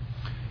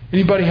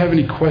 Anybody have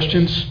any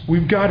questions?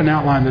 We've got an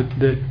outline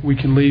that we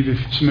can leave if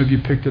some of you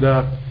picked it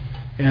up.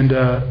 And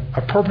I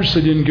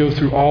purposely didn't go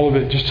through all of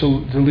it just to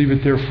leave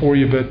it there for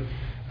you. But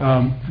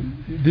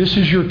this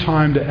is your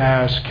time to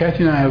ask.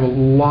 Kathy and I have a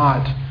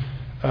lot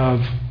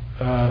of...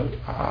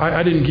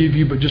 I didn't give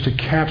you but just a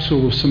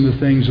capsule of some of the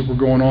things that were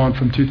going on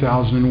from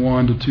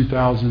 2001 to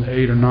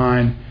 2008 or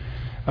 9.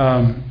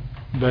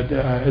 But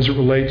as it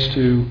relates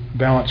to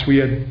balance, we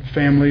had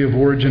family of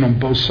origin on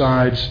both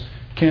sides,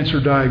 cancer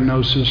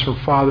diagnosis.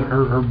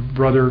 Her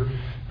brother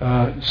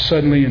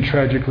suddenly and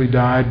tragically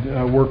died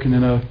working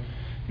in a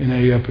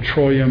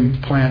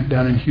petroleum plant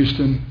down in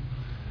Houston.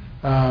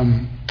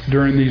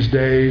 During these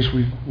days,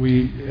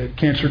 we had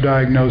cancer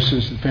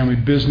diagnosis. The family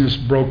business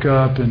broke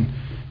up and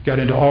got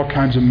into all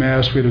kinds of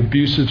mess. We had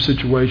abusive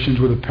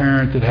situations with a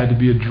parent that had to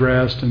be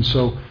addressed, and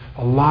so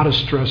a lot of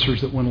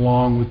stressors that went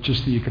along with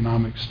just the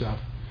economic stuff.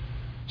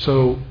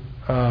 So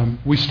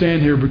we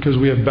stand here because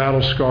we have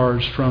battle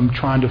scars from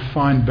trying to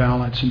find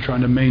balance and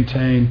trying to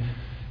maintain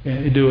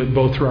and do it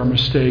both through our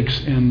mistakes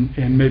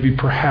and maybe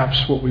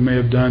perhaps what we may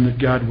have done that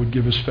God would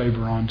give us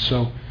favor on.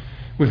 So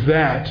with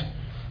that,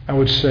 I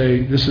would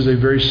say this is a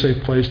very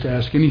safe place to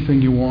ask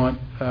anything you want,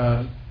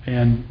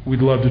 and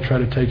we'd love to try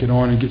to take it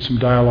on and get some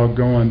dialogue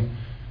going.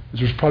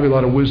 There's probably a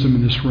lot of wisdom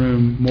in this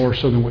room, more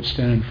so than what's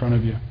standing in front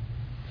of you.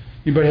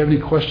 Anybody have any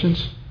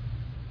questions?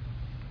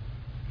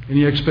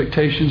 Any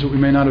expectations that we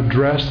may not have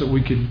addressed that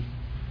we could...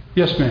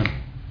 Yes, ma'am.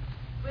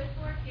 With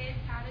 4 kids,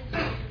 how did you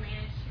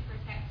manage to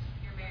protect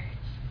your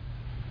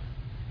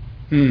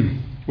marriage?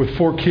 With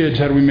 4 kids,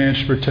 how do we manage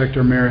to protect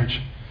our marriage?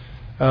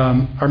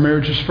 Our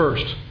marriage is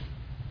first.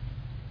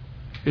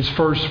 It's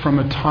first from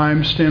a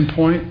time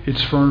standpoint.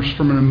 It's first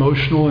from an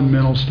emotional and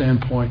mental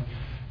standpoint.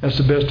 That's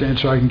the best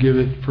answer I can give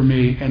it for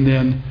me. And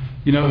then,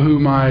 you know who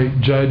my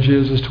judge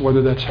is as to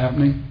whether that's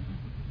happening?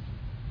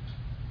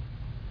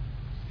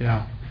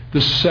 Yeah.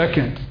 The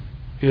second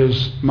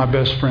is my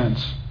best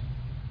friends.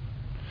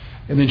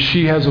 And then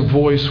she has a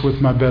voice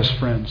with my best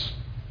friends.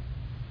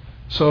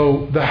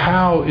 So the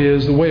how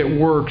is, the way it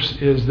works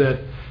is that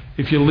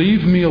if you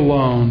leave me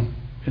alone,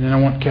 and then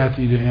I want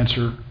Kathy to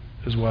answer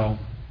as well.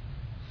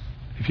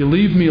 If you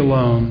leave me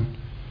alone,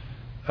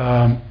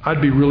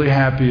 I'd be really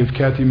happy if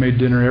Kathy made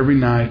dinner every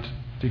night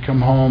to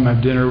come home,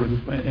 have dinner,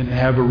 and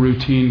have a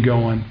routine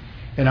going.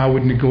 And I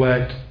would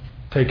neglect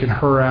taking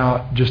her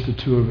out, just the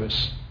 2 of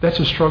us. That's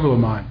a struggle of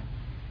mine.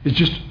 It's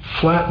just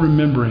flat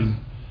remembering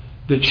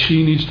that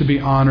she needs to be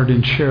honored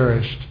and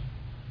cherished.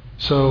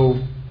 So,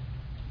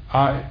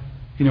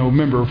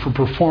 remember, for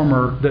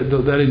performer,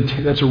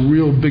 that's a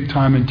real big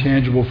time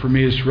intangible for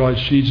me, is to realize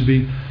she needs to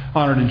be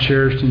honored and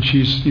cherished. And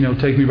she's,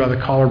 take me by the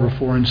collar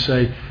before and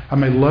say, I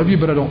may love you,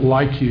 but I don't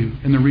like you.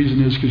 And the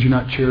reason is because you're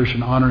not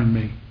cherishing and honoring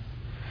me.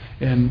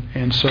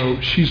 And so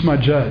she's my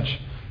judge.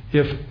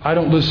 If I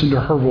don't listen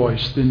to her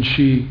voice, then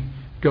she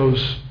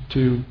goes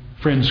to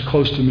friends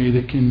close to me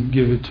that can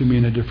give it to me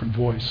in a different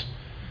voice.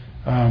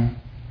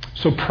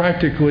 So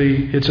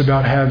practically, it's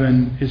about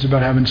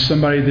having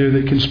somebody there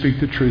that can speak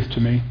the truth to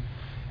me.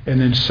 And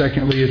then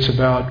secondly, it's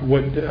about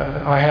what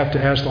I have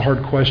to ask the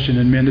hard question.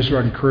 And men, this is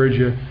where I encourage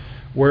you.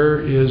 Where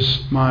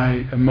is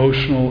my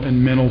emotional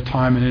and mental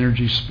time and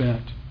energy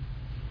spent?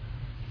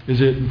 Is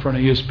it in front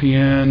of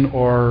ESPN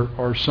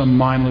or some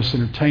mindless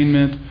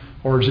entertainment,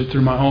 or is it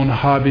through my own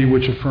hobby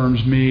which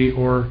affirms me,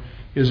 or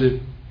is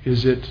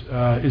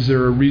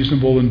there a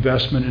reasonable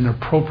investment, an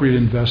appropriate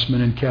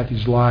investment in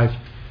Kathy's life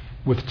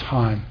with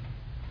time?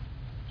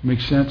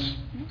 Make sense?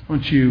 Why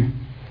don't you?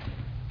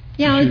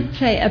 Yeah, I would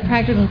say a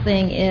practical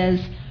thing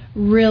is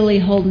really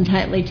holding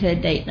tightly to a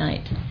date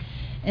night.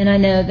 And I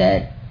know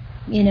that,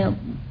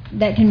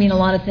 that can mean a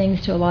lot of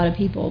things to a lot of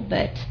people,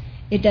 but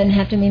it doesn't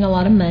have to mean a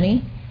lot of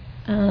money.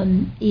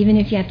 Even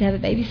if you have to have a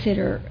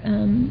babysitter,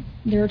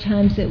 there are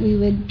times that we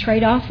would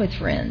trade off with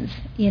friends,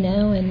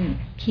 and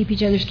keep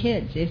each other's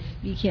kids if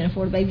you can't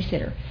afford a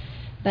babysitter.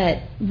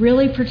 But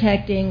really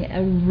protecting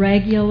a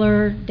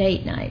regular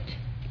date night.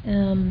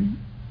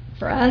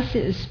 For us,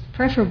 it was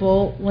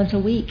preferable once a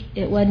week.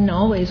 It wasn't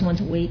always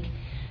once a week,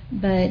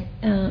 but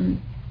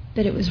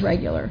it was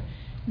regular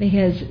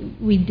because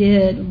we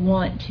did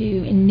want to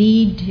and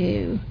need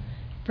to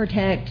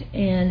protect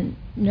and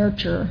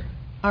nurture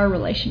our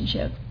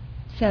relationship.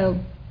 So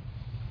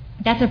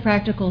that's a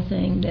practical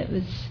thing that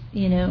was,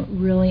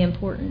 really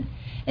important.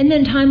 And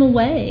then time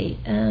away,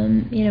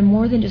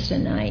 more than just a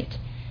night,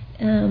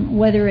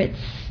 whether it's,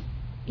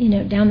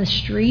 down the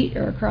street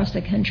or across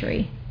the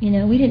country.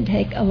 We didn't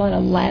take a lot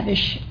of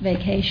lavish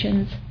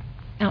vacations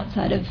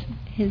outside of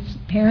his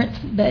parents,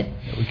 but,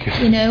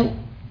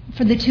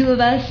 for the two of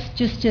us,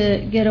 just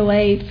to get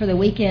away for the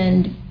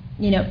weekend,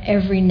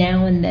 every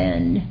now and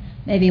then,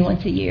 maybe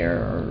once a year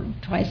or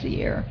twice a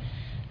year,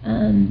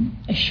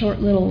 a short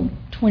little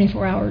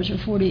 24 hours or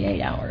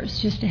 48 hours,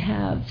 just to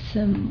have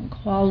some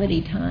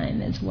quality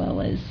time as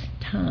well as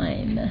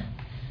time.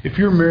 If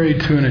you're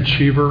married to an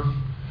achiever,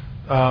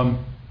 I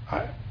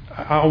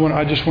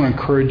just want to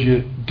encourage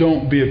you,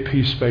 don't be a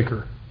peace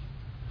faker.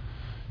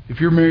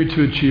 If you're married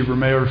to an achiever,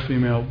 male or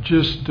female,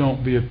 just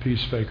don't be a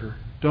peace faker.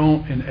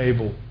 Don't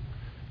enable.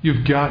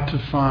 You've got to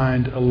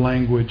find a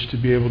language to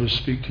be able to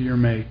speak to your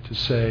mate, to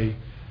say,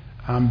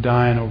 I'm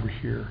dying over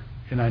here,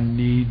 and I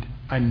need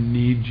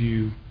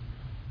you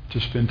to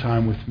spend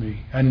time with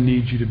me. I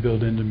need you to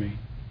build into me.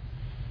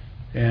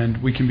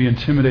 And we can be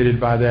intimidated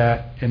by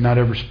that and not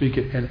ever speak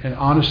it. And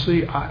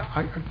honestly,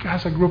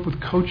 guys, I grew up with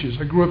coaches.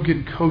 I grew up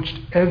getting coached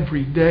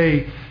every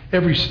day. They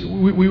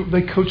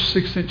coach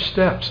 6-inch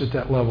steps at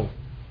that level.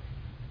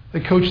 They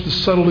coach the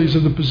subtleties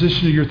of the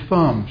position of your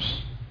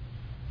thumbs.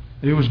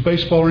 If it was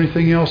baseball or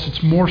anything else,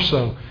 it's more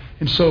so.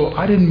 And so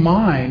I didn't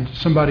mind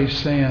somebody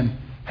saying,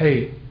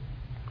 hey,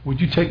 would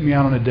you take me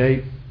out on a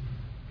date?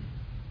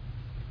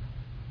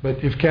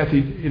 But if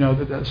Kathy,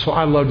 so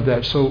I loved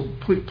that. So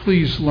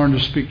please learn to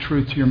speak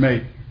truth to your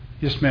mate.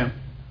 Yes, ma'am.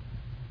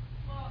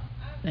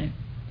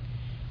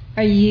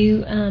 Are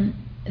you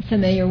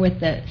familiar with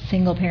the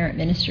single parent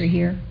ministry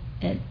here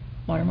at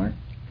Watermark?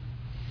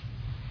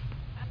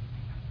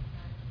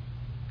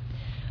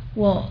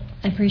 Well,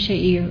 I appreciate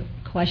your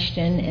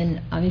question, and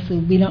obviously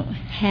we don't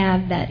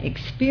have that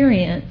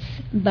experience,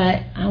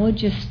 but I would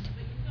just...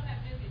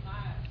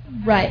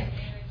 Right.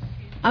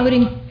 I would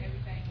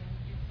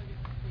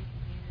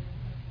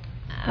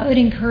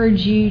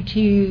encourage you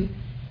to,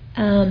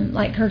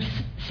 like Kirk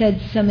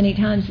said so many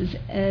times,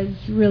 as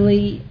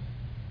really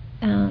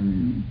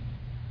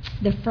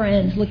the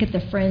friends. Look at the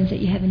friends that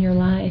you have in your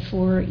life,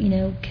 or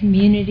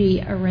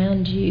community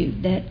around you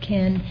that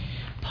can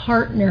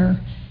partner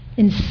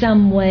in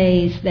some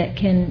ways that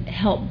can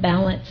help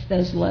balance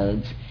those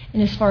loads.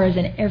 And as far as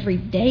an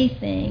everyday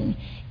thing,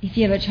 if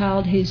you have a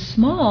child who's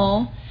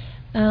small,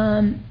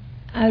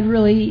 I'd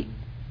really,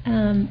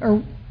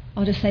 or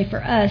I'll just say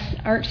for us,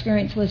 our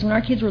experience was when our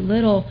kids were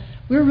little,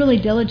 we were really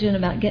diligent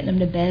about getting them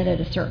to bed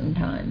at a certain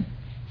time.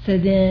 So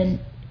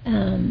then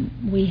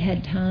we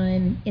had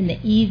time in the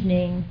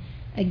evening,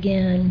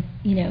 again,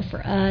 for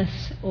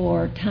us,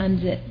 or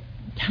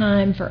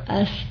time for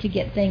us to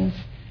get things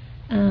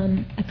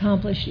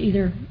accomplished,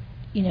 either,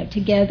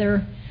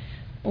 together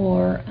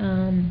or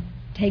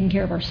taking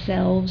care of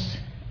ourselves.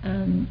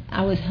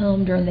 I was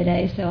home during the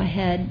day, so I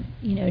had,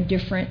 a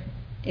different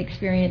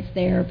experience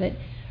there, but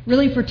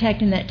really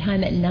protecting that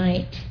time at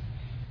night.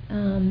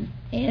 And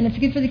it's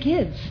good for the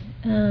kids.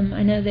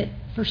 I know that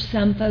for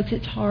some folks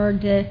it's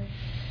hard to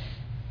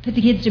put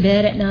the kids to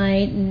bed at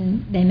night,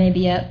 and they may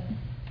be up,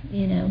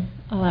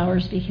 all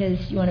hours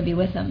because you want to be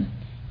with them.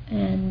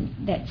 And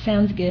that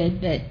sounds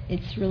good, but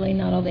it's really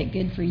not all that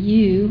good for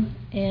you,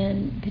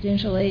 and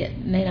potentially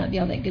it may not be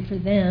all that good for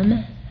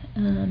them.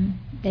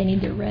 They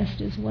need their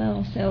rest as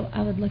well. So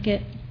I would look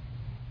at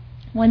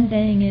one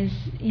thing is,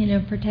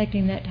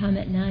 protecting that time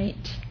at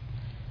night.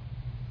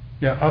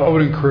 Yeah, I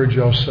would encourage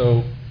you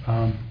also,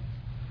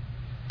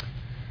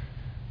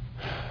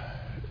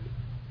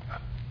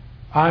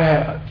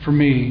 for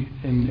me,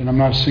 and I'm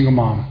not a single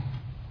mom,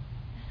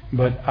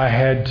 but I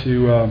had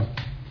to,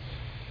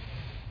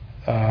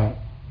 I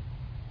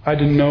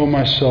didn't know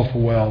myself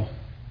well,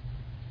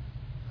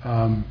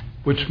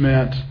 which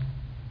meant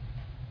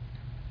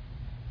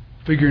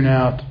figuring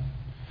out,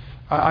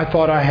 I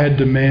thought I had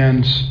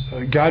demands.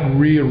 God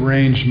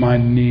rearranged my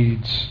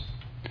needs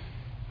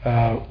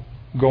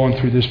going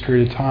through this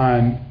period of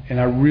time, and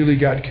I really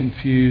got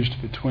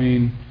confused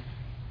between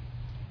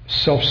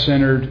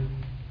self-centered,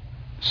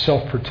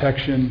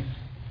 self-protection,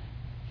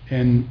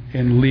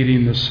 and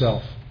leading the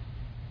self.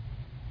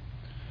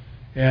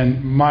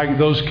 And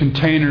those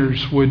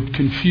containers would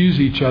confuse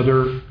each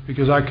other,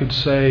 because I could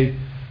say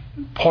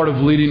part of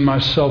leading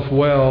myself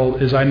well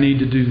is I need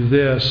to do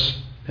this,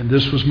 and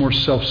this was more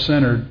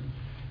self-centered,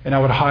 and I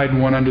would hide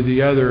one under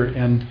the other.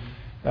 And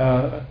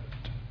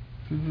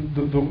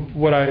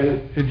what I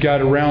had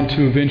got around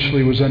to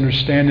eventually was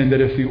understanding that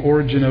if the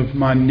origin of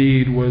my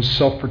need was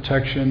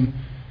self-protection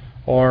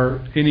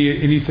or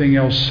anything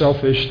else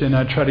selfish, then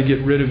I try to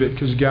get rid of it,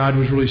 because God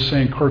was really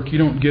saying, Kirk, you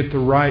don't get the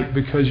right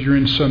because you're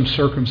in some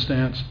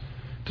circumstance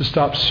to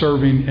stop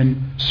serving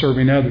and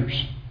serving others.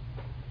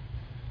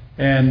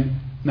 And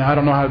now I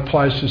don't know how it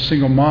applies to a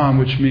single mom,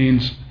 which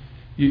means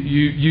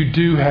you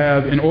do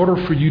have, in order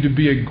for you to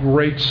be a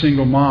great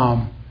single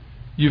mom,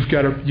 you've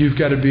got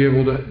to be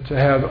able to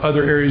have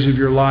other areas of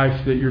your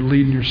life that you're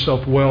leading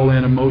yourself well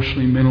in,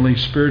 emotionally, mentally,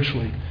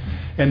 spiritually.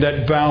 And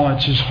that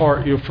balance is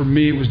hard. For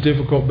me, it was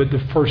difficult, but the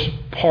first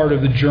part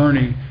of the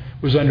journey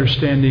was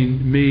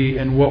understanding me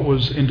and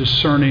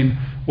discerning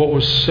what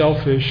was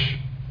selfish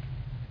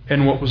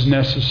and what was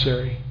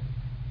necessary.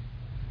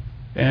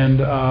 And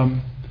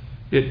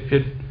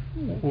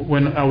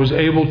when I was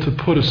able to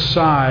put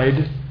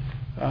aside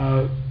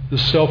the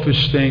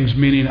selfish things,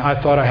 meaning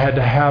I thought I had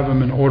to have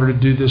them in order to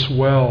do this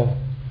well,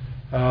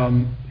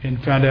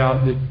 and found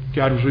out that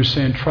God was really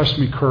saying, trust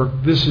me,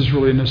 Kirk, this is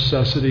really a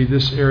necessity.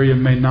 This area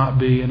may not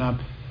be. And I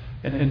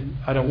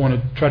don't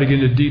want to try to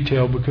get into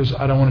detail, because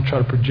I don't want to try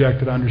to project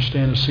that I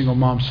understand a single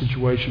mom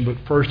situation. But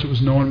first, it was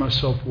knowing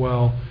myself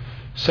well.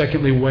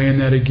 Secondly, weighing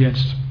that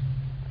against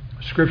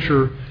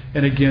Scripture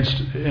and against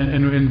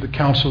and the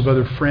counsel of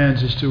other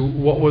friends as to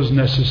what was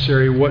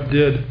necessary, what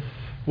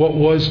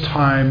was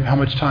time, how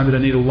much time did I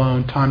need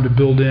alone, time to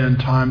build in,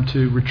 time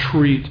to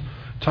retreat,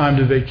 time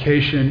to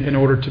vacation in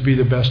order to be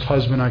the best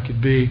husband I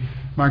could be.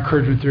 My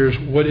encouragement there is,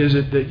 what is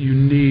it that you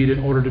need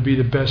in order to be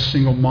the best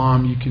single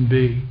mom you can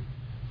be?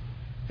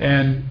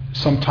 And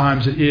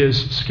sometimes it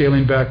is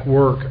scaling back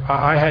work.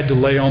 I had to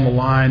lay on the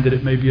line that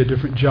it may be a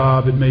different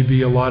job, it may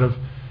be a lot of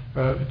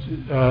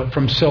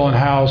from selling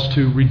house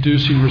to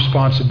reducing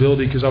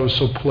responsibility, because I was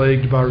so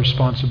plagued by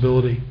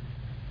responsibility.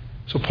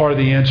 So part of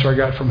the answer I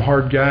got from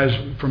hard guys,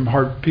 from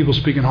hard people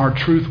speaking hard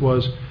truth,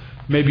 was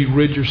maybe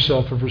rid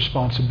yourself of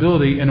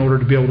responsibility in order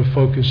to be able to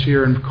focus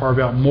here and carve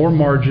out more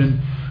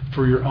margin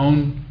for your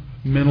own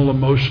mental,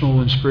 emotional,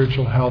 and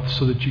spiritual health,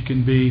 so that you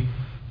can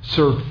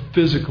serve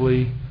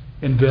physically,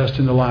 invest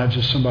in the lives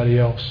of somebody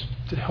else.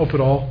 Does it help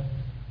at all?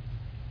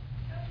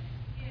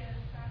 Yes,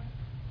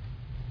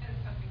 that's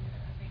something that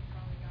I think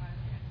probably God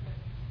has to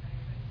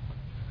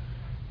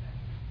say.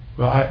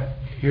 Well,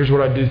 here's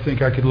what I do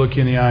think I could look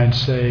you in the eye and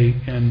say,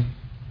 and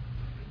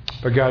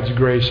by God's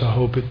grace, I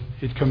hope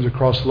it comes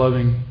across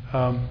loving.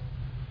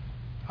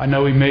 I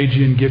know He made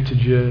you and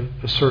gifted you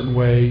a certain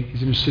way.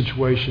 He's in a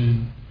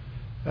situation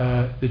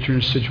that you're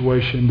in a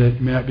situation that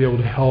you may not be able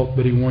to help,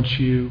 but He wants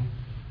you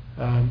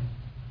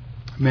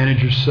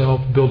manage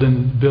yourself, build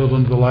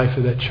into the life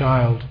of that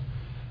child.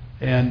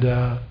 And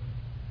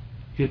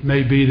it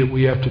may be that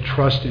we have to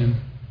trust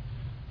Him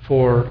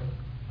for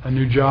a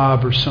new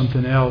job or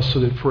something else, so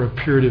that for a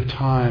period of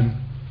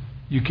time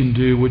you can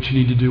do what you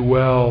need to do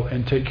well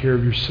and take care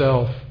of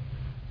yourself,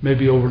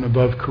 maybe over and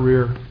above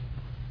career.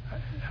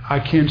 I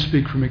can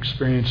speak from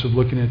experience of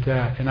looking at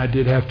that, and I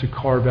did have to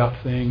carve out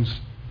things.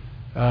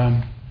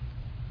 I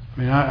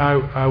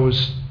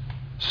was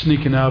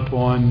sneaking up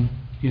on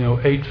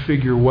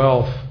 8-figure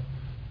wealth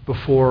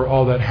before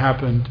all that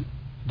happened,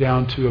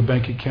 down to a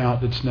bank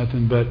account that's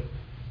nothing but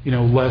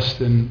less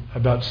than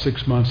about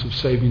 6 months of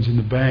savings in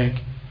the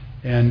bank.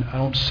 And I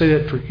don't say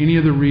that for any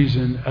other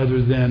reason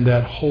other than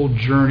that whole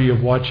journey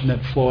of watching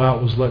that flow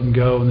out was letting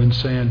go, and then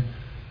saying,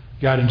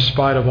 God, in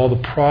spite of all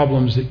the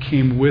problems that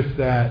came with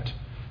that,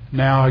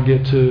 now I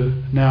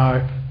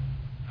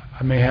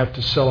may have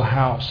to sell a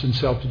house and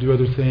to do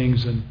other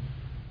things, and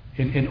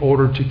in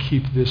order to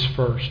keep this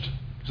first.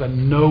 Because I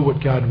know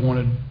what God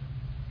wanted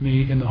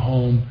me in the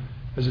home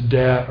as a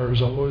dad, or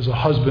as a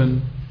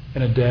husband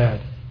and a dad.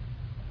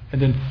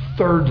 And then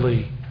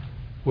thirdly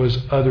was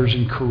others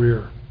in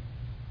career.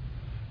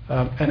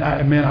 And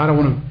I don't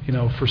want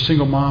to, for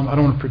single mom, I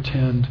don't want to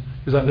pretend,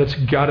 because that's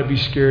got to be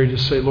scary to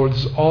say, Lord,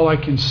 this is all I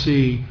can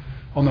see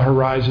on the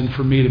horizon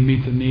for me to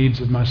meet the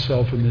needs of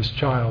myself and this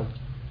child.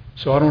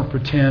 So I don't want to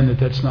pretend that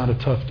that's not a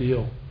tough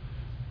deal.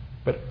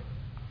 But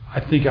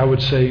I think I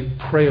would say,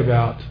 pray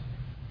about,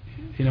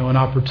 an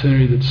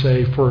opportunity that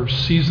say, for a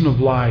season of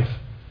life,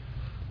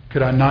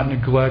 could I not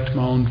neglect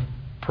my own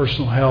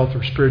personal health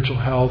or spiritual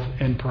health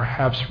and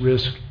perhaps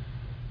risk,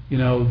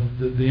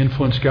 the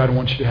influence God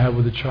wants you to have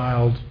with a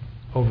child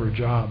over a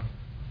job?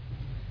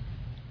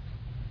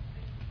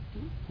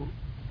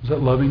 Is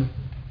that loving?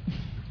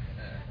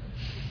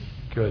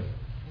 Good.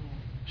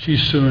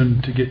 She's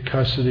suing to get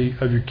custody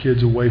of your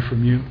kids away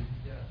from you?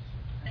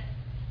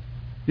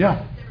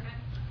 Yeah.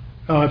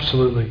 Oh,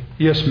 absolutely.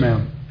 Yes,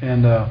 ma'am.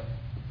 And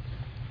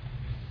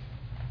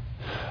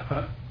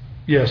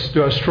yes,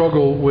 do I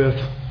struggle with,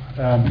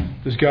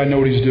 does God know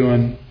what He's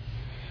doing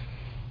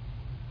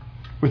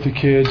with the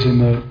kids and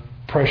the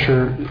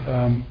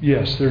pressure?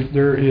 Yes,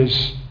 there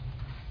is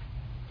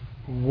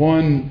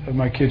one of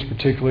my kids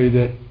particularly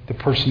that the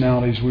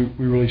personalities, we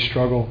really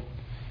struggle.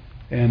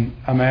 And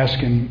I'm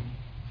asking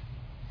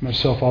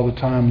myself all the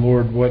time,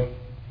 Lord, what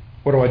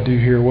do I do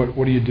here?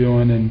 What are you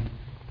doing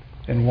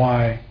and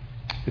why?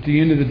 At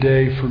the end of the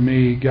day, for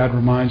me, God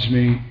reminds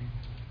me,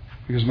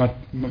 because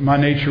my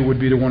nature would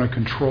be to want to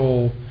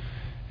control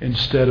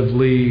instead of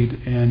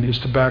lead, and is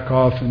to back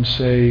off and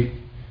say,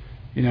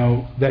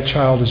 that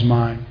child is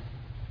mine.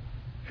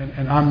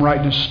 And I'm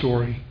writing a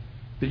story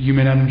that you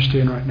may not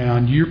understand right now.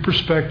 And your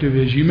perspective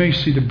is, you may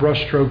see the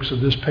brushstrokes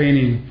of this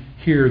painting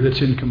here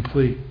that's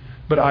incomplete,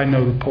 but I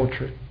know the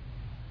portrait.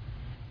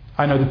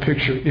 I know the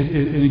picture.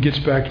 And it gets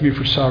back to me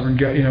for sovereign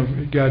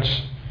God, God's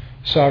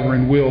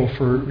sovereign will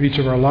for each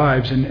of our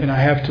lives. And I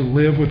have to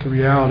live with the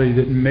reality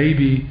that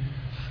maybe,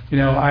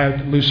 I have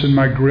to loosen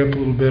my grip a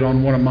little bit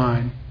on one of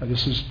mine. Now,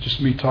 this is just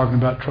me talking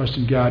about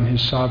trusting God and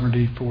His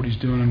sovereignty for what He's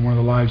doing in one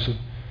of the lives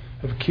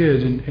of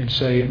kids, and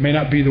say, it may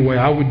not be the way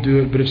I would do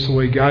it, but it's the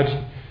way God's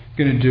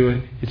going to do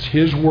it. It's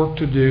His work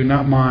to do,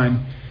 not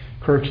mine.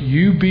 Kirk,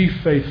 you be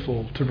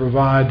faithful to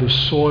provide the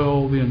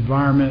soil, the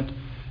environment.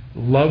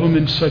 Love them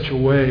in such a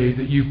way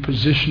that you've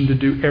positioned to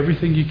do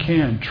everything you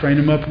can. Train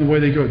them up in the way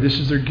they go. This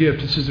is their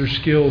gift. This is their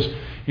skills.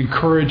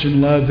 Encourage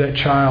and love that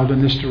child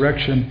in this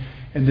direction,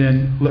 and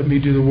then let me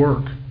do the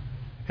work.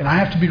 And I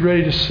have to be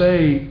ready to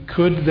say,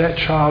 could that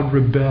child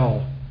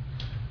rebel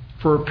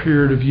for a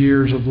period of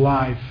years of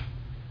life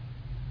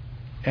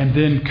and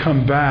then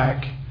come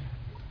back?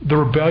 The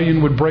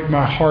rebellion would break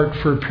my heart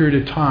for a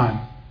period of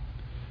time.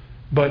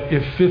 But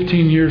if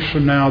 15 years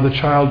from now the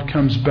child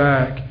comes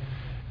back,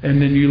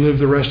 and then you live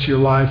the rest of your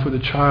life with a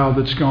child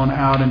that's gone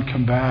out and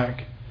come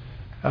back,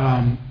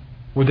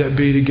 would that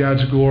be to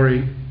God's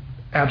glory?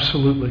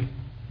 Absolutely.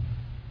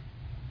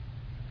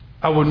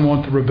 I wouldn't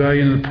want the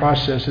rebellion in the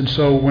process. And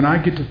so when I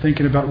get to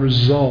thinking about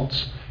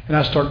results and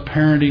I start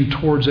parenting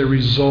towards a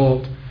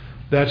result,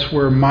 that's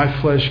where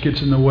my flesh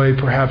gets in the way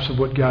perhaps of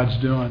what God's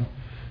doing.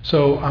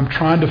 So I'm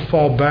trying to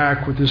fall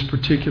back with this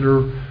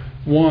particular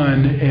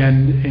one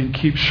and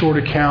keep short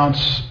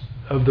accounts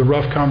of the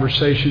rough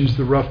conversations,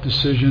 the rough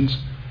decisions,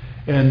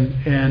 and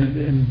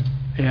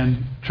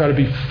try to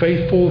be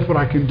faithful with what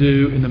I can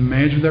do in the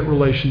management of that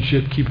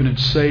relationship, keeping it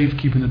safe,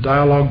 keeping the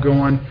dialogue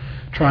going,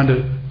 trying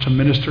to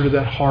minister to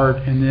that heart,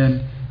 and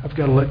then I've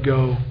got to let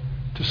go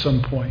to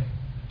some point.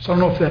 So I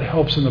don't know if that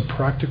helps in the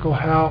practical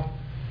how,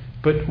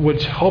 but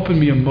what's helping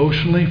me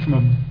emotionally from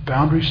a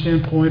boundary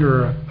standpoint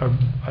or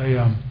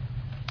a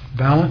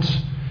balance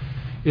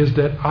is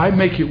that I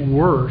make it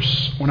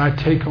worse when I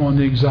take on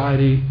the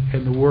anxiety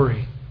and the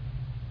worry.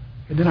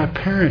 And then I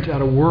parent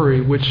out of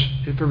worry, which,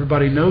 if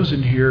everybody knows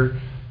in here,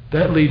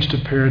 that leads to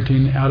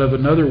parenting out of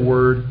another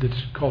word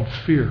that's called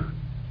fear.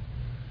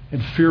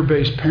 And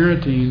fear-based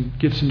parenting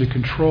gets into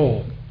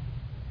control.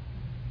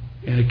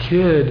 And a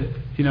kid,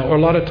 or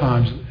a lot of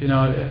times,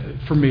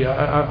 for me,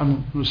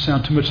 I'm going to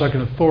sound too much like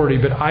an authority,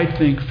 but I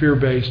think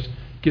fear-based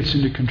gets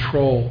into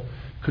control.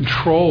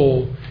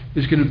 Control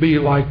is going to be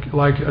like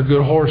a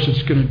good horse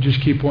that's going to just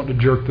keep wanting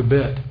to jerk the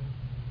bit.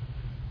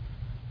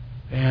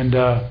 And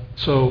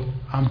so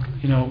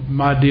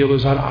my deal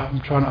is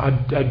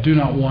I do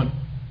not want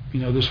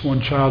this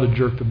one child to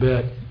jerk the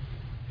bit,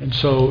 and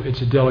so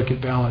it's a delicate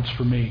balance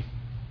for me.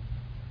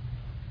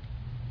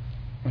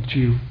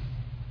 Did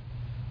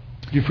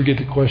you forget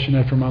the question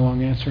after my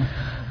long answer?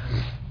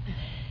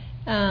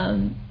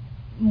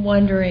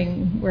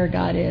 Wondering where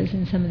God is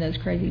in some of those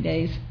crazy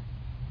days.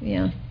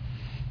 Yeah.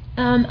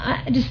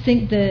 I just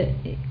think that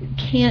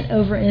can't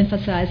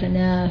overemphasize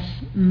enough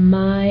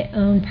my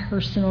own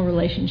personal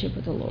relationship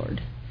with the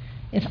Lord.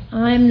 If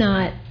I'm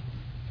not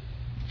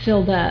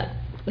filled up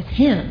with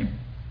Him,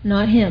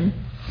 not Him,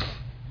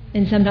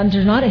 and sometimes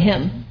there's not a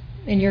Him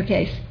in your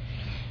case,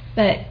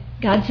 but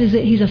God says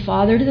that He's a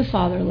father to the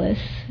fatherless,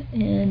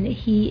 and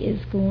He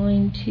is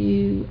going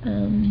to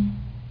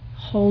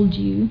hold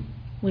you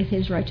with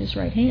His righteous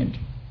right hand.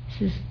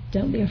 He says,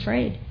 don't be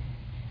afraid.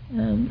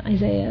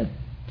 Isaiah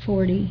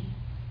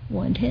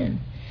 40:110.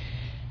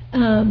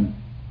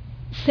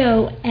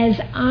 So as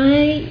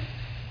I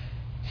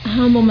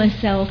humble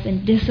myself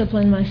and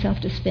discipline myself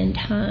to spend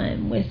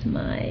time with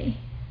my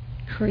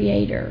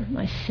Creator,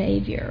 my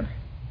Savior,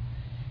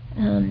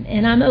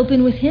 and I'm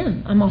open with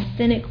Him, I'm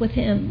authentic with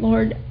Him.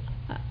 Lord,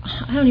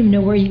 I don't even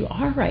know where you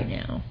are right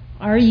now.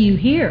 Are you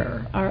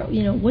here?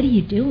 What are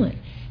you doing?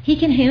 He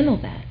can handle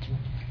that.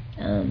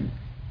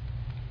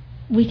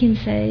 We can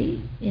say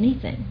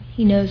anything.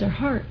 He knows our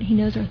heart. He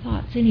knows our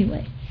thoughts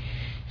anyway.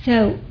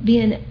 So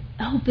being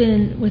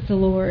open with the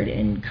Lord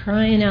and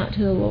crying out to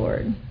the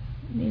Lord,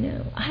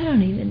 I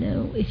don't even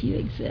know if you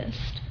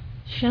exist.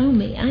 Show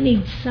me. I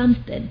need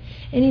something.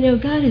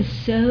 And God is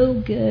so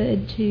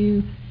good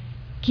to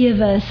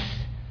give us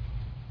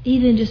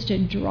even just a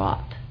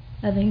drop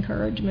of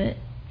encouragement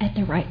at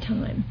the right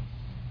time.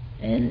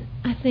 And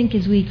I think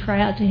as we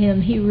cry out to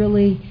him, he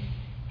really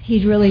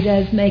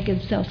does make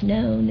himself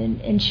known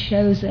and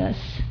shows us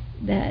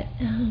that.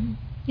 And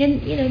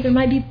there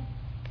might be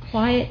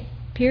quiet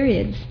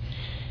periods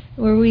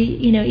where we,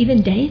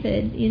 even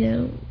David,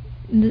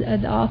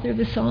 the author of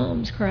the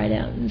Psalms cried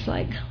out and was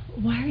like,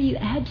 "Why are you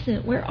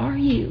absent? Where are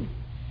you?"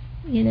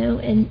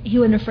 And he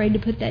wasn't afraid to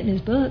put that in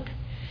his book.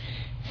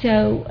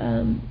 So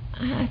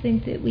I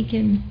think that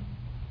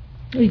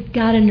we've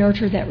got to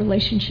nurture that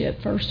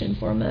relationship first and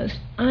foremost.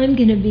 I'm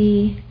going to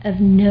be of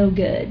no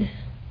good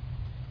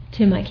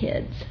to my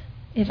kids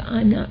if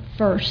I'm not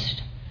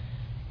first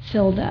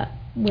filled up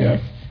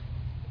with,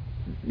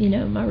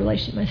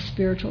 my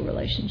spiritual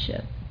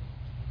relationship.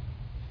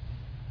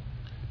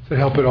 Does that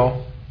help at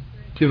all?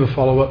 Do you have a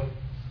follow-up?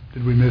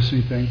 Did we miss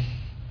anything?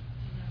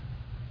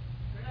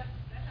 That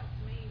helps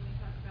me when we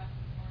talk about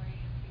the worry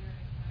and fear and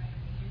anxiety.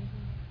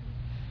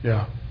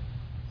 Yeah. I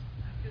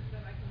can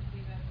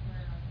see that's where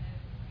our head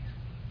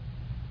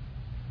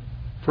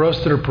is. For us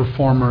that are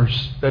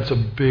performers, that's a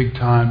big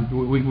time.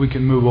 We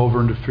can move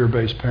over into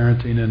fear-based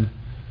parenting,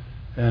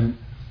 and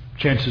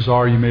chances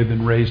are you may have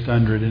been raised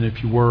under it, and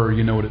if you were,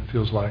 you know what it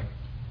feels like.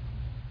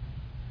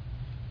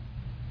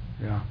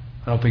 Yeah.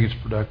 I don't think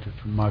it's productive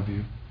from my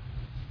view.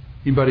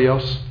 Anybody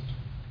else?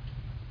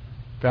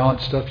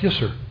 Balance stuff? Yes,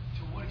 sir. To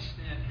what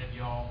extent have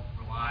y'all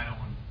relied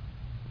on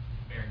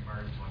bearing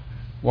burdens like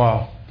that?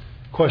 Wow.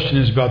 Question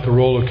is about the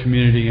role of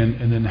community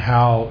and then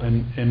how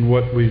and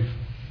what we've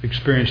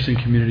experienced in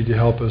community to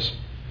help us.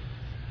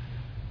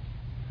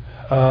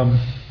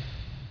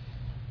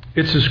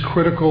 It's as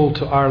critical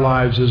to our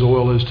lives as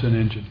oil is to an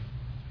engine.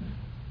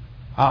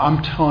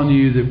 I'm telling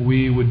you that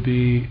we would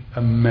be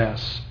a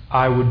mess.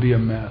 I would be a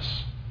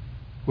mess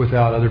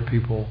without other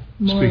people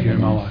speaking in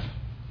my life.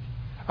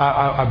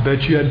 I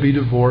bet you I'd be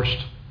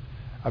divorced.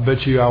 I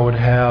bet you I would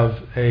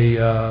have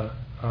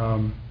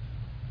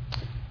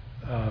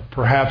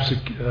perhaps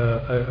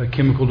a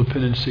chemical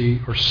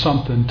dependency or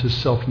something to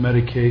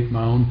self-medicate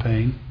my own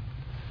pain.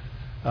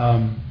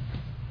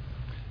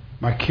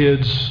 My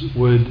kids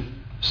would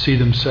see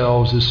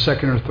themselves as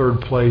second or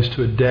third place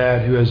to a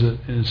dad who has an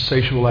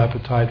insatiable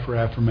appetite for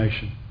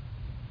affirmation.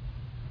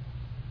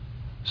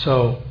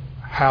 So,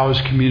 how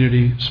is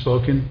community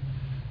spoken?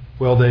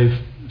 Well, they've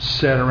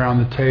sat around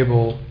the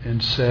table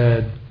and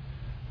said,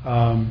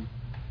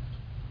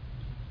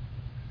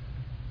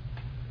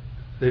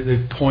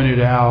 they've pointed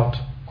out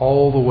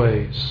all the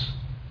ways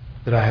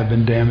that I have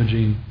been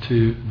damaging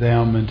to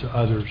them and to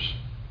others.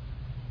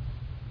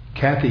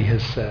 Kathy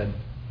has said,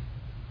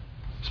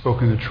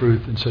 spoken the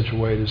truth in such a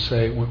way to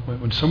say,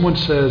 when someone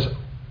says,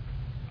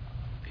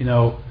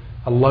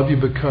 I love you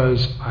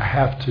because I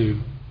have to,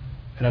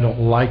 and I don't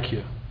like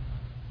you,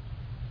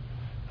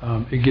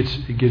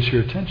 it gets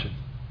your attention.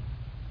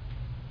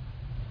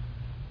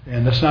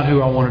 And that's not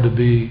who I wanted to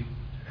be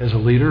as a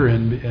leader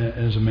and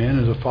as a man,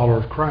 as a follower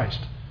of Christ.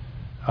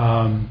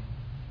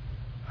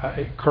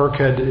 Kirk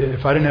had,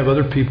 if I didn't have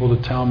other people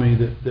to tell me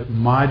that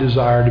my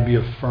desire to be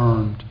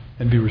affirmed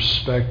and be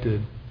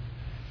respected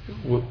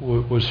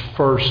was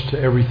first to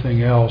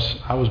everything else,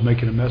 I was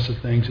making a mess of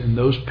things, and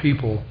those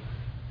people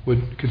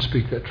could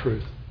speak that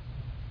truth.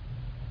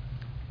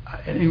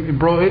 And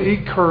bro, it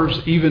occurs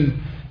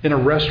even in a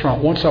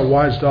restaurant. Once I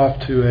wised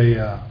off to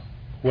a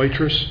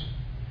waitress,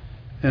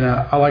 and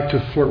I like to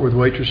flirt with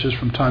waitresses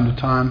from time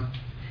to time,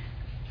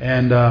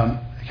 and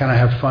kind of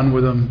have fun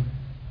with them.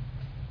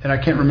 And I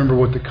can't remember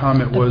what the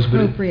comment was, but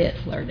appropriate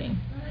flirting.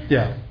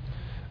 Yeah.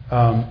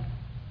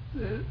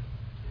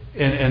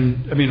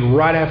 And I mean,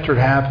 right after it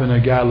happened, a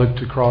guy looked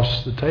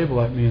across the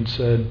table at me and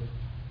said,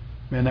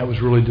 "Man, that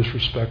was really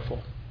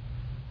disrespectful."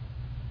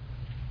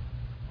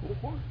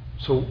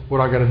 So what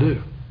I got to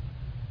do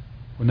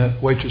when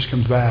that waitress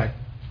comes back?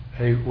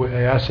 Hey,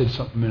 I said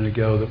something a minute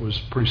ago that was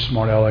pretty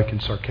smart aleck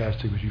and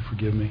sarcastic. Would you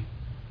forgive me?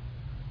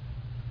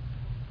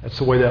 That's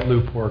the way that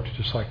loop works,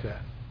 just like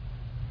that.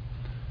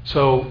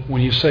 So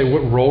when you say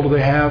what role do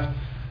they have,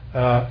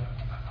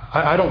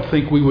 I don't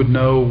think we would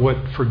know what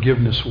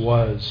forgiveness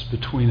was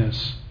between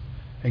us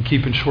and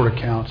keeping short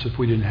accounts if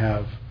we didn't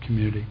have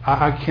community.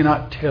 I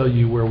cannot tell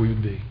you where we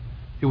would be.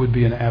 It would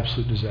be an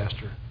absolute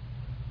disaster.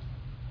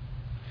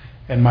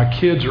 And my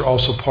kids are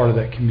also part of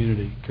that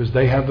community because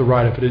they have the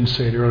right. If I didn't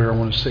say it earlier, I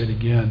want to say it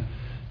again.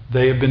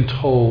 They have been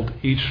told,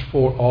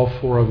 all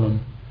four of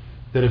them,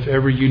 that if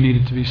ever you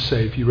needed to be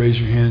safe, you raise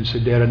your hand and say,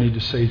 "Dad, I need to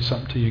say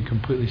something to you," and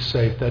completely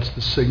safe. That's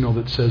the signal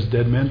that says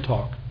dead men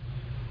talk.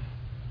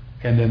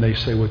 And then they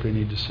say what they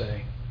need to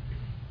say.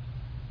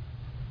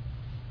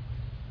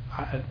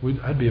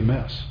 I'd be a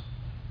mess.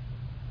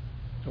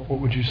 What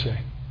would you say?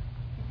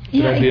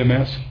 Would I be a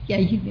mess? Yeah,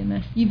 you'd be a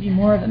mess. You'd be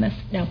more of a mess.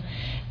 No.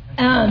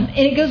 And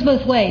it goes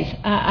both ways.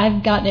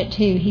 I've gotten it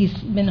too. He's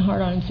been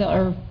hard on himself,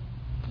 or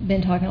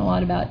been talking a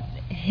lot about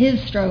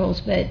his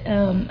struggles, but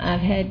I've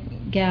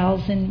had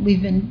gals, and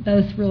we've been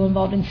both real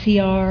involved in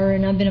CR,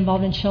 and I've been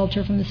involved in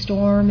shelter from the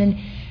storm, and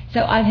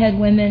so I've had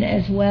women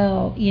as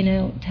well,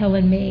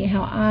 telling me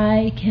how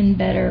I can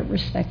better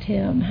respect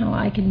him, how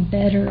I can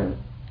better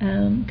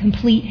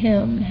complete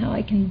him, how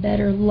I can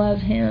better love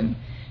him.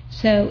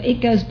 So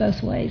it goes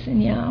both ways.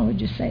 And yeah, I would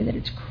just say that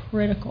it's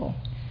critical.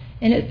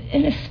 And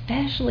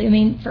especially, I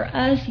mean, for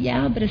us,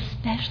 yeah, but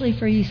especially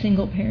for you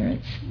single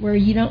parents, where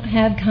you don't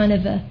have kind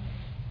of a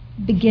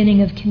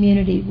beginning of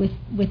community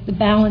with the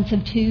balance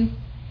of two.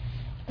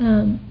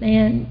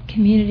 And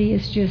community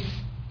is just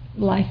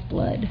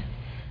lifeblood.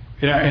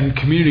 And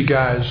community,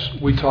 guys,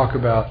 we talk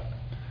about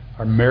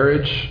our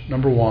marriage,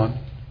 number one,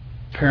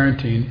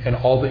 parenting, and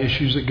all the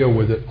issues that go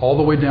with it, all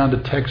the way down to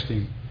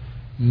texting,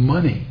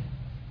 money.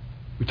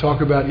 We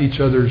talk about each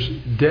other's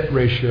debt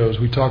ratios.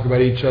 We talk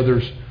about each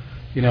other's,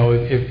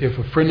 if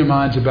a friend of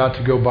mine's about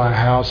to go buy a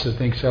house that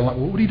thinks, well,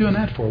 what are you doing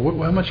that for?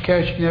 How much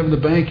cash you can have in the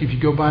bank if you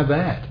go buy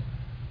that?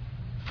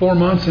 4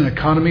 months in an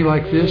economy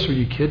like this? Are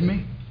you kidding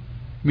me?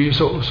 I mean,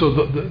 so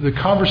the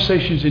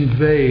conversations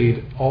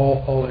invade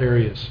all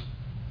areas.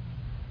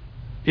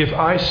 If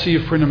I see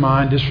a friend of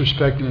mine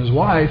disrespecting his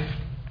wife,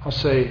 I'll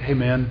say, hey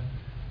man,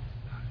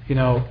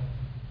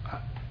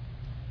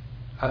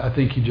 I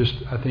think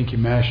you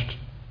mashed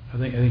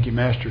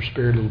your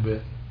spirit a little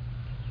bit.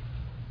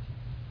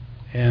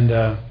 And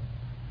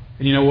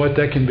you know what?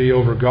 That can be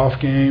over a golf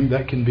game.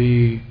 That can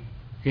be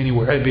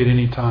anywhere. It can be at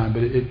any time,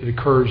 but it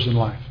occurs in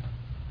life.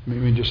 I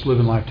mean, just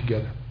living life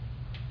together.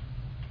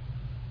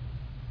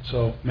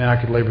 So, man, I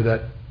could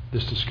labor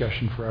this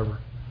discussion forever.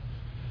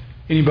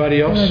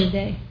 Anybody else? Another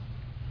day.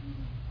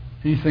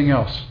 Anything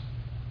else?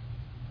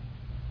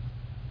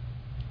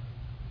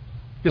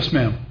 Yes,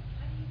 ma'am. How do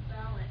you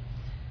balance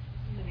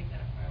living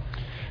that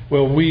priority?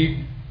 Well,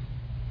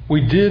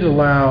 we did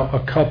allow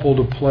a couple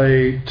to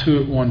play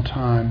two at one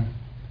time,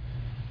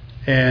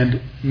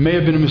 and may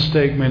have been a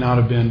mistake, may not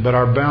have been, but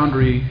our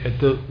boundary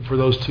for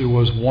those two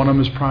was one of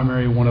them is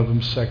primary, one of them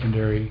is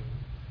secondary,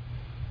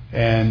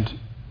 and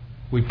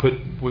we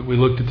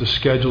looked at the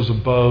schedules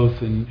of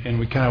both, and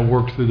we kind of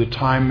worked through the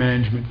time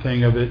management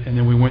thing of it, and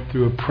then we went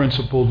through a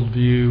principled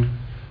view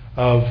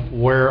of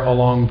where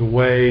along the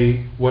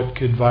way what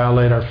could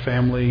violate our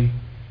family,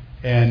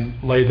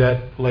 and lay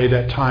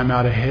that time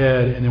out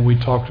ahead, and then we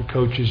talked to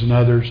coaches and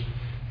others,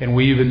 and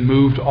we even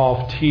moved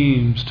off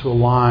teams to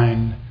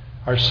align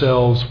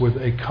ourselves with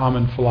a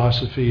common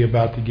philosophy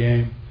about the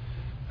game.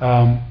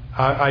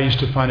 I used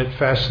to find it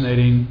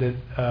fascinating that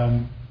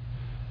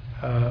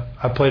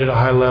I played at a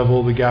high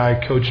level. The guy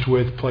I coached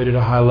with played at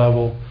a high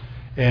level,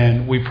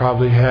 and we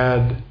probably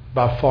had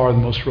by far the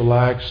most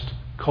relaxed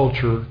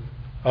culture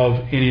of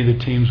any of the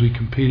teams we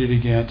competed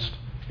against,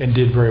 and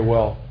did very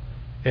well.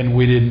 And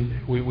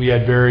we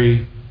had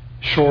very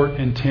short,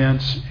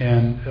 intense,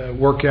 and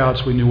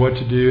workouts. We knew what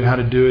to do, how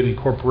to do it,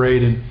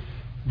 incorporate and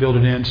build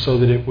it in so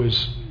that it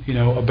was,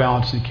 a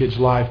balance in the kid's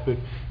life. But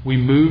we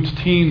moved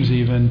teams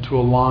even to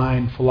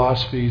align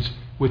philosophies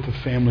with the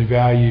family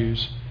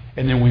values.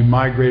 And then we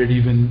migrated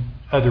even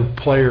other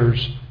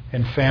players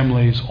and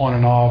families on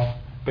and off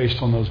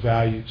based on those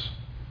values.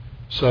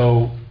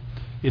 So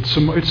it's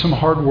some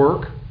hard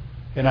work.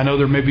 And I know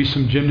there may be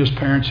some gymnast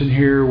parents in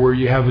here where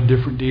you have a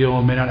different deal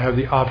and may not have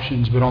the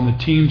options. But on the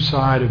team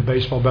side of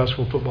baseball,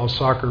 basketball, football,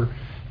 soccer,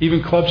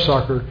 even club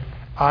soccer,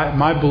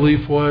 my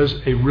belief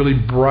was a really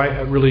bright,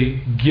 a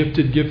really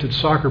gifted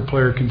soccer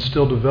player can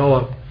still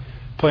develop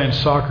playing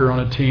soccer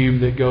on a team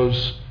that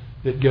goes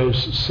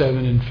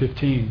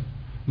 7-15.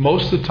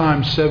 Most of the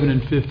time,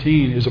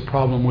 7-15 is a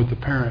problem with the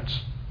parents.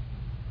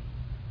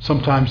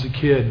 Sometimes the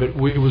kid. But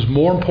it was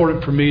more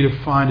important for me to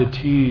find a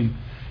team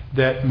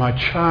that my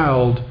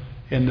child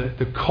and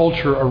the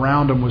culture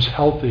around them was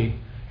healthy,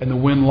 and the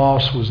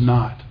win-loss was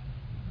not.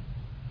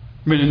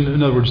 I mean,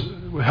 in other words,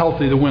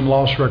 healthy, the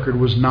win-loss record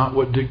was not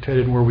what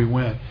dictated where we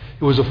went.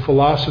 It was a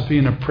philosophy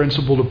and a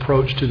principled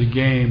approach to the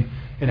game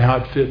and how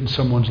it fit in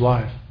someone's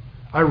life.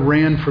 I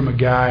ran from a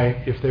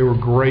guy if they were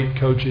great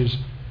coaches,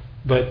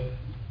 but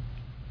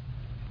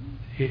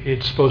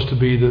it's supposed to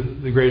be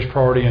the greatest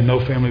priority and no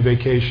family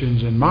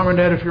vacations. And mom and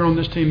dad, if you're on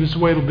this team, this is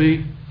the way it'll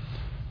be.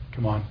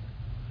 Come on,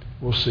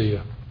 we'll see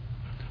you.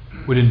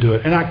 We didn't do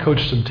it. And I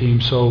coached some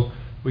teams, so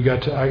I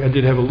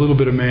did have a little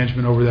bit of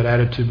management over that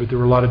attitude, but there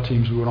were a lot of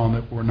teams we went on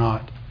that were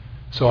not.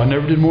 So I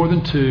never did more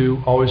than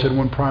two, always had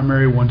one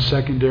primary, one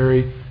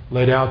secondary,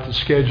 laid out the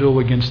schedule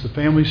against the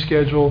family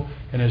schedule,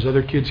 and as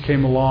other kids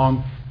came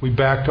along, we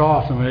backed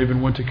off, and we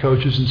even went to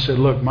coaches and said,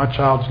 look, my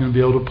child's going to be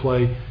able to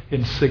play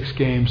in 6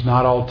 games,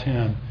 not all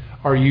 10.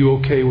 Are you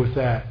okay with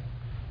that?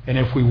 And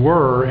if we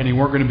were, and he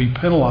weren't going to be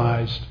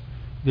penalized,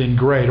 then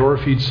great. Or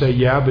if he'd say,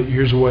 yeah, but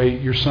here's the way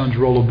your son's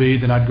role will be,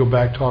 then I'd go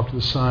back, talk to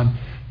the son.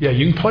 Yeah,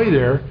 you can play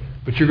there,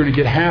 but you're going to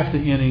get half the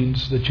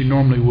innings that you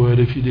normally would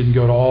if you didn't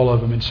go to all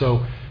of them. And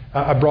so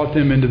I brought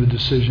them into the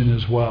decision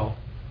as well.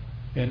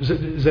 And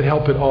does that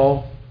help at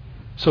all?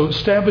 So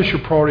establish your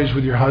priorities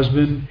with your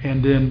husband,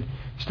 and then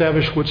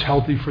establish what's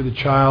healthy for the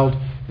child,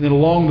 and then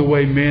along the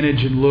way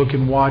manage and look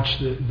and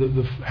watch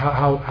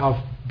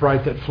how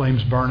bright that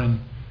flame's burning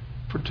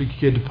for the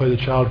kid to play the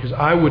child. Because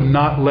I would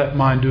not let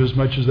mine do as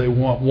much as they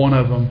want. One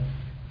of them,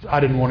 I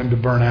didn't want him to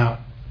burn out.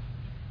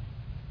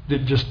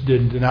 It just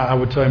didn't. And I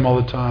would tell him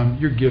all the time,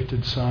 you're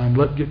gifted, son.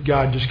 Let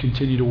God just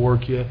continue to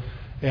work you.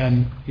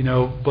 And,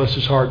 bless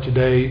his heart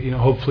today.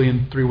 Hopefully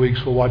in 3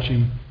 weeks we'll watch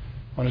him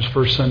on his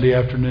first Sunday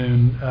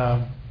afternoon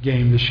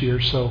game this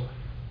year. So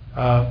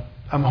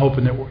I'm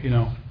hoping that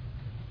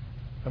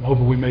I'm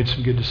hoping we made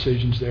some good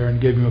decisions there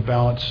and gave him a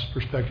balanced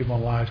perspective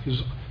on life.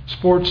 Because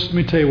sports, let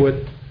me tell you what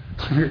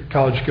your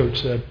college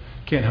coach said.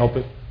 Can't help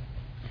it.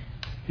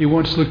 He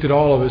once looked at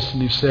all of us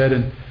and he said,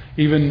 and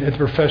even at the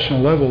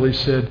professional level, he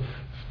said,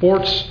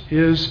 sports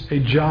is a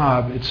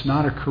job. It's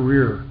not a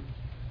career.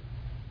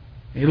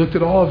 And he looked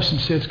at all of us and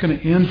said, it's going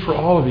to end for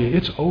all of you.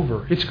 It's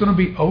over. It's going to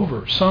be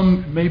over.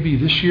 Some may be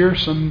this year,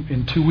 some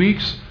in 2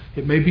 weeks.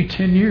 It may be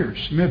 10 years.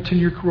 You may have a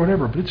 10-year career,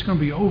 whatever, but it's going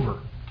to be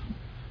over.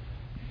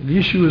 And the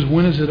issue is,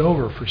 when is it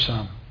over for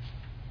some?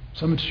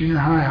 Some it's junior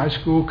high, high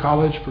school,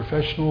 college,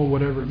 professional,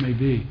 whatever it may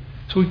be.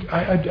 So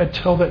I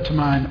tell that to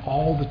mine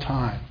all the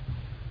time.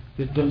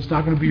 It's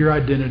not going to be your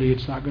identity.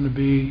 It's not going to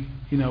be,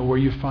 where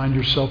you find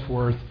your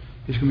self-worth.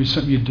 It's going to be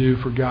something you do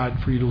for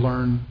God, for you to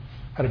learn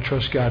how to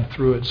trust God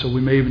through it. So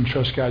we may even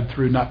trust God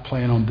through not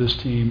playing on this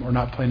team or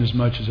not playing as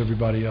much as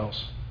everybody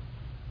else.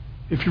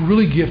 If you're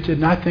really gifted,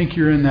 and I think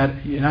you're in that,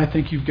 and I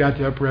think you've got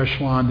the upper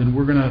echelon, then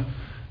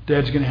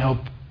Dad's going to help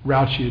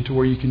route you to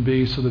where you can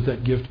be so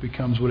that gift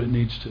becomes what it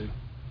needs to. Does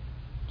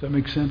that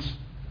make sense?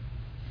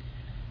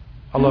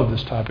 I love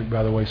this topic,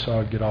 by the way, so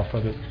I'll get off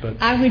of it. But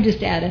I would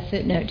just add a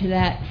footnote to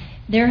that.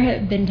 There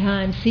have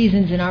been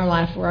seasons in our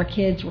life where our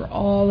kids were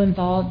all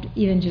involved,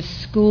 even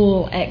just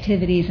school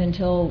activities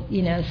until,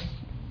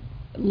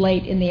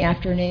 late in the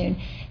afternoon.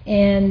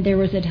 And there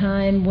was a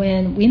time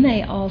when we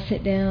may all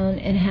sit down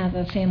and have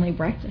a family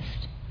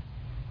breakfast.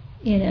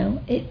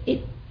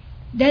 It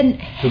doesn't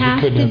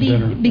have to be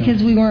dinner,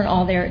 because we weren't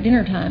all there at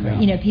dinner time.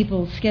 Yeah.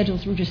 People's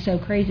schedules were just so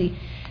crazy.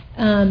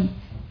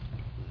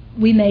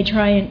 We may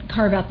try and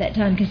carve out that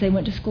time because they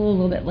went to school a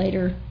little bit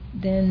later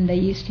than they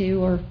used to,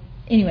 or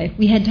anyway,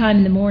 we had time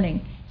in the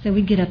morning, so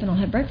we'd get up and all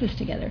have breakfast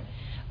together.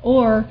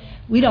 Or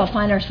we'd all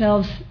find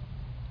ourselves,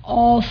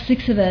 all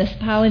 6 of us,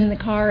 piling in the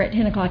car at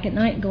 10 o'clock at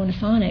night and going to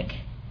Sonic,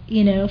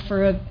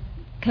 for a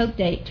Coke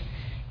date.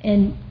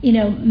 And,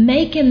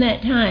 making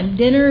that time.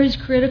 Dinner is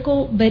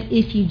critical, but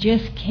if you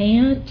just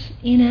can't,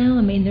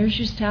 there's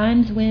just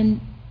times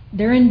when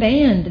they're in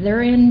band,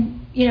 they're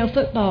in,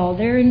 football,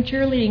 they're in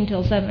cheerleading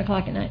till 7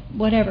 o'clock at night,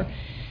 whatever.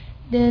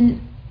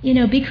 Then,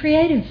 be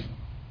creative.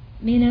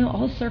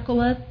 I'll circle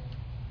up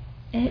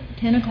at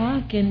 10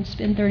 o'clock and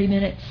spend 30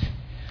 minutes.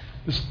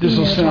 This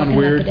will sound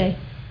weird,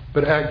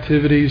 but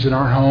activities in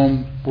our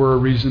home were a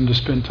reason to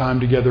spend time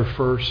together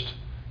first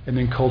and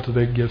then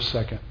cultivate gifts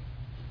second,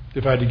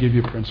 if I had to give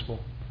you a principle.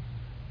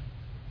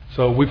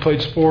 So we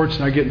played sports,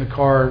 and I get in the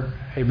car,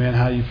 hey man,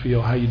 how you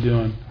feel? How you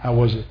doing? How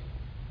was it?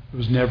 It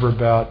was never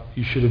about,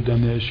 you should have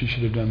done this, you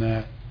should have done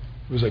that.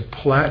 It was a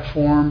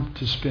platform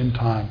to spend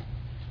time.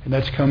 And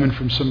that's coming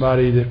from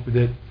somebody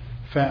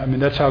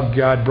that's how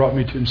God brought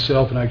me to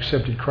himself, and I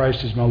accepted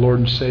Christ as my Lord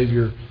and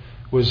Savior,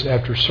 was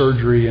after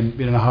surgery and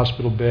being in a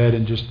hospital bed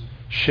and just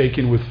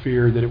shaken with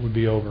fear that it would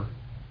be over.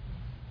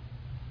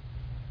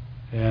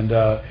 And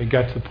it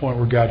got to the point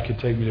where God could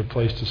take me to a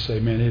place to say,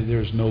 man,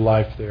 there's no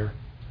life there.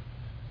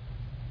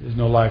 There's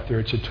no life there.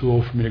 It's a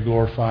tool for me to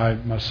glorify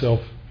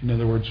myself. In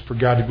other words, for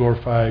God to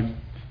glorify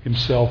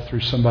himself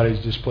through somebody's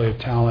display of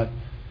talent,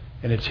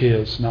 and it's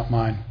his, not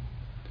mine.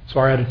 So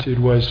our attitude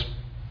was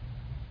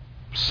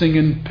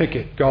singing, pick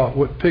it, golf,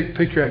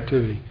 pick your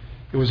activity.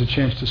 It was a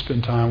chance to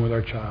spend time with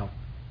our child,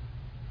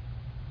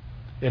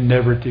 and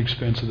never at the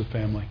expense of the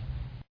family.